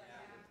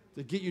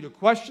 To get you to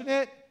question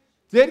it.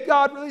 Did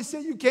God really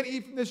say you can't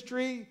eat from this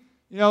tree?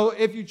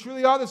 If you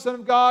truly are the Son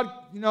of God,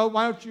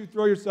 why don't you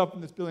throw yourself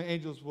in this building?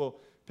 Angels will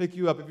pick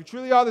you up. If you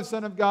truly are the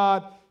Son of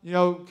God,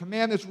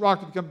 command this rock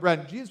to become bread.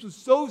 And Jesus was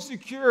so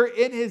secure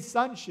in his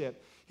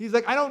sonship. He's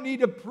like, I don't need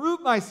to prove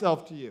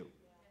myself to you.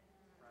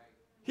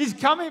 He's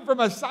coming from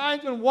a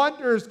signs and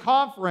wonders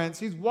conference.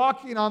 He's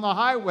walking on the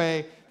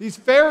highway. These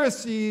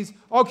Pharisees,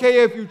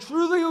 okay, if you're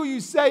truly who you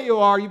say you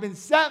are, you've been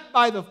sent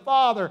by the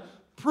Father,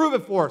 prove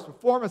it for us.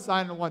 Perform a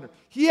sign and a wonder.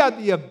 He had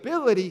the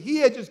ability. He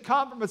had just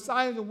come from a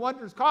signs and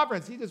wonders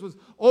conference. He just was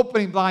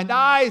opening blind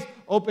eyes,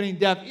 opening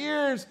deaf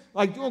ears,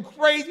 like doing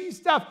crazy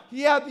stuff.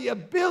 He had the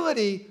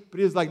ability, but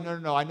he was like,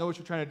 no, I know what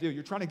you're trying to do.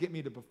 You're trying to get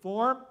me to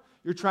perform.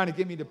 You're trying to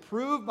get me to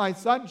prove my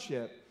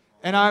sonship,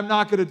 and I'm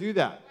not going to do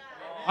that.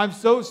 I'm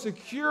so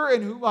secure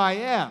in who I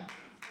am.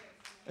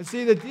 And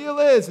see, the deal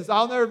is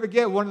I'll never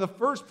forget one of the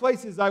first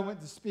places I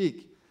went to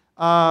speak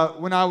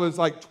when I was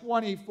like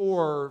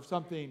 24 or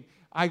something.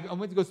 I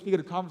went to go speak at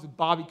a conference with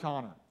Bobby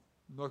Connor,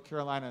 North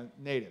Carolina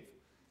native.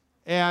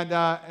 And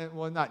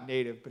well, not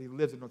native, but he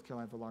lives in North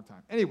Carolina for a long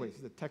time. Anyways,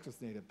 he's a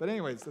Texas native. But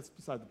anyways, that's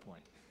beside the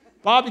point.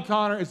 Bobby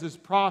Connor is this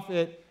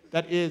prophet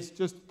that is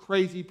just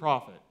crazy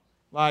prophet.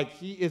 Like,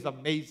 he is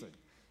amazing.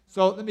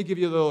 So let me give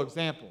you a little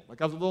example.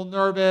 Like, I was a little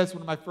nervous,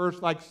 one of my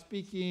first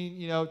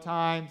speaking,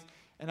 times,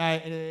 and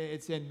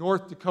it's in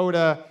North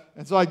Dakota.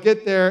 And so I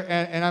get there,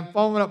 and I'm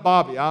following up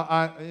Bobby.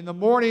 In the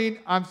morning,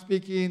 I'm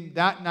speaking.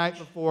 That night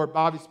before,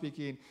 Bobby's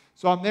speaking.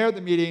 So I'm there at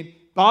the meeting.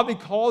 Bobby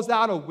calls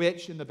out a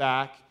witch in the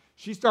back.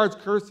 She starts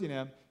cursing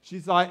him.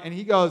 She's like, and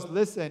he goes,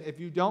 listen, if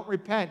you don't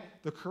repent,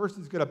 the curse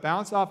is going to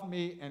bounce off of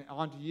me and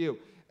onto you.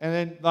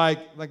 And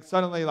then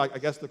suddenly, I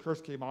guess the curse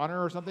came on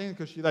her or something,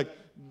 because she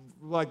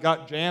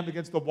got jammed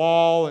against the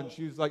wall, and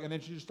she was and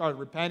then she just started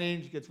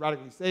repenting. She gets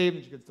radically saved,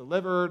 and she gets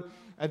delivered.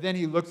 And then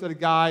he looks at a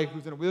guy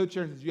who's in a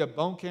wheelchair and says, you have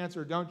bone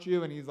cancer, don't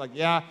you? And he's like,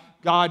 yeah,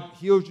 God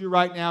heals you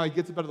right now. He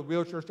gets up out of the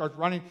wheelchair, starts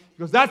running. He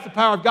goes, that's the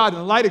power of God, and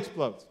the light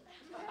explodes.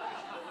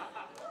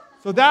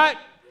 So that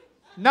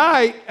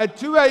night at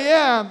 2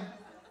 a.m.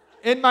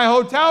 in my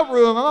hotel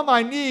room. I'm on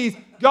my knees.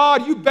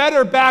 God, you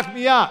better back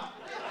me up.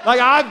 Like,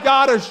 I've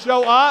got to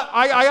show up.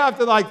 I have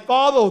to, like,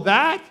 follow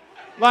that.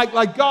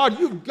 Like, God,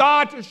 you've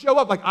got to show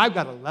up. Like, I've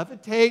got to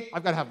levitate.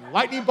 I've got to have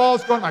lightning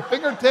bolts going to my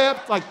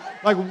fingertips. Like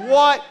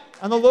what?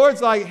 And the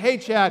Lord's like, hey,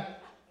 Chad,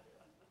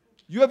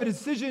 you have a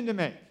decision to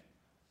make.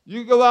 You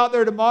can go out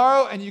there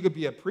tomorrow and you could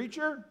be a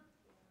preacher.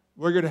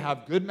 We're going to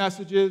have good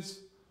messages.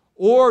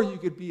 Or you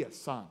could be a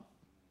son.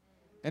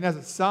 And as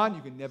a son,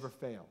 you can never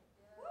fail.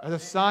 As a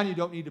son, you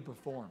don't need to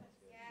perform.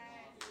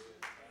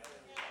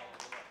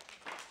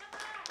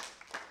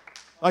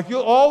 Like,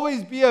 you'll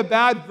always be a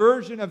bad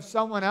version of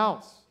someone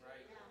else.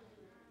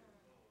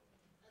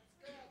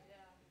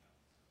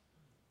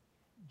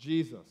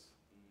 Jesus.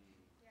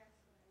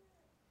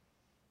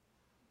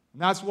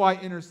 And that's why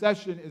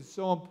intercession is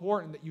so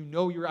important, that you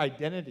know your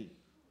identity.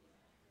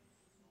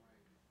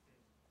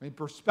 I mean,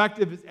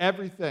 perspective is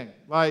everything.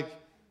 Like,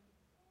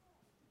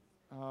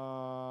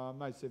 I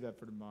might save that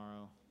for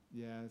tomorrow.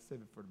 Yeah,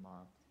 save it for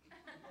tomorrow.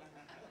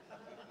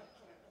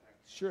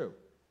 It's true.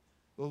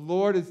 The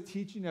Lord is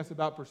teaching us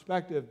about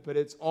perspective, but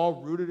it's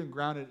all rooted and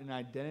grounded in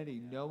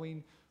identity,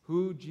 knowing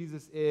who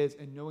Jesus is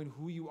and knowing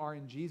who you are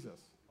in Jesus.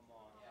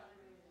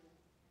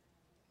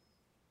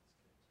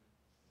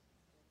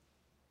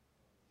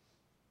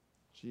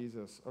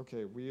 Jesus.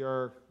 Okay, we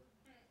are...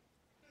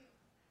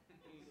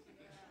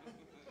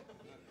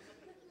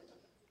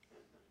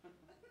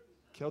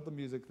 Killed the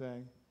music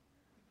thing.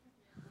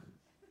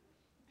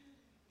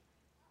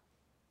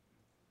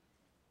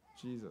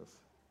 Jesus.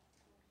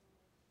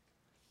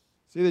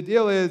 See, the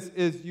deal is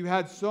you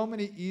had so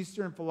many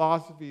Eastern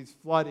philosophies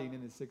flooding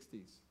in the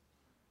 60s.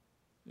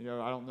 You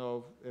know, I don't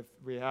know if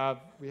we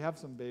have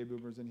some baby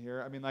boomers in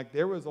here. I mean, like,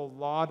 there was a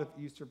lot of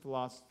Eastern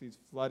philosophies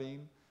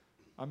flooding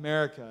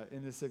America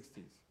in the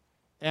 60s.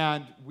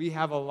 And we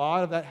have a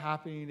lot of that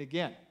happening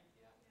again.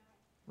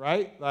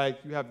 Right? Like,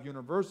 you have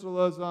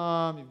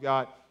universalism, you've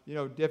got, you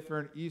know,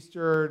 different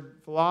Eastern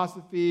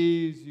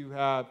philosophies, you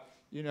have,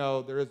 you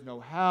know, there is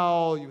no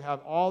hell, you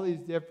have all these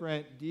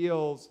different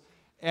deals.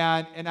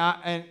 And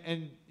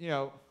you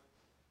know,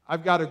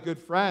 I've got a good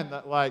friend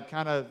that, like,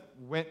 kind of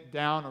went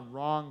down a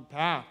wrong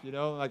path, you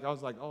know, like, I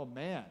was like, oh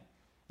man.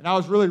 And I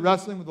was really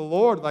wrestling with the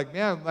Lord, like,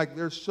 man, like,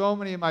 there's so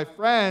many of my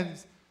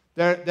friends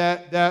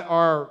that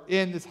are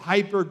in this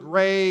hyper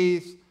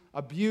grace,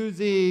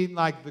 abusing,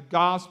 like, the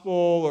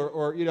gospel,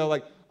 or you know,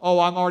 like, oh,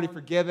 I'm already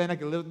forgiven, I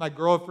can live with my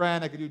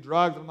girlfriend, I can do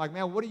drugs. I'm like,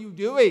 man, what are you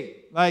doing?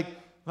 Like,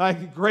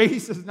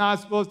 grace is not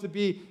supposed to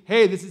be,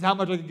 hey, this is how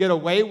much I can get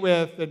away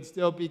with and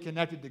still be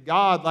connected to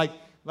God. Like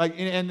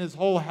in this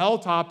whole hell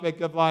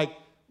topic of, like,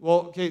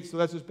 well, okay, so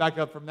let's just back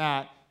up from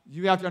that.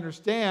 You have to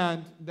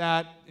understand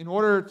that in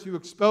order to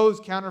expose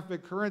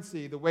counterfeit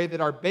currency, the way that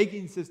our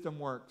banking system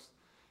works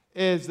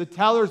is the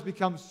tellers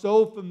become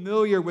so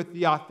familiar with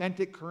the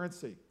authentic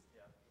currency.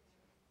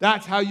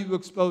 That's how you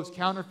expose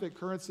counterfeit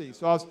currency.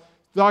 So I was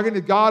talking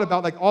to God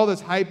about, like, all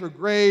this hyper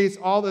grace,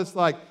 all this,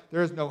 like,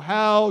 there's no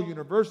hell,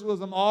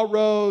 universalism, all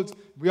roads,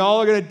 we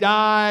all are going to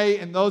die,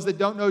 and those that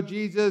don't know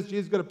Jesus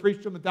is going to preach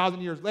to them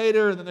 1,000 years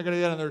later, and then they're going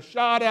to get another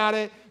shot at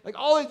it. Like,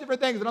 all these different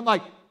things. And I'm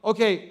like,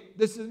 okay,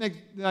 this is,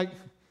 like,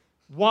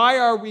 why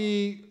are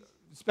we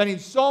spending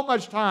so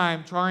much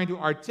time trying to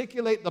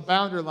articulate the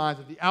boundary lines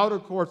of the outer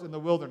courts in the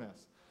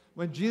wilderness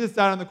when Jesus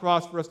died on the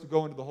cross for us to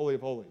go into the Holy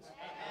of Holies?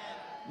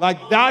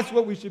 Like, that's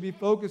what we should be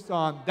focused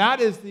on.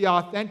 That is the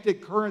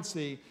authentic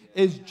currency,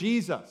 is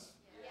Jesus.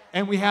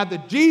 And we had the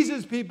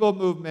Jesus People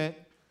movement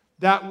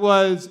that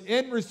was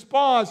in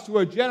response to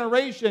a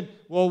generation,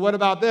 well, what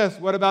about this?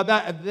 What about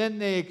that? And then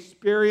they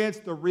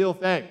experienced the real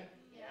thing.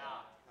 Yeah,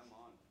 come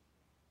on.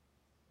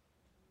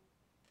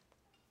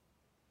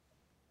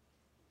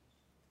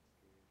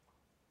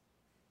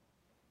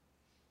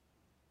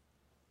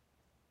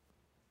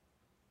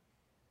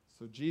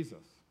 So Jesus.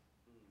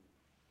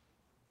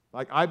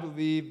 Like, I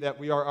believe that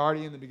we are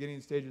already in the beginning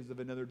stages of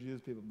another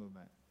Jesus People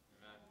movement.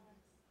 Amen.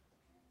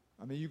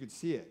 I mean, you could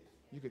see it.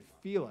 You could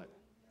feel it.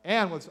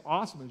 And what's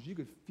awesome is you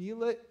could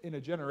feel it in a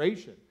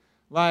generation.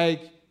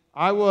 Like,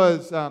 I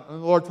was, and the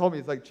Lord told me,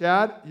 it's like,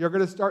 Chad, you're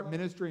going to start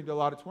ministering to a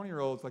lot of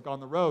 20-year-olds, like, on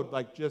the road,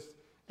 like, just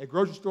at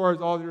grocery stores,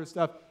 all this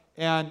stuff.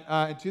 And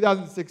in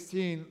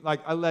 2016, like,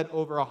 I led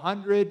over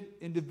 100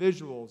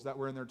 individuals that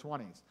were in their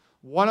 20s.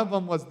 One of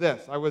them was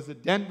this. I was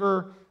at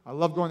Denver. I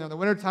love going there in the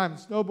wintertime and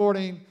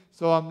snowboarding.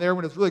 So I'm there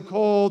when it's really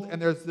cold,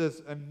 and there's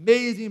this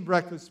amazing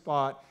breakfast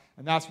spot.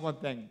 And that's one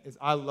thing, is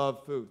I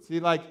love food.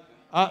 See,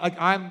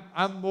 I'm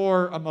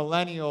more a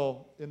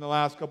millennial in the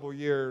last couple of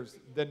years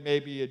than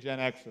maybe a Gen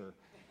Xer.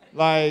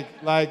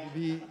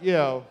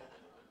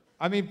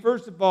 I mean,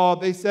 first of all,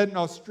 they said in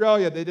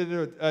Australia, they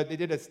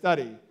did a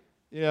study,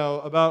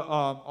 about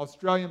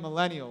Australian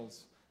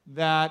millennials,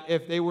 that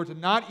if they were to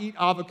not eat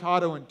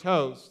avocado and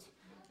toast,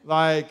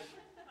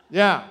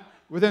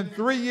 within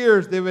 3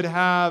 years, they would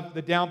have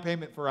the down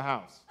payment for a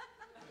house.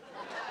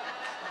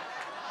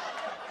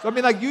 So, I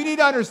mean, you need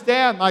to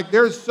understand,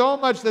 there's so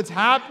much that's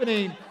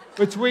happening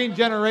between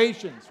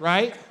generations,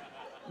 right?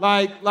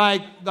 Like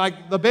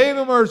the baby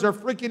boomers are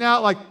freaking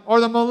out, like, are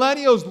the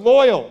millennials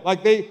loyal?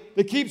 Like they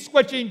keep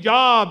switching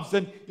jobs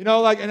and, and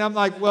I'm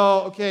like,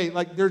 well, okay,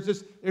 like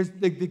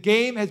the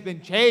game has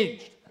been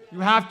changed. You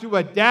have to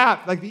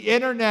adapt. Like the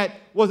internet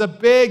was a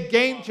big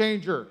game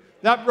changer.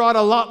 That brought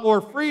a lot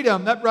more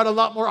freedom. That brought a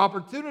lot more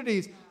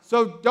opportunities.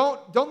 So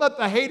don't let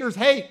the haters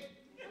hate.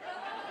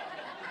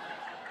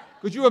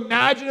 Could you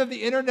imagine if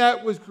the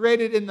internet was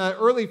created in the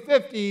early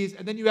 50s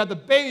and then you had the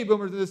baby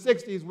boomers in the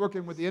 60s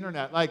working with the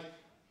internet? Like,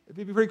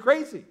 it'd be pretty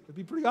crazy. It'd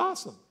be pretty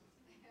awesome.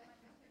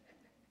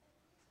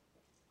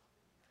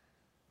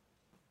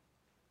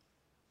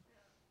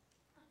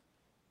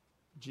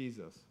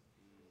 Jesus.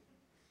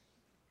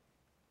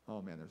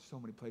 Oh man, there's so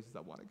many places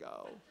I want to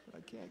go, but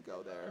I can't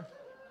go there.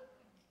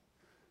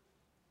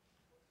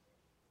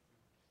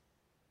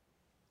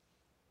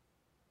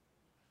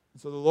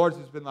 And so the Lord's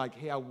just been like,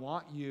 hey, I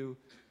want you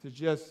to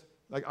just,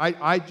 like,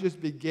 I just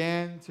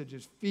began to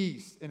just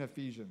feast in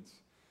Ephesians.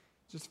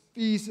 Just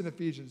feast in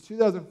Ephesians,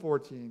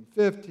 2014,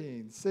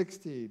 15,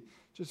 16.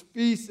 Just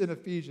feast in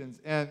Ephesians.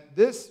 And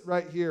this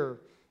right here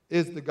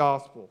is the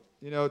gospel.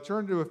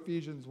 Turn to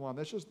Ephesians 1.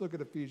 Let's just look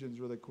at Ephesians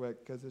really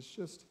quick because it's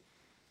just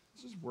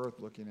worth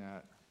looking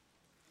at.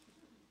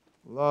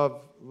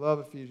 Love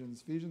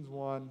Ephesians. Ephesians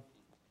 1.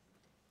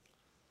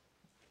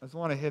 I just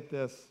want to hit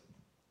this.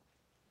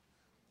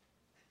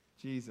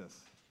 Jesus.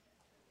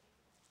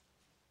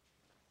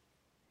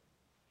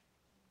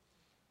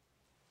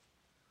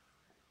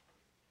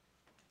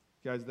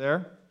 You guys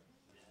there?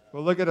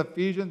 We'll look at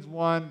Ephesians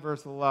 1,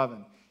 verse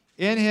 11.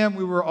 In him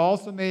we were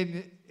also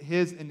made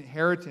his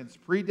inheritance,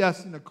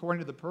 predestined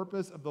according to the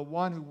purpose of the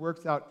one who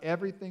works out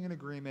everything in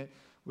agreement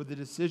with the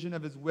decision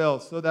of his will,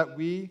 so that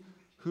we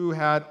who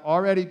had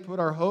already put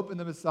our hope in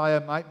the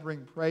Messiah might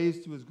bring praise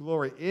to his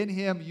glory. In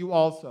him you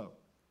also.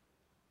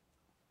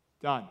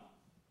 Done.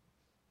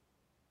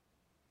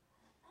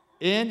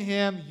 In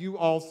him you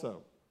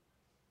also.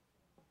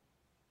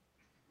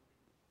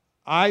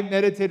 I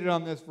meditated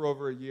on this for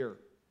over a year.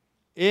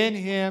 In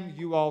him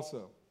you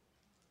also.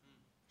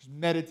 Just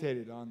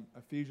meditated on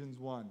Ephesians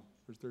 1,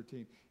 verse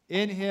 13.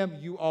 In him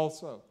you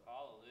also.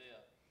 Hallelujah.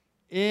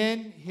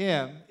 In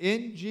him,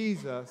 in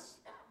Jesus,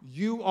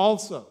 you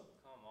also.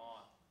 Come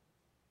on.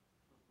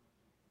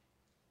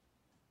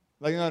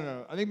 Like,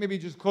 no. I think maybe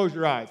just close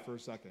your eyes for a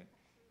second.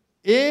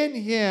 In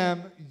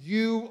him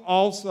you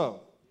also.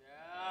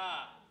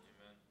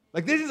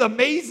 Like, this is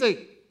amazing.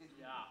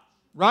 Yeah.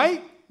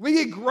 Right? We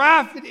get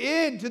grafted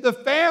into the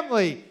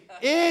family.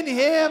 In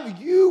him,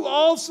 you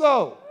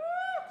also.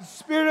 The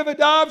spirit of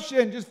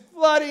adoption just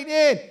flooding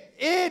in.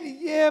 In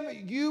him,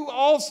 you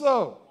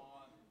also.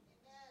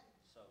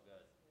 So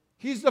good.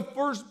 He's the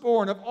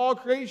firstborn of all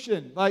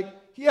creation. Like,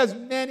 he has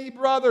many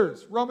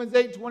brothers. Romans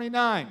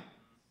 8:29.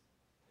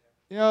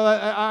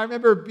 I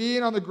remember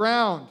being on the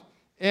ground,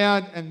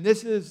 and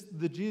this is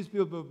the Jesus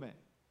People movement.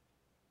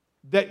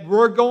 That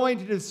we're going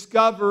to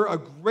discover a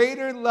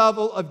greater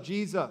level of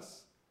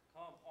Jesus.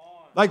 Come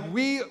on. Like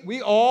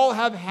we all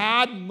have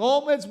had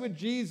moments with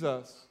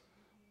Jesus,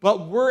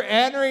 but we're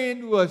entering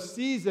into a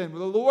season where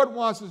the Lord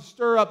wants to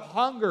stir up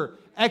hunger,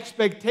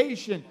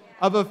 expectation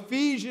of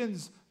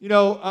Ephesians,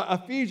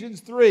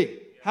 Ephesians 3.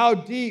 How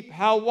deep,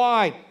 how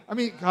wide. I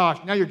mean, gosh,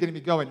 now you're getting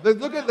me going.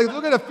 Look at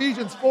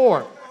Ephesians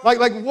 4.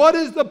 Like what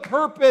is the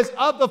purpose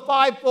of the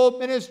fivefold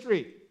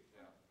ministry?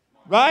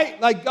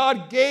 Right? Like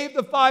God gave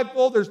the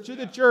fivefolders to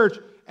the church,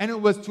 and it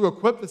was to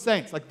equip the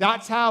saints. Like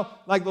that's how,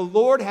 like the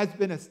Lord has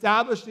been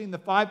establishing the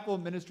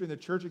fivefold ministry in the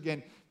church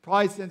again,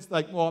 probably since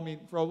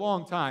for a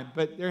long time.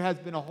 But there has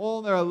been a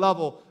whole other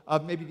level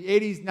of maybe the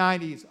 80s,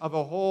 90s of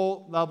a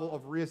whole level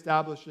of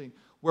reestablishing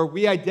where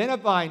we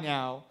identify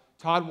now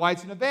Todd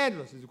White's an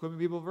evangelist. He's equipping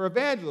people for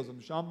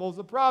evangelism. Sean Bowles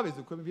the prophet. He's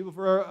equipping people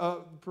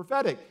for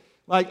prophetic.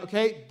 Like,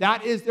 okay,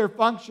 that is their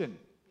function,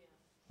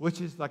 which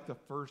is like the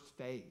first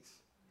phase.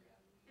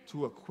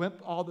 To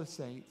equip all the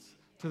saints,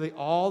 till they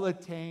all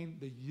attain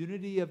the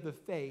unity of the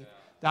faith.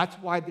 That's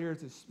why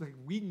there's this,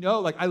 we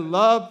know, I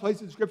love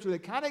places in Scripture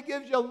that kind of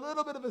gives you a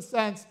little bit of a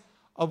sense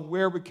of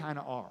where we kind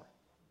of are.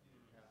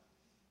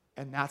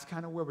 And that's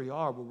kind of where we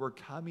are, where we're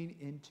coming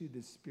into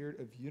the spirit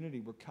of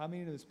unity. We're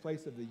coming into this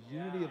place of the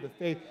unity of the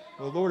faith.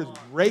 The Lord is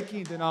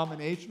breaking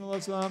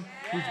denominationalism.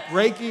 He's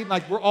breaking,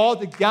 we're all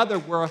together.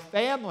 We're a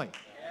family.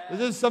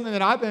 This is something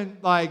that I've been,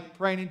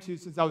 praying into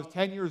since I was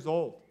 10 years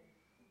old.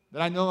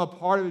 That I know I'm a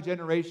part of a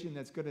generation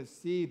that's going to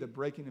see the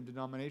breaking of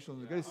denominationalism.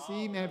 They're going to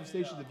see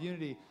manifestations of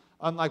unity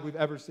unlike we've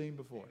ever seen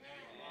before.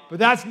 But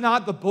that's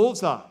not the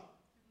bullseye.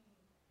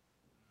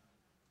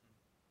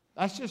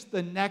 That's just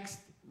the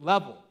next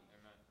level.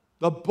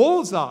 The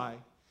bullseye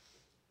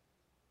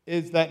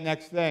is that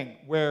next thing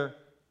where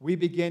we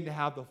begin to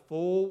have the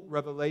full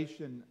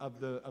revelation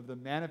of the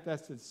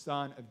manifested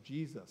Son of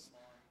Jesus.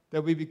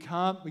 That we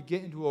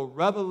get into a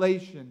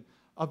revelation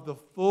of the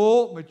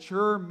full,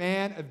 mature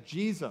man of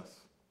Jesus.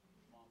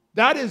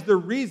 That is the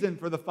reason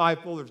for the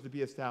fivefolders to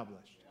be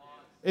established,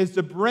 is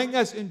to bring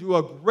us into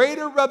a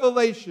greater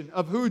revelation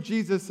of who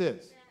Jesus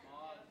is.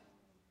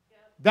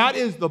 That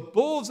is the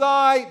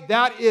bullseye.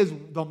 That is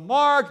the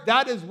mark.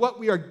 That is what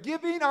we are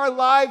giving our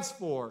lives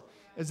for,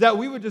 is that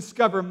we would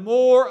discover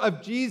more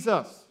of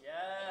Jesus. Yes.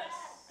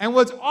 And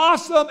what's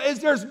awesome is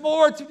there's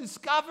more to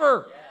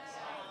discover. Yes.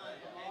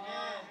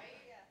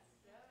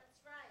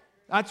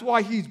 That's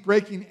why he's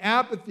breaking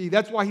apathy.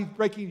 That's why he's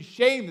breaking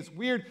shame, this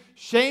weird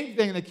shame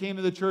thing that came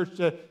to the church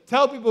to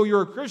tell people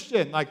you're a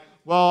Christian. Like,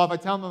 well, if I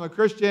tell them I'm a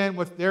Christian,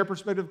 what's their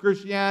perspective of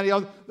Christianity?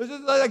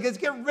 Let's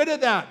get rid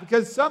of that,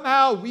 because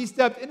somehow we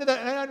stepped into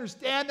that, and I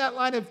understand that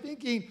line of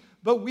thinking,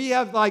 but we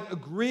have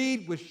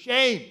agreed with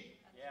shame.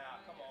 Yeah,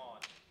 come on.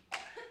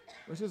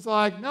 Which is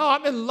like, no,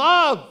 I'm in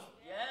love.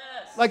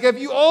 Yes. Like, if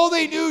you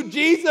only knew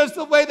Jesus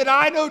the way that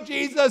I know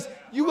Jesus,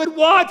 you would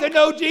want to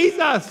know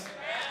Jesus.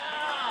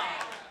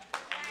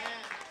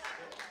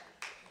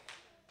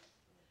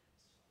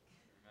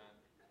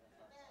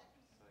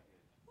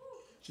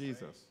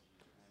 Jesus.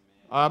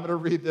 I'm going to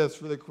read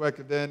this really quick,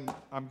 and then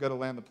I'm going to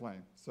land the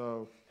plane.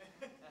 So,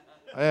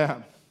 I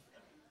am.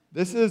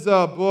 This is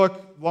a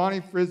book,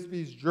 Lonnie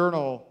Frisbee's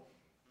journal,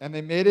 and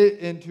they made it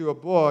into a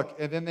book,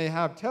 and then they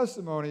have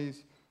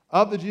testimonies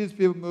of the Jesus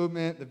People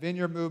movement, the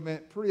Vineyard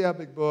movement, pretty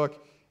epic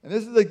book. And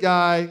this is a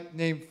guy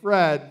named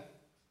Fred,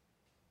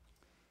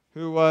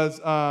 who was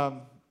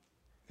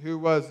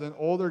an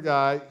older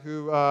guy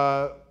who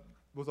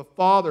was a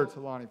father to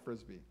Lonnie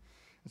Frisbee.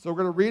 And so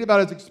we're going to read about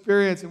his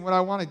experience, and what I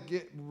want to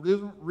get,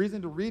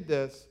 reason to read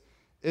this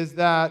is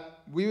that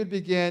we would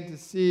begin to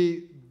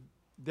see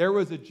there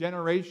was a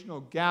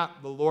generational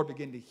gap the Lord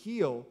began to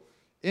heal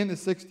in the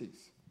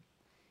 60s.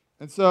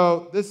 And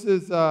so this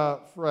is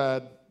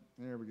Fred.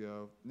 There we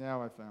go.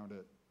 Now I found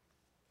it.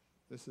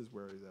 This is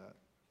where he's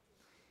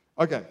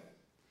at. Okay.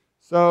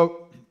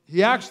 So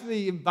he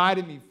actually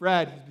invited me,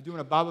 Fred. He's been doing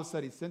a Bible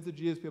study since the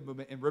Jesus People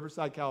movement in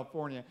Riverside,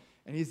 California.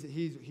 And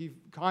he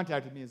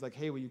contacted me. He's like,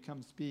 hey, will you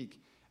come speak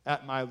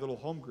at my little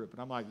home group?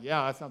 And I'm like,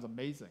 yeah, that sounds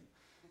amazing.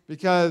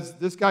 Because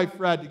this guy,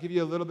 Fred, to give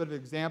you a little bit of an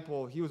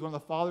example, he was one of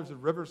the fathers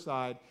of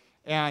Riverside,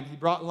 and he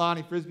brought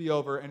Lonnie Frisbee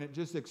over, and it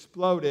just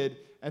exploded.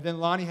 And then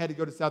Lonnie had to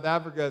go to South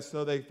Africa,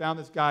 so they found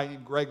this guy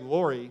named Greg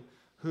Laurie,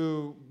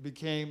 who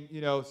became,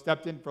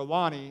 stepped in for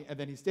Lonnie, and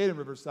then he stayed in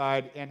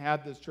Riverside and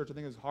had this church, I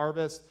think it was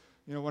Harvest,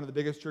 one of the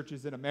biggest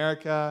churches in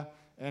America,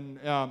 and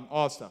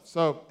all that stuff.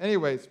 So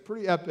anyways,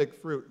 pretty epic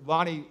fruit.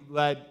 Lonnie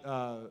led,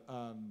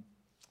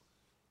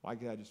 why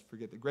did I just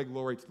forget that? Greg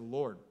Laurie to the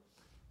Lord,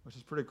 which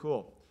is pretty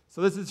cool. So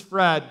this is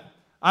Fred.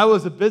 I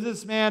was a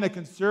businessman, a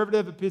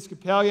conservative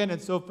Episcopalian,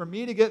 and so for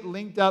me to get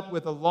linked up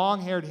with a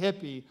long-haired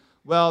hippie,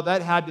 well,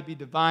 that had to be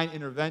divine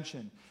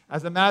intervention.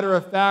 As a matter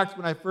of fact,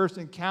 when I first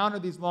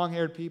encountered these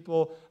long-haired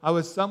people, I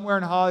was somewhere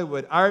in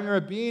Hollywood. I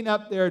remember being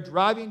up there,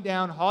 driving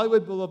down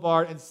Hollywood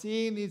Boulevard and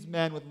seeing these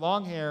men with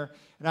long hair,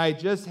 and I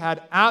just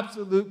had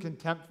absolute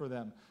contempt for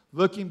them.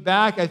 Looking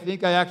back, I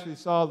think I actually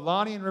saw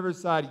Lonnie in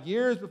Riverside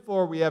years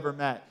before we ever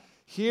met.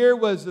 Here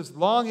was this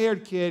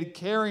long-haired kid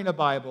carrying a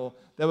Bible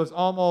that was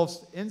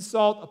almost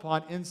insult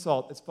upon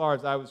insult as far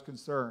as I was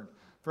concerned.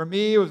 For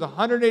me, it was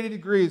 180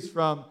 degrees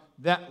from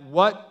that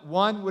what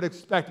one would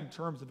expect in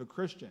terms of a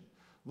Christian.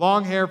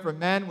 Long hair for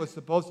men was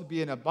supposed to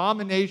be an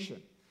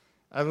abomination.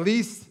 At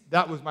least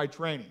that was my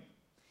training.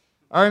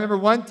 I remember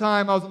one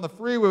time I was on the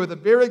freeway with a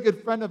very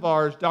good friend of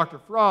ours, Dr.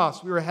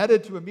 Frost. We were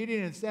headed to a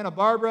meeting in Santa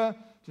Barbara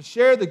to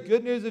share the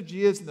good news of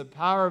Jesus and the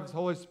power of His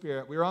Holy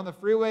Spirit. We were on the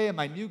freeway in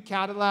my new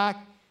Cadillac,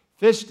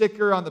 fish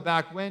sticker on the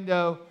back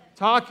window,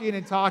 talking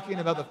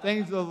about the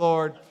things of the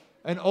Lord.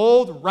 An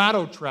old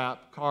rattle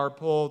trap car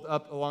pulled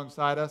up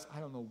alongside us. I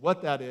don't know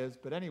what that is,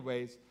 but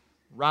anyways,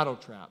 rattle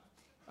trap.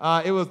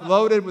 It was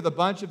loaded with a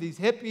bunch of these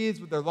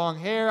hippies with their long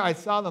hair. I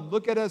saw them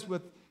look at us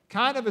with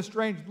kind of a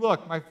strange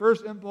look. My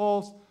first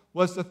impulse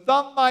was to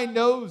thumb my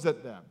nose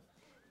at them.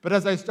 But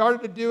as I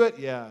started to do it,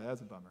 yeah, that's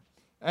a bummer.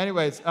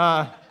 Anyways,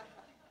 as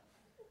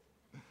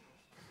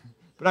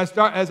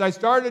I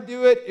started to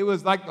do it, it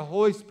was like the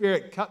Holy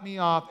Spirit cut me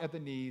off at the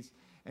knees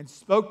and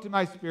spoke to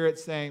my spirit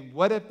saying,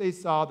 what if they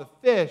saw the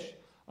fish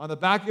on the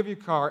back of your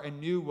car and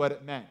knew what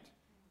it meant?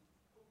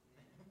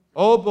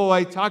 Oh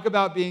boy, talk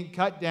about being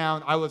cut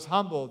down. I was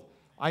humbled.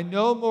 I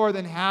no more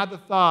than had the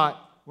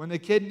thought when the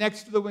kid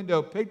next to the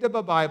window picked up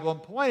a Bible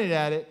and pointed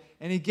at it,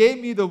 and he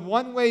gave me the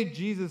one-way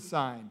Jesus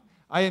sign.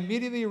 I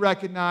immediately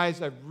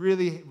recognized I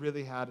really,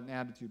 really had an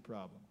attitude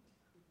problem.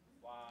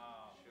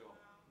 Wow.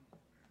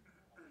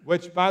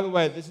 Which, by the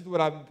way, this is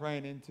what I've been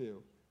praying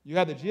into. You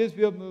have the Jesus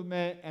People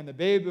movement, and the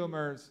baby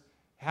boomers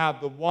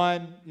have the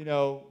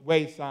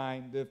one-way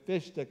sign, the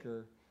fish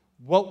sticker.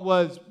 What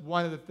was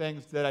one of the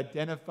things that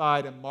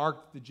identified and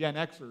marked the Gen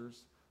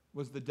Xers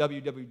was the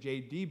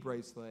WWJD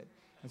bracelet.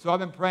 And so I've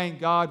been praying,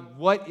 God,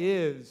 what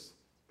is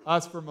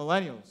us for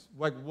millennials?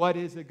 Like, what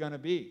is it going to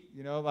be?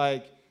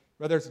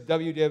 Whether it's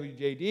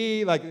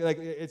WWJD,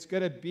 it's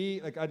going to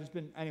be,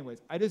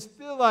 anyways. I just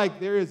feel like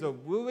there is a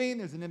wooing,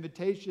 there's an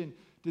invitation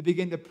to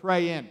begin to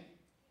pray in.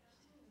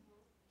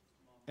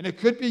 And it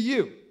could be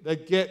you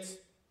that gets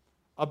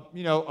a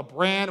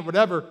brand or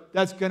whatever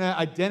that's going to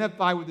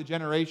identify with the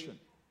generation.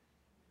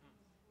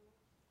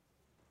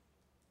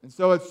 And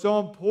so it's so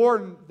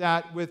important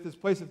that with this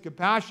place of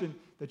compassion,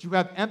 that you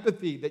have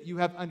empathy, that you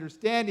have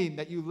understanding,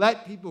 that you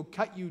let people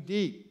cut you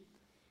deep.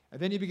 And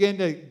then you begin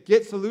to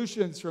get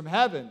solutions from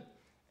heaven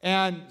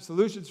and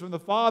solutions from the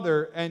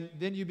Father, and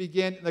then you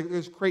begin, like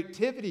there's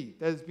creativity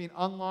that is being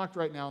unlocked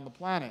right now on the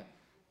planet.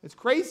 It's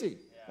crazy.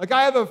 Like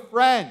I have a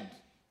friend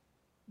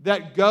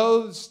that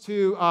goes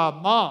to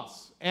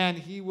mosques, and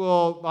he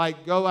will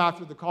like go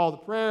after the call to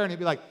prayer, and he'll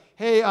be like,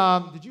 hey,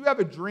 did you have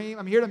a dream?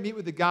 I'm here to meet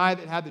with the guy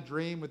that had the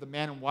dream with the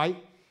man in white.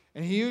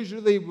 And he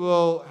usually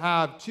will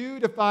have 2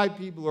 to 5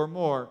 people or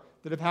more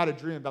that have had a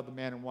dream about the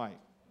man in white,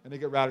 and they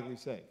get radically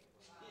saved.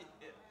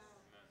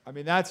 I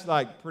mean, that's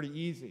like pretty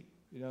easy.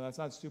 That's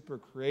not super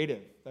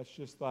creative. That's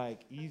just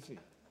like easy.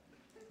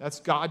 That's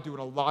God doing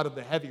a lot of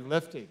the heavy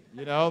lifting,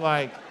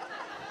 like.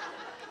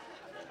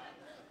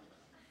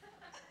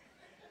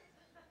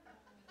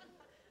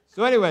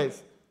 So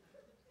anyways,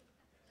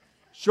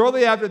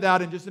 shortly after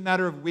that, in just a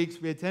matter of weeks,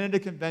 we attended a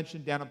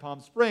convention down in Palm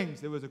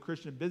Springs. It was a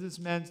Christian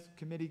Businessmen's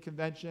Committee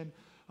convention.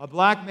 A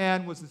black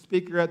man was the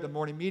speaker at the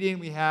morning meeting.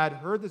 We had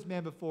heard this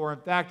man before. In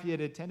fact, he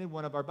had attended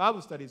one of our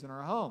Bible studies in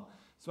our home.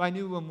 So I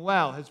knew him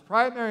well. His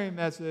primary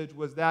message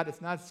was that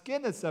it's not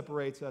skin that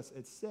separates us,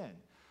 it's sin.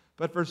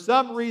 But for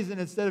some reason,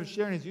 instead of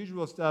sharing his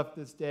usual stuff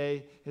this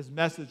day, his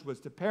message was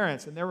to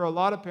parents. And there were a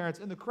lot of parents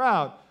in the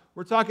crowd.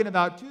 We're talking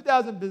about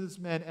 2,000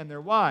 businessmen and their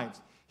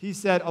wives. He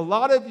said, a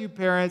lot of you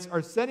parents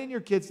are sending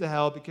your kids to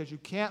hell because you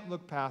can't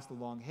look past the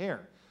long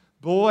hair.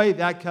 Boy,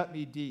 that cut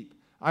me deep.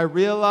 I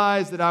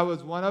realized that I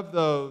was one of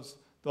those.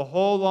 The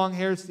whole long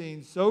hair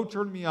scene so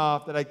turned me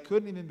off that I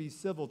couldn't even be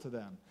civil to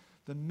them.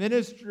 The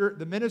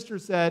minister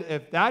said,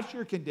 if that's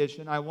your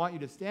condition, I want you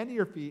to stand to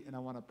your feet and I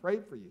want to pray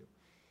for you.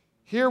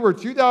 Here were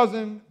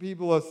 2,000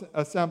 people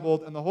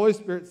assembled, and the Holy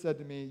Spirit said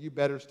to me, you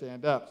better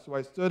stand up. So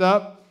I stood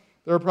up.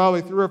 There were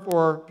probably 3 or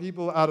 4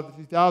 people out of the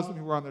 2,000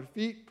 who were on their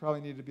feet,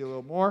 probably needed to be a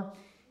little more.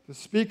 The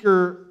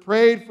speaker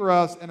prayed for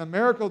us, and a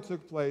miracle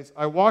took place.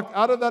 I walked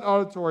out of that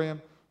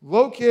auditorium,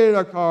 located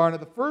our car, and at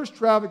the first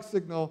traffic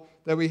signal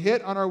that we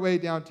hit on our way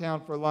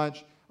downtown for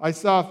lunch, I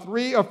saw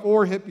 3 or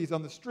 4 hippies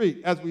on the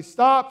street. As we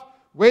stopped,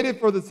 waited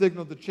for the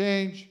signal to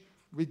change,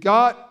 we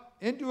got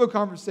into a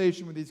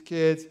conversation with these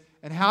kids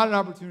and had an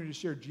opportunity to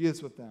share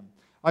Jesus with them.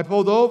 I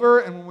pulled over,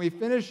 and when we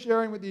finished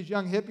sharing with these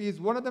young hippies,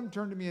 one of them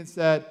turned to me and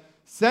said,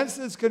 since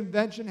this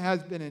convention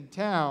has been in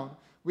town,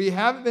 we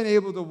haven't been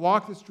able to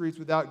walk the streets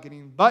without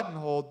getting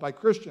buttonholed by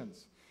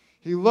Christians.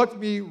 He looked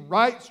me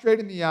right straight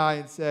in the eye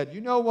and said,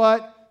 you know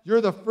what?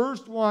 You're the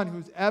first one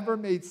who's ever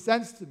made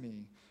sense to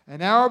me.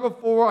 An hour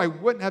before, I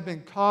wouldn't have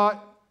been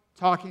caught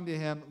talking to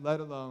him, let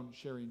alone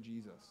sharing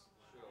Jesus.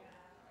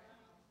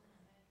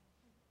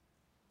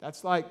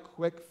 That's like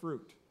quick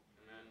fruit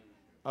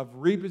of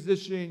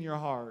repositioning your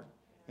heart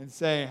and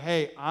saying,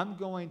 hey, I'm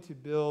going to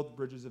build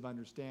bridges of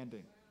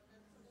understanding.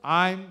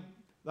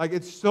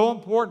 It's so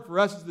important for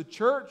us as the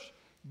church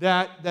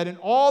that in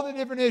all the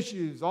different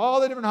issues, all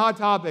the different hot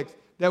topics,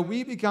 that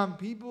we become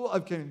people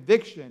of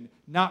conviction,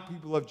 not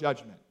people of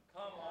judgment.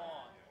 Come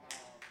on.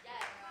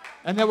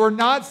 And that we're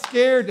not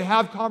scared to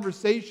have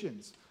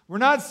conversations. We're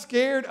not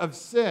scared of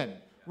sin.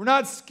 We're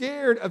not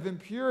scared of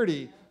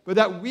impurity, but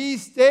that we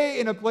stay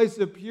in a place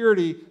of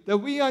purity, that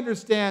we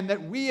understand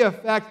that we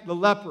affect the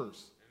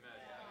lepers.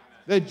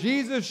 That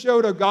Jesus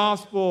showed a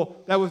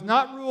gospel that was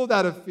not ruled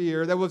out of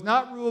fear, that was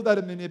not ruled out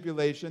of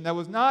manipulation, that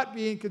was not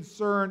being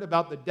concerned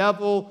about the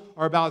devil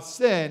or about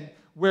sin,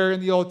 where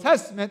in the Old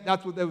Testament,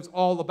 that's what it was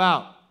all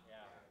about.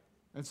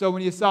 And so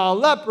when you saw a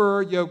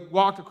leper, you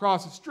walked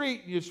across the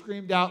street and you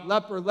screamed out,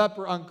 leper,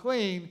 leper,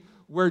 unclean,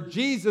 where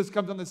Jesus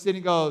comes on the scene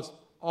and goes,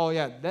 oh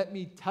yeah, let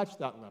me touch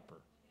that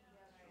leper.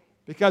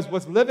 Because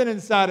what's living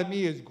inside of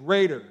me is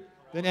greater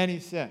than any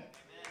sin.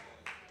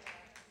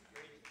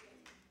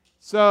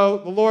 So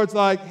the Lord's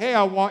like, hey,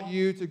 I want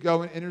you to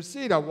go and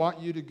intercede. I want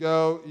you to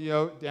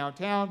go,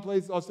 downtown,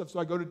 places, all stuff. So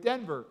I go to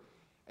Denver.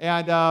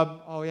 And,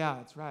 oh yeah,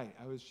 that's right.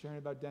 I was sharing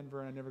about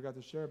Denver, and I never got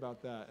to share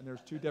about that. And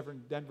there's 2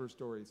 different Denver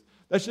stories.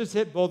 Let's just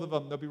hit both of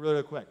them. They'll be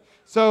really quick.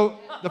 So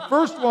the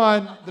first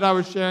one that I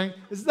was sharing,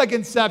 this is like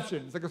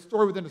Inception. It's like a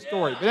story within a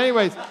story. But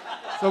anyways,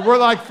 so we're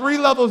like 3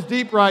 levels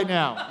deep right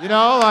now.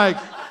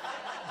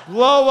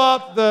 Blow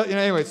up the,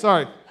 anyway,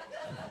 sorry.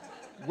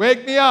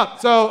 Wake me up.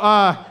 So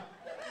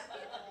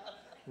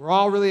we're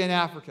all really in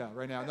Africa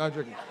right now. No, I'm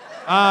joking.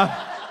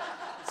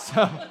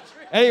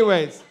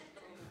 Anyways.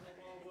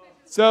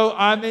 So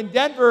I'm in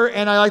Denver,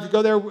 and I like to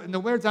go there in the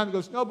wintertime to go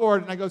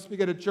snowboard, and I go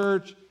speak at a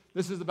church.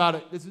 This is about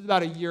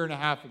a year and a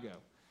half ago.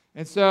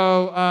 And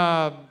so,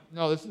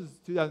 no, this is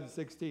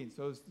 2016.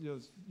 So it's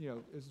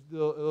a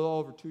little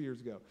over 2 years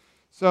ago.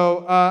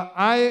 So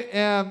I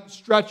am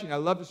stretching. I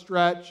love to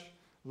stretch.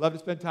 I love to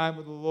spend time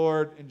with the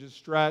Lord and just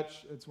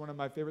stretch. It's one of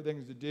my favorite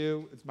things to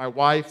do. It's my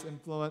wife's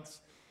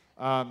influence.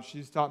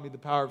 She's taught me the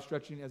power of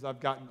stretching as I've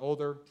gotten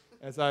older,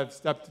 as I've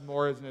stepped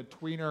more as in a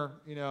tweener,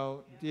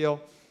 deal.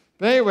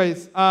 But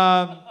anyways,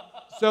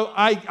 so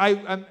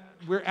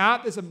we're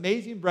at this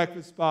amazing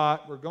breakfast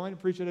spot. We're going to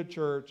preach at a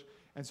church,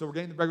 And so we're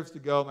getting the breakfast to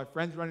go. My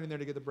friend's running in there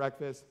to get the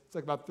breakfast. It's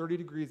like about 30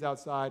 degrees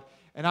outside.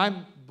 And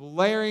I'm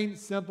blaring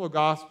Simple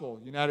Gospel,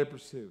 United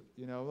Pursuit.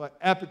 Like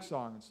epic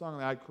song. A song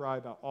that I cry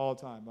about all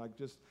the time.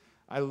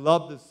 I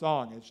love this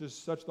song. It's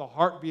just such the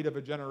heartbeat of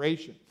a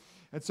generation.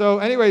 And so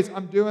anyways,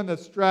 I'm doing the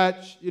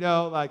stretch,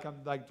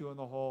 I'm doing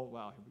the whole,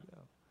 wow, here we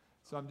go.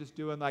 So I'm just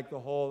doing the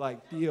whole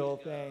deal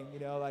thing,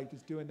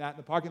 just doing that in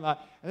the parking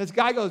lot. And this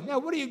guy goes,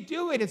 man, what are you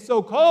doing? It's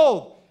so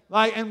cold.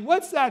 And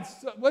what's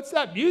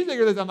that music?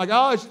 Or this? I'm like,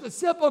 oh, it's just a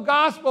Simple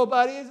Gospel,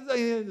 buddy. He's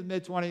in his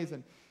mid-20s.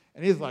 And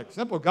he's like,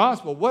 Simple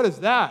Gospel, what is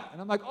that?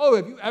 And I'm like, oh,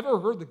 have you ever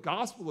heard the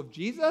gospel of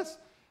Jesus?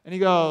 And he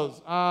goes,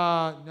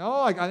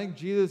 no, I think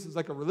Jesus is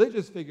like a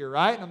religious figure,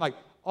 right? And I'm like,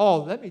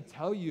 oh, let me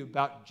tell you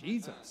about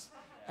Jesus.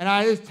 And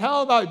I just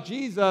tell him about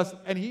Jesus,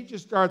 and he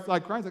just starts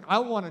crying. He's like, I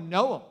want to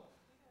know him.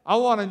 I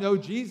want to know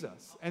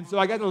Jesus. And so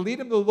I got to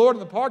lead him to the Lord in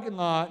the parking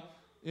lot,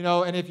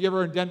 and if you're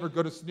ever in Denver,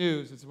 go to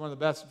Snooze. It's one of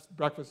the best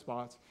breakfast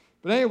spots.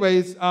 But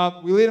anyways,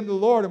 we lead him to the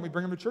Lord, and we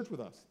bring him to church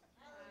with us.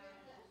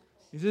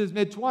 He's in his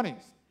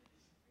mid-20s.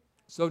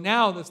 So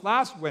now, this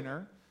last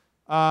winter,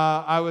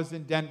 I was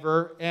in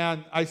Denver,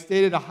 and I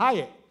stayed at a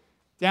Hyatt,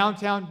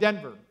 downtown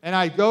Denver. And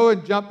I go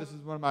and jump. This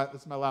is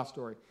my last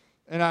story.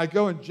 And I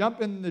go and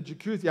jump in the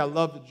jacuzzi. I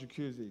love the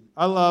jacuzzi.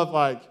 I love,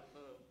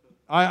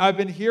 I've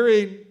been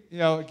hearing,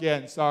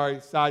 again, sorry,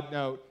 side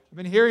note. I've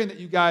been hearing that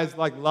you guys,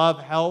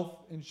 love health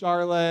in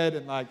Charlotte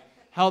and,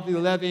 healthy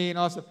living and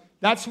all stuff.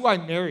 That's who I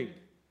married.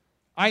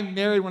 I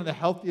married one of the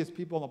healthiest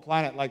people on the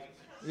planet.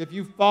 If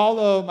you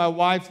follow my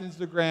wife's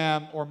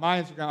Instagram or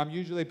my Instagram, I'm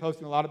usually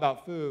posting a lot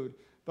about food.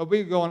 But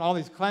we go on all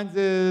these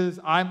cleanses.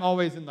 I'm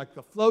always in, the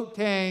float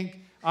tank.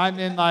 I'm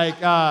in,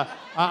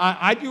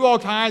 I do all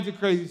kinds of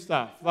crazy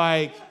stuff.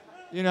 There's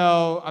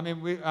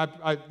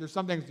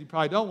some things you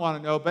probably don't want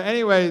to know. But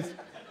anyways,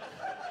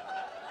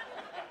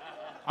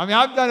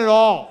 I've done it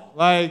all.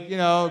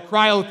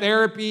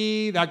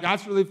 Cryotherapy,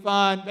 that's really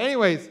fun. But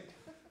anyways,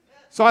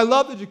 so I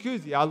love the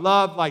jacuzzi. I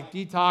love,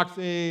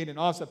 detoxing and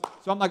all stuff.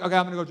 So I'm like, okay,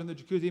 I'm going to go jump in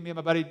the jacuzzi. Me and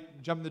my buddy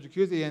jump in the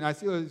jacuzzi, and I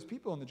see all these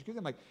people in the jacuzzi.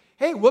 I'm like,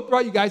 hey, what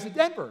brought you guys to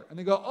Denver? And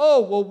they go,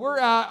 oh, well, we're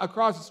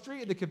across the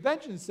street at the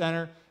convention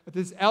center at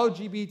this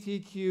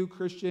LGBTQ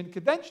Christian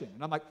convention.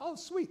 And I'm like, oh,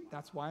 sweet.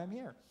 That's why I'm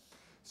here.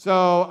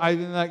 So I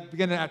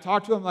begin to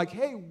talk to them,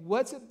 hey,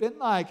 what's it been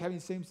like having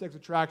same-sex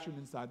attraction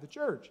inside the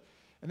church?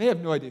 And they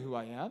have no idea who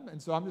I am.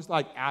 And so I'm just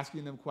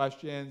asking them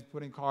questions,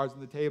 putting cards on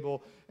the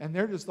table. And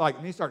they're just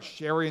and they start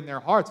sharing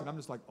their hearts. And I'm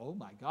just oh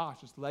my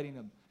gosh, just letting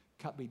them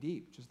cut me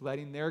deep. Just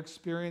letting their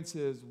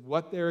experiences,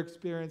 what they're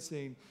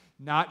experiencing,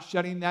 not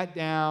shutting that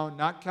down,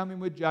 not coming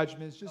with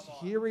judgments, just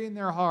hearing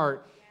their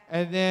heart.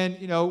 And then,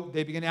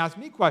 they begin to ask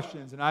me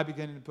questions. And I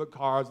begin to put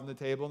cards on the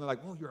table. And they're like,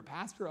 oh, you're a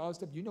pastor, all this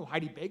stuff. You know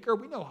Heidi Baker?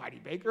 We know Heidi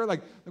Baker.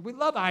 We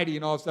love Heidi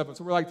and all this stuff. And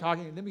so we're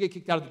talking. And then we get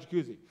kicked out of the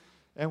jacuzzi.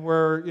 And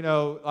we're,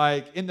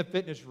 in the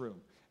fitness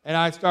room. And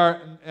I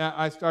started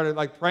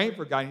praying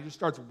for a guy, and he just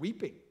starts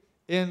weeping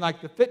in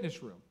the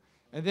fitness room.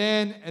 And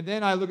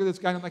then I look at this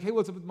guy, and I'm like, hey,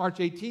 what's up with March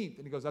 18th?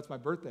 And he goes, that's my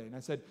birthday. And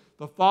I said,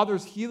 the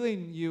Father's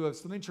healing you of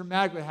something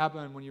traumatic that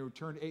happened when you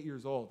turned 8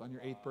 years old on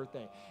your 8th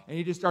birthday. And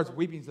he just starts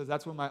weeping and says,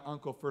 that's when my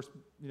uncle first,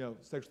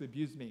 sexually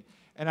abused me.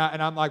 And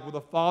I'm like, well,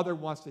 the Father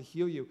wants to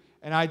heal you.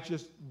 And I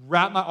just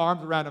wrap my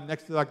arms around him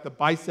next to the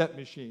bicep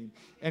machine.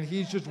 And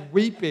he's just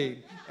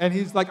weeping. And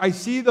he's like, I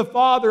see the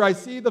Father. I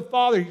see the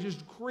Father. He's just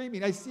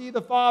screaming, I see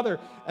the Father.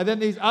 And then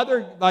these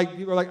other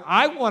people are like,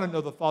 I want to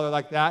know the Father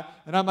like that.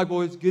 And I'm like,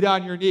 well, just get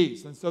on your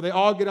knees. And so they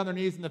all get on their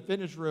knees in the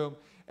fitness room.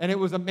 And it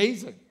was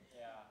amazing.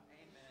 Yeah.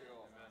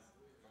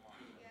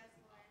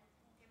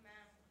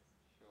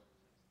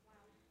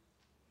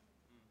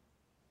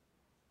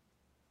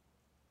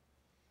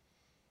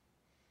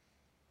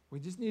 We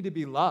just need to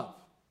be loved.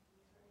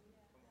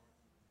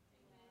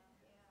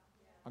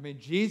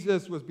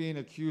 Jesus was being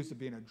accused of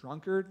being a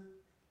drunkard.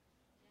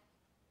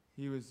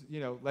 He was,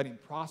 letting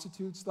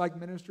prostitutes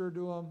minister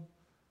to him.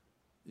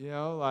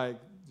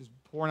 Just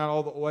pouring out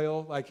all the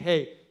oil.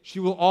 Hey, she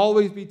will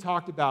always be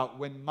talked about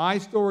when my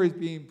story is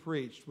being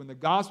preached, when the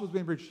gospel is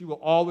being preached, she will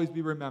always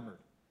be remembered.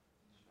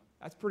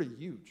 That's pretty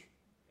huge.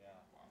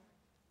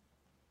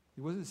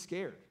 He wasn't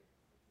scared.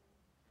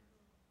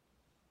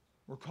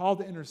 We're called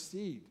to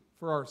intercede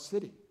for our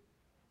city.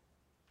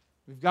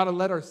 We've got to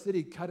let our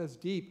city cut us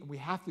deep, and we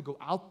have to go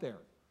out there.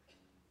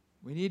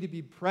 We need to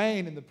be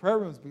praying in the prayer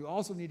rooms, but we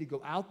also need to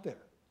go out there.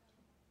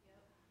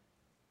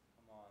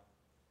 Come on.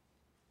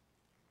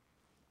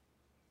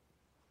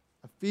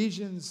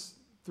 Ephesians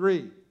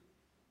 3,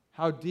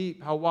 how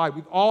deep, how wide.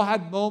 We've all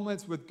had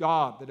moments with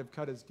God that have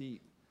cut us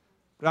deep.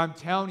 But I'm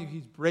telling you,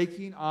 he's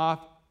breaking off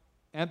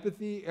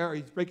empathy, or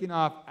he's breaking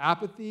off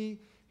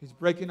apathy, he's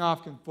breaking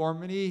off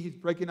conformity, he's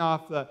breaking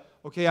off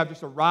okay, I've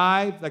just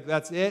arrived,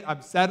 that's it,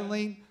 I'm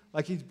settling.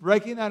 He's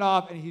breaking that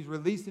off, and he's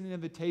releasing an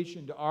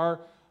invitation to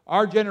our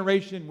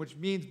generation, which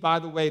means, by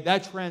the way,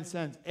 that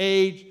transcends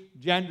age,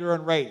 gender,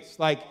 and race.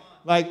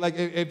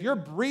 If you're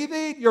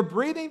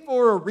breathing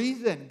for a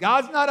reason.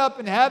 God's not up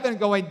in heaven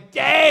going,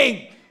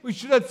 dang, we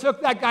should have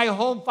took that guy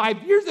home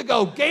 5 years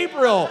ago.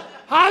 Gabriel,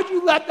 how'd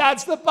you let that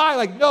slip by?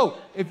 Like, no,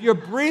 if you're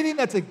breathing,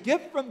 that's a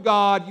gift from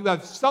God. You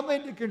have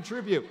something to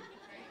contribute.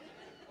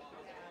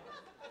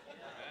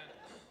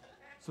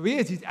 So he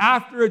is. He's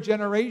after a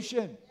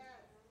generation.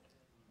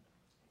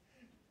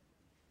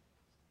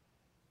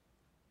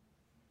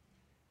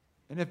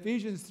 In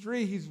Ephesians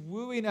 3, he's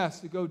wooing us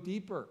to go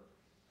deeper.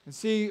 And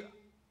see,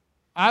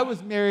 I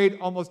was married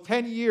almost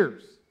 10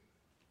 years.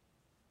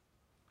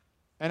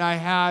 And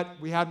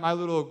we had my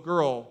little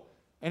girl.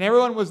 And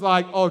everyone was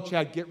like, oh,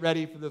 Chad, get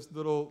ready for this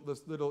little,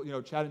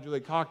 Chad and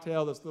Julia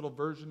cocktail, this little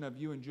version of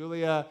you and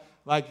Julia.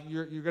 Like,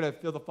 you're going to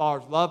feel the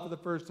Father's love for the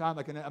first time,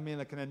 like in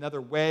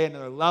another way,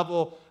 another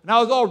level. And I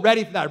was all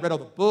ready for that. I read all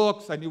the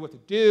books. I knew what to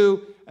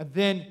do. And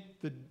then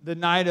the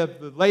night of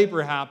the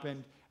labor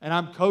happened, and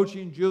I'm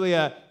coaching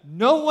Julia.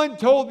 No one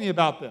told me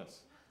about this.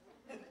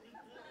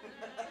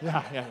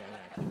 Yeah.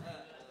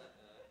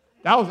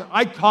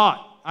 I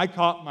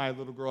caught my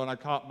little girl, and I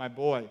caught my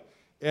boy.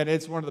 And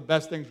it's one of the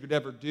best things you could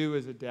ever do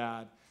as a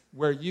dad,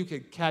 where you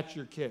could catch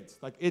your kids.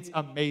 Like, it's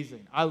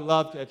amazing. I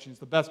love catching. It's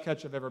the best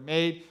catch I've ever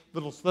made. A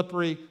little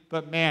slippery,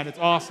 but man, it's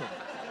awesome.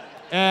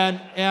 And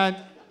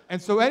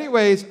so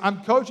anyways,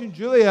 I'm coaching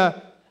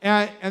Julia,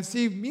 and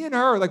see, me and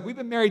her, like, we've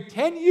been married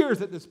 10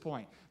 years at this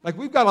point. Like,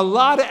 we've got a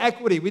lot of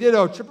equity. We did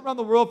a trip around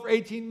the world for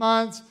 18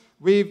 months.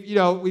 We've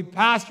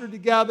pastored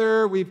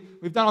together.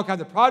 We've done all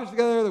kinds of projects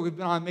together. We've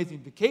been on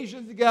amazing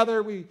vacations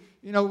together. We've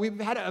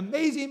had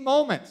amazing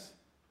moments.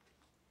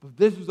 But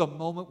this was a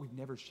moment we've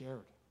never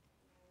shared.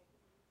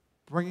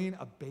 Bringing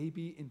a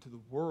baby into the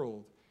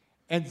world.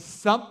 And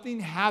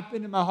something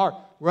happened in my heart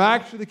where I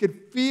actually could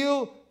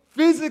feel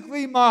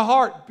physically my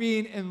heart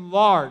being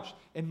enlarged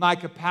in my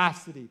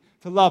capacity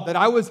to love. That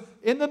I was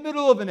in the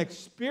middle of an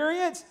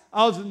experience.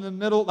 I was in the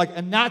middle,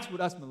 and that's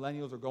what us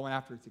millennials are going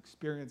after, is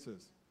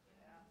experiences.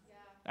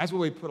 That's what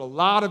we put a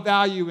lot of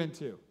value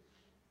into.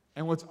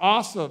 And what's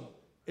awesome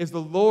is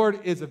the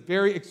Lord is a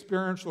very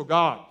experiential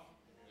God.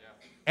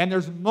 And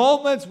there's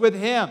moments with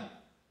him.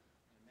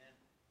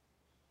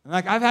 And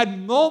I've had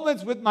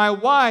moments with my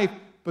wife,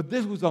 but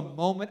this was a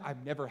moment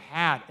I've never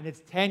had. And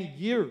it's 10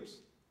 years.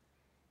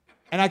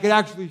 And I could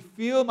actually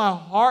feel my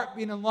heart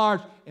being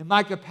enlarged in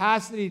my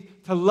capacity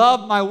to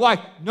love my wife.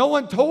 No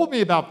one told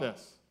me about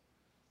this.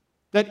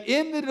 That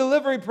in the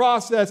delivery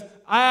process,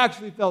 I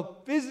actually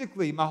felt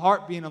physically my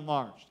heart being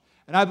enlarged.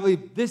 And I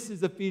believe this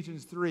is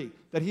Ephesians 3,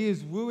 that he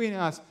is wooing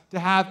us to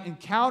have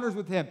encounters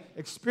with him,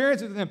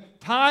 experiences with him,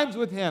 times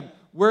with him,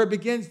 where it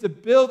begins to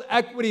build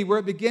equity, where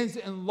it begins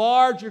to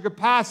enlarge your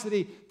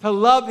capacity to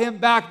love him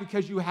back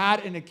because you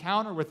had an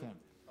encounter with him.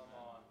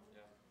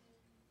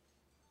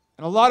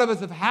 And a lot of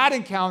us have had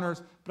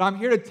encounters, but I'm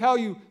here to tell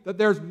you that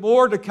there's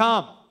more to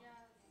come.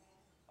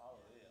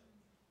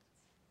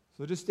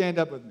 So just stand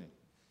up with me.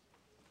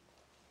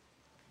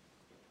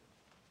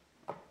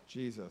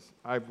 Jesus,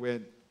 I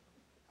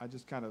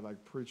just kind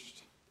of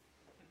preached.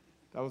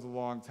 That was a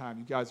long time.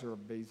 You guys are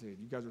amazing.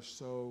 You guys are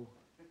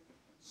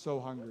so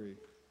hungry.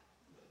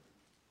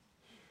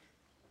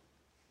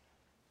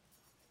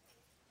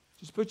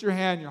 Just put your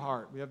hand in your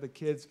heart. We have the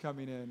kids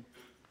coming in.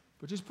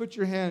 But just put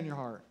your hand in your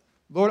heart.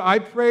 Lord, I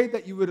pray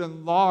that you would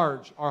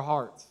enlarge our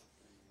hearts.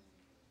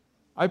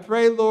 I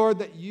pray, Lord,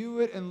 that you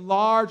would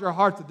enlarge our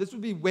hearts, that this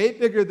would be way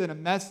bigger than a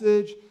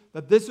message,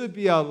 that this would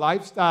be a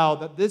lifestyle,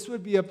 that this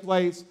would be a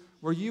place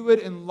where you would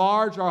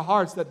enlarge our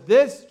hearts, that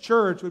this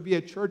church would be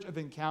a church of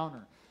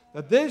encounter,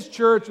 that this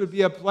church would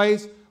be a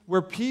place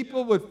where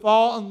people would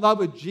fall in love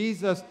with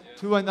Jesus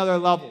to another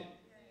level.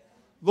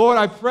 Lord,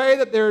 I pray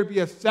that there would be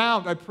a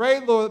sound. I pray,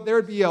 Lord, that there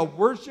would be a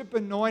worship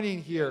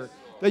anointing here,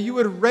 that you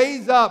would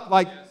raise up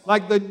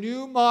like the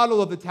new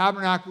model of the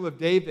tabernacle of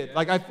David.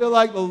 I feel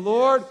like the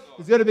Lord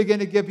is going to begin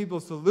to give people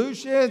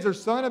solutions.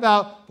 There's something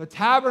about the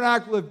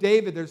tabernacle of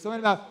David. There's something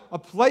about a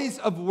place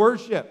of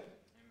worship.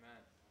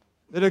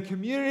 That a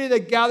community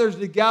that gathers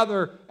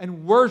together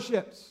and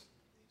worships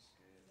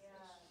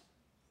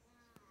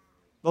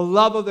the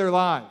love of their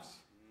lives.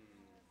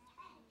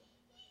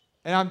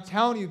 And I'm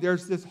telling you,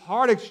 there's this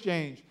heart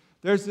exchange.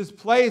 There's this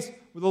place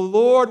where the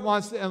Lord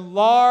wants to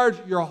enlarge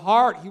your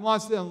heart. He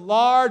wants to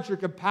enlarge your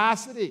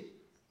capacity.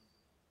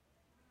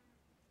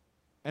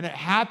 And it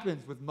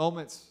happens with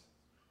moments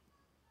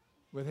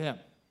with him.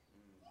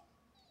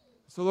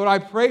 So, Lord, I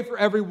pray for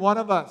every one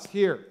of us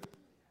here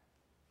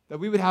that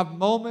we would have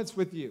moments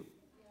with you.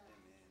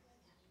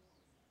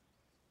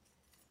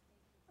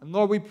 And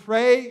Lord, we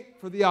pray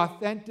for the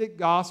authentic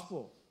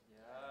gospel.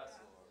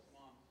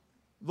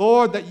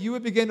 Lord, that you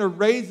would begin to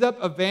raise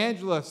up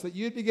evangelists, that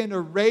you would begin to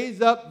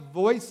raise up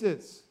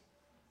voices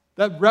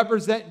that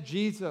represent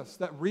Jesus,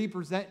 that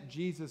represent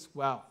Jesus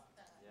well.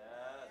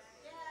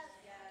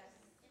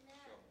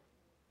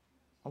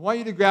 I want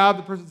you to grab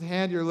the person's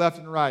hand to your left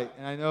and right.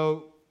 And I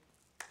know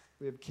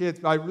we have kids,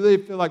 but I really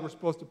feel like we're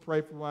supposed to pray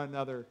for one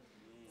another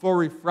for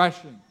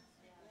refreshing.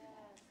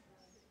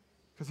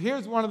 Because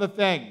here's one of the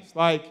things,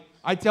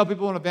 I tell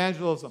people in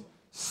evangelism,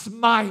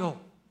 smile.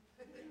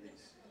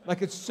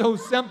 It's so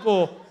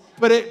simple,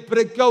 but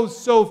it goes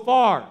so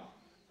far.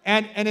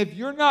 And if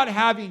you're not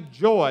having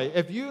joy,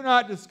 if you're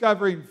not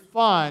discovering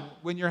fun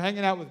when you're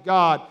hanging out with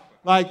God,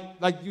 like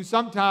you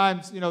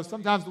sometimes,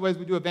 sometimes the ways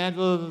we do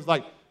evangelism is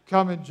like,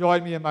 come and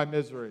join me in my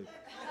misery.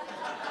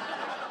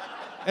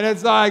 And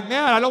it's like,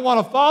 man, I don't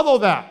want to follow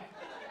that.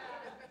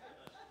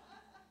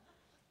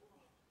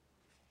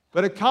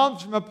 But it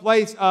comes from a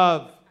place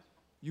of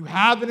you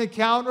have an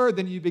encounter,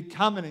 then you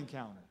become an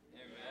encounter.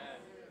 Amen.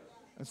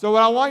 And so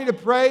what I want you to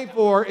pray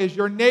for is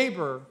your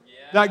neighbor,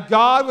 that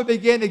God would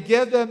begin to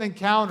give them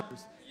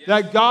encounters,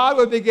 that God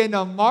would begin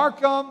to mark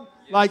them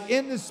like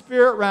in the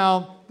spirit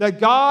realm, that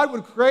God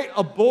would create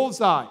a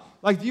bullseye.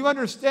 Like, do you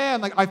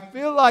understand? Like, I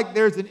feel like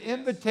there's an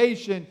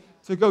invitation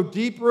to go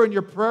deeper in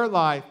your prayer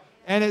life.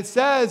 And it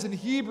says in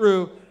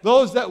Hebrew,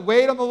 those that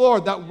wait on the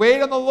Lord. That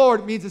wait on the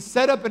Lord means to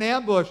set up an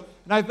ambush.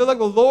 And I feel like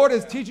the Lord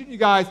is teaching you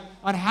guys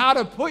on how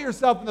to put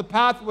yourself in the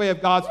pathway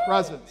of God's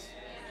presence.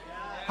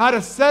 How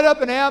to set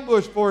up an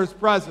ambush for His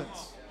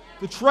presence.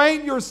 To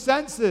train your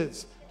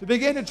senses. To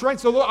begin to train.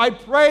 So Lord, I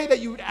pray that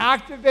you would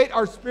activate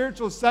our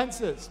spiritual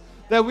senses.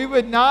 That we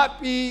would not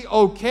be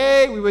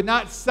okay. We would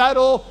not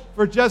settle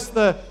for just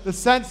the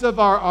sense of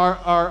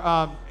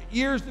our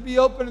ears to be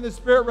open in the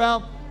spirit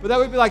realm. But that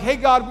we'd be like, hey,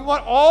 God, we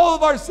want all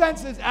of our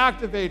senses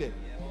activated.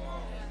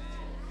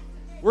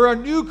 We're a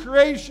new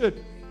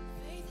creation.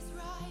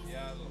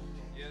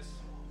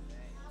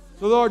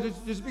 So, Lord,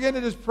 just begin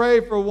to just pray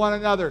for one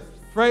another.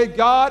 Pray,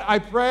 God, I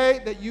pray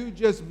that you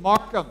just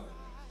mark them.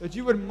 That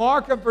you would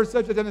mark them for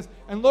such a time.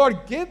 And, Lord,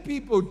 give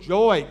people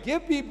joy.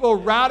 Give people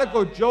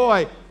radical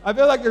joy. I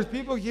feel like there's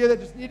people here that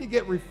just need to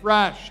get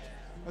refreshed.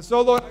 And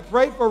so, Lord, I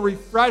pray for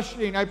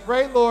refreshing. I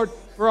pray, Lord,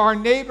 for our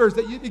neighbors,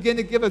 that you begin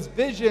to give us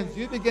visions.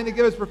 You begin to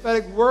give us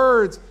prophetic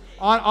words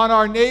on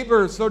our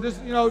neighbors. So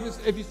just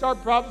if you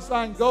start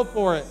prophesying, go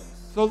for it.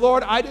 So,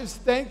 Lord, I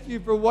just thank you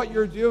for what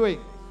you're doing.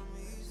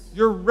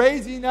 You're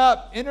raising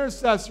up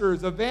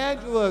intercessors,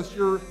 evangelists.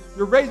 You're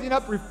raising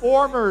up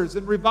reformers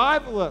and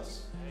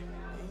revivalists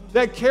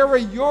that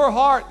carry your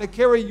heart, that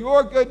carry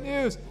your good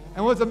news.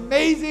 And what's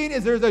amazing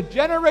is there's a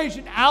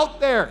generation out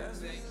there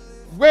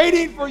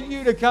waiting for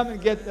you to come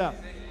and get them.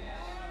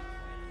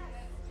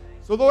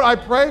 So, Lord, I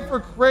pray for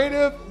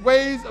creative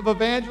ways of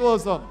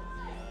evangelism.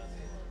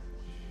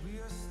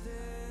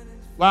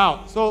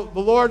 Wow. So the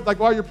Lord, like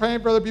while you're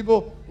praying for other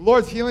people, the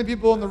Lord's healing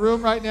people in the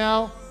room right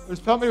now.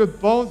 There's somebody with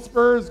bone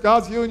spurs.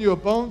 God's healing you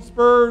of bone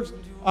spurs.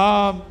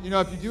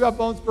 If you do have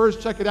bone spurs,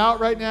 check it out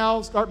right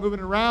now. Start moving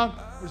around.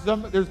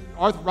 There's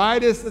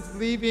arthritis that's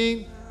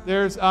leaving.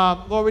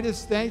 Lord, we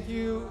just thank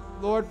you,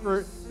 Lord,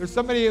 there's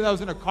somebody that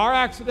was in a car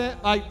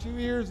accident like 2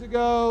 years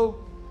ago,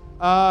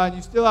 and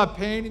you still have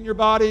pain in your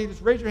body.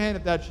 Just raise your hand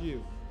if that's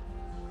you.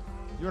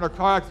 You're in a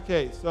car accident.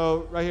 Okay,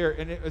 so right here.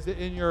 And is it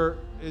in your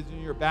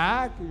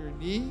back or your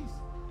knees?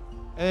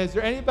 And is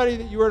there anybody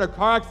that you were in a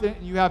car accident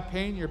and you have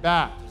pain in your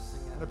back?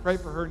 I'm going to pray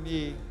for her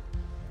knee.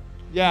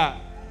 Yeah,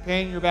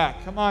 pain in your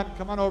back. Come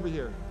on over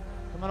here.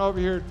 Come on over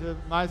here to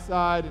my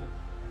side, and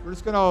we're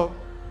just going to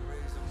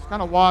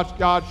kind of watch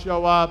God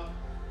show up.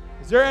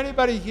 Is there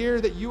anybody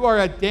here that you are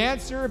a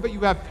dancer, but you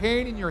have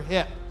pain in your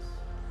hip?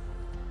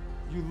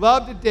 You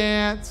love to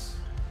dance.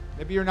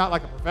 Maybe you're not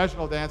like a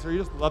professional dancer. You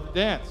just love to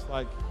dance.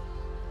 Like,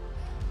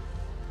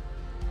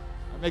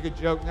 I make a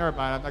joke. Never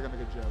mind. I'm not going to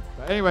make a joke.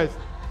 But anyways,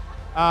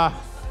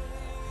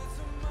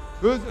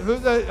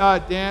 who's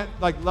a dance,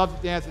 like loves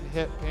to dance and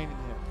hip, pain in the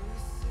hip?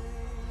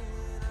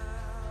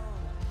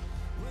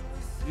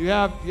 Do you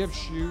have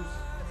shoes?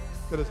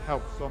 That has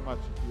helped so much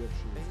if you have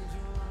shoes.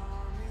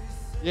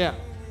 Yeah,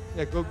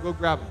 go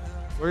grab them.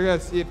 We're going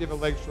to see if you have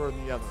a leg shorter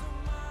than the other.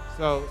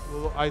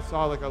 So I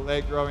saw like a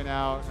leg growing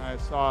out, and I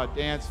saw a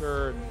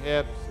dancer and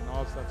hips and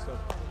all that stuff.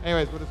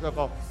 Anyways, we'll just go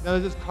follow. Now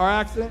there's this car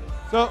accident.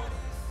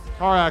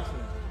 Car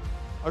accident.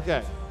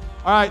 Okay.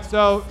 All right,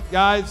 so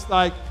guys,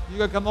 like, you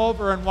going to come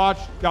over and watch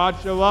God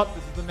show up.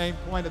 This is the main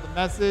point of the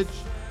message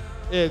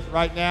is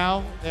right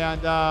now.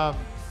 And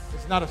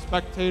it's not a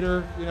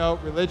spectator,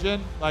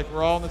 religion. Like,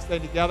 we're all in this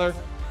thing together.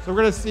 So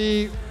we're going to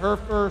see her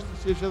first,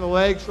 see each other the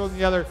legs, show them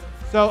the other.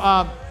 So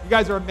you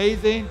guys are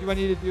amazing. Do I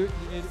need to do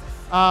it?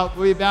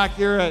 We'll be back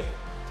here at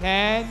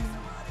 10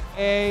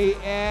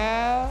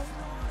 a.m.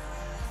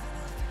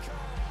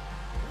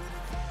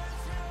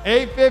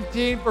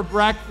 8:15 for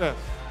breakfast.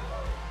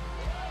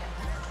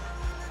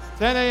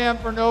 10 a.m.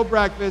 for no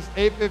breakfast.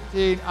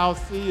 8:15. I'll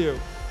see you.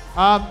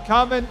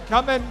 Come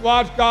and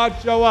watch God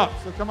show up.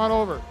 So come on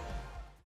over.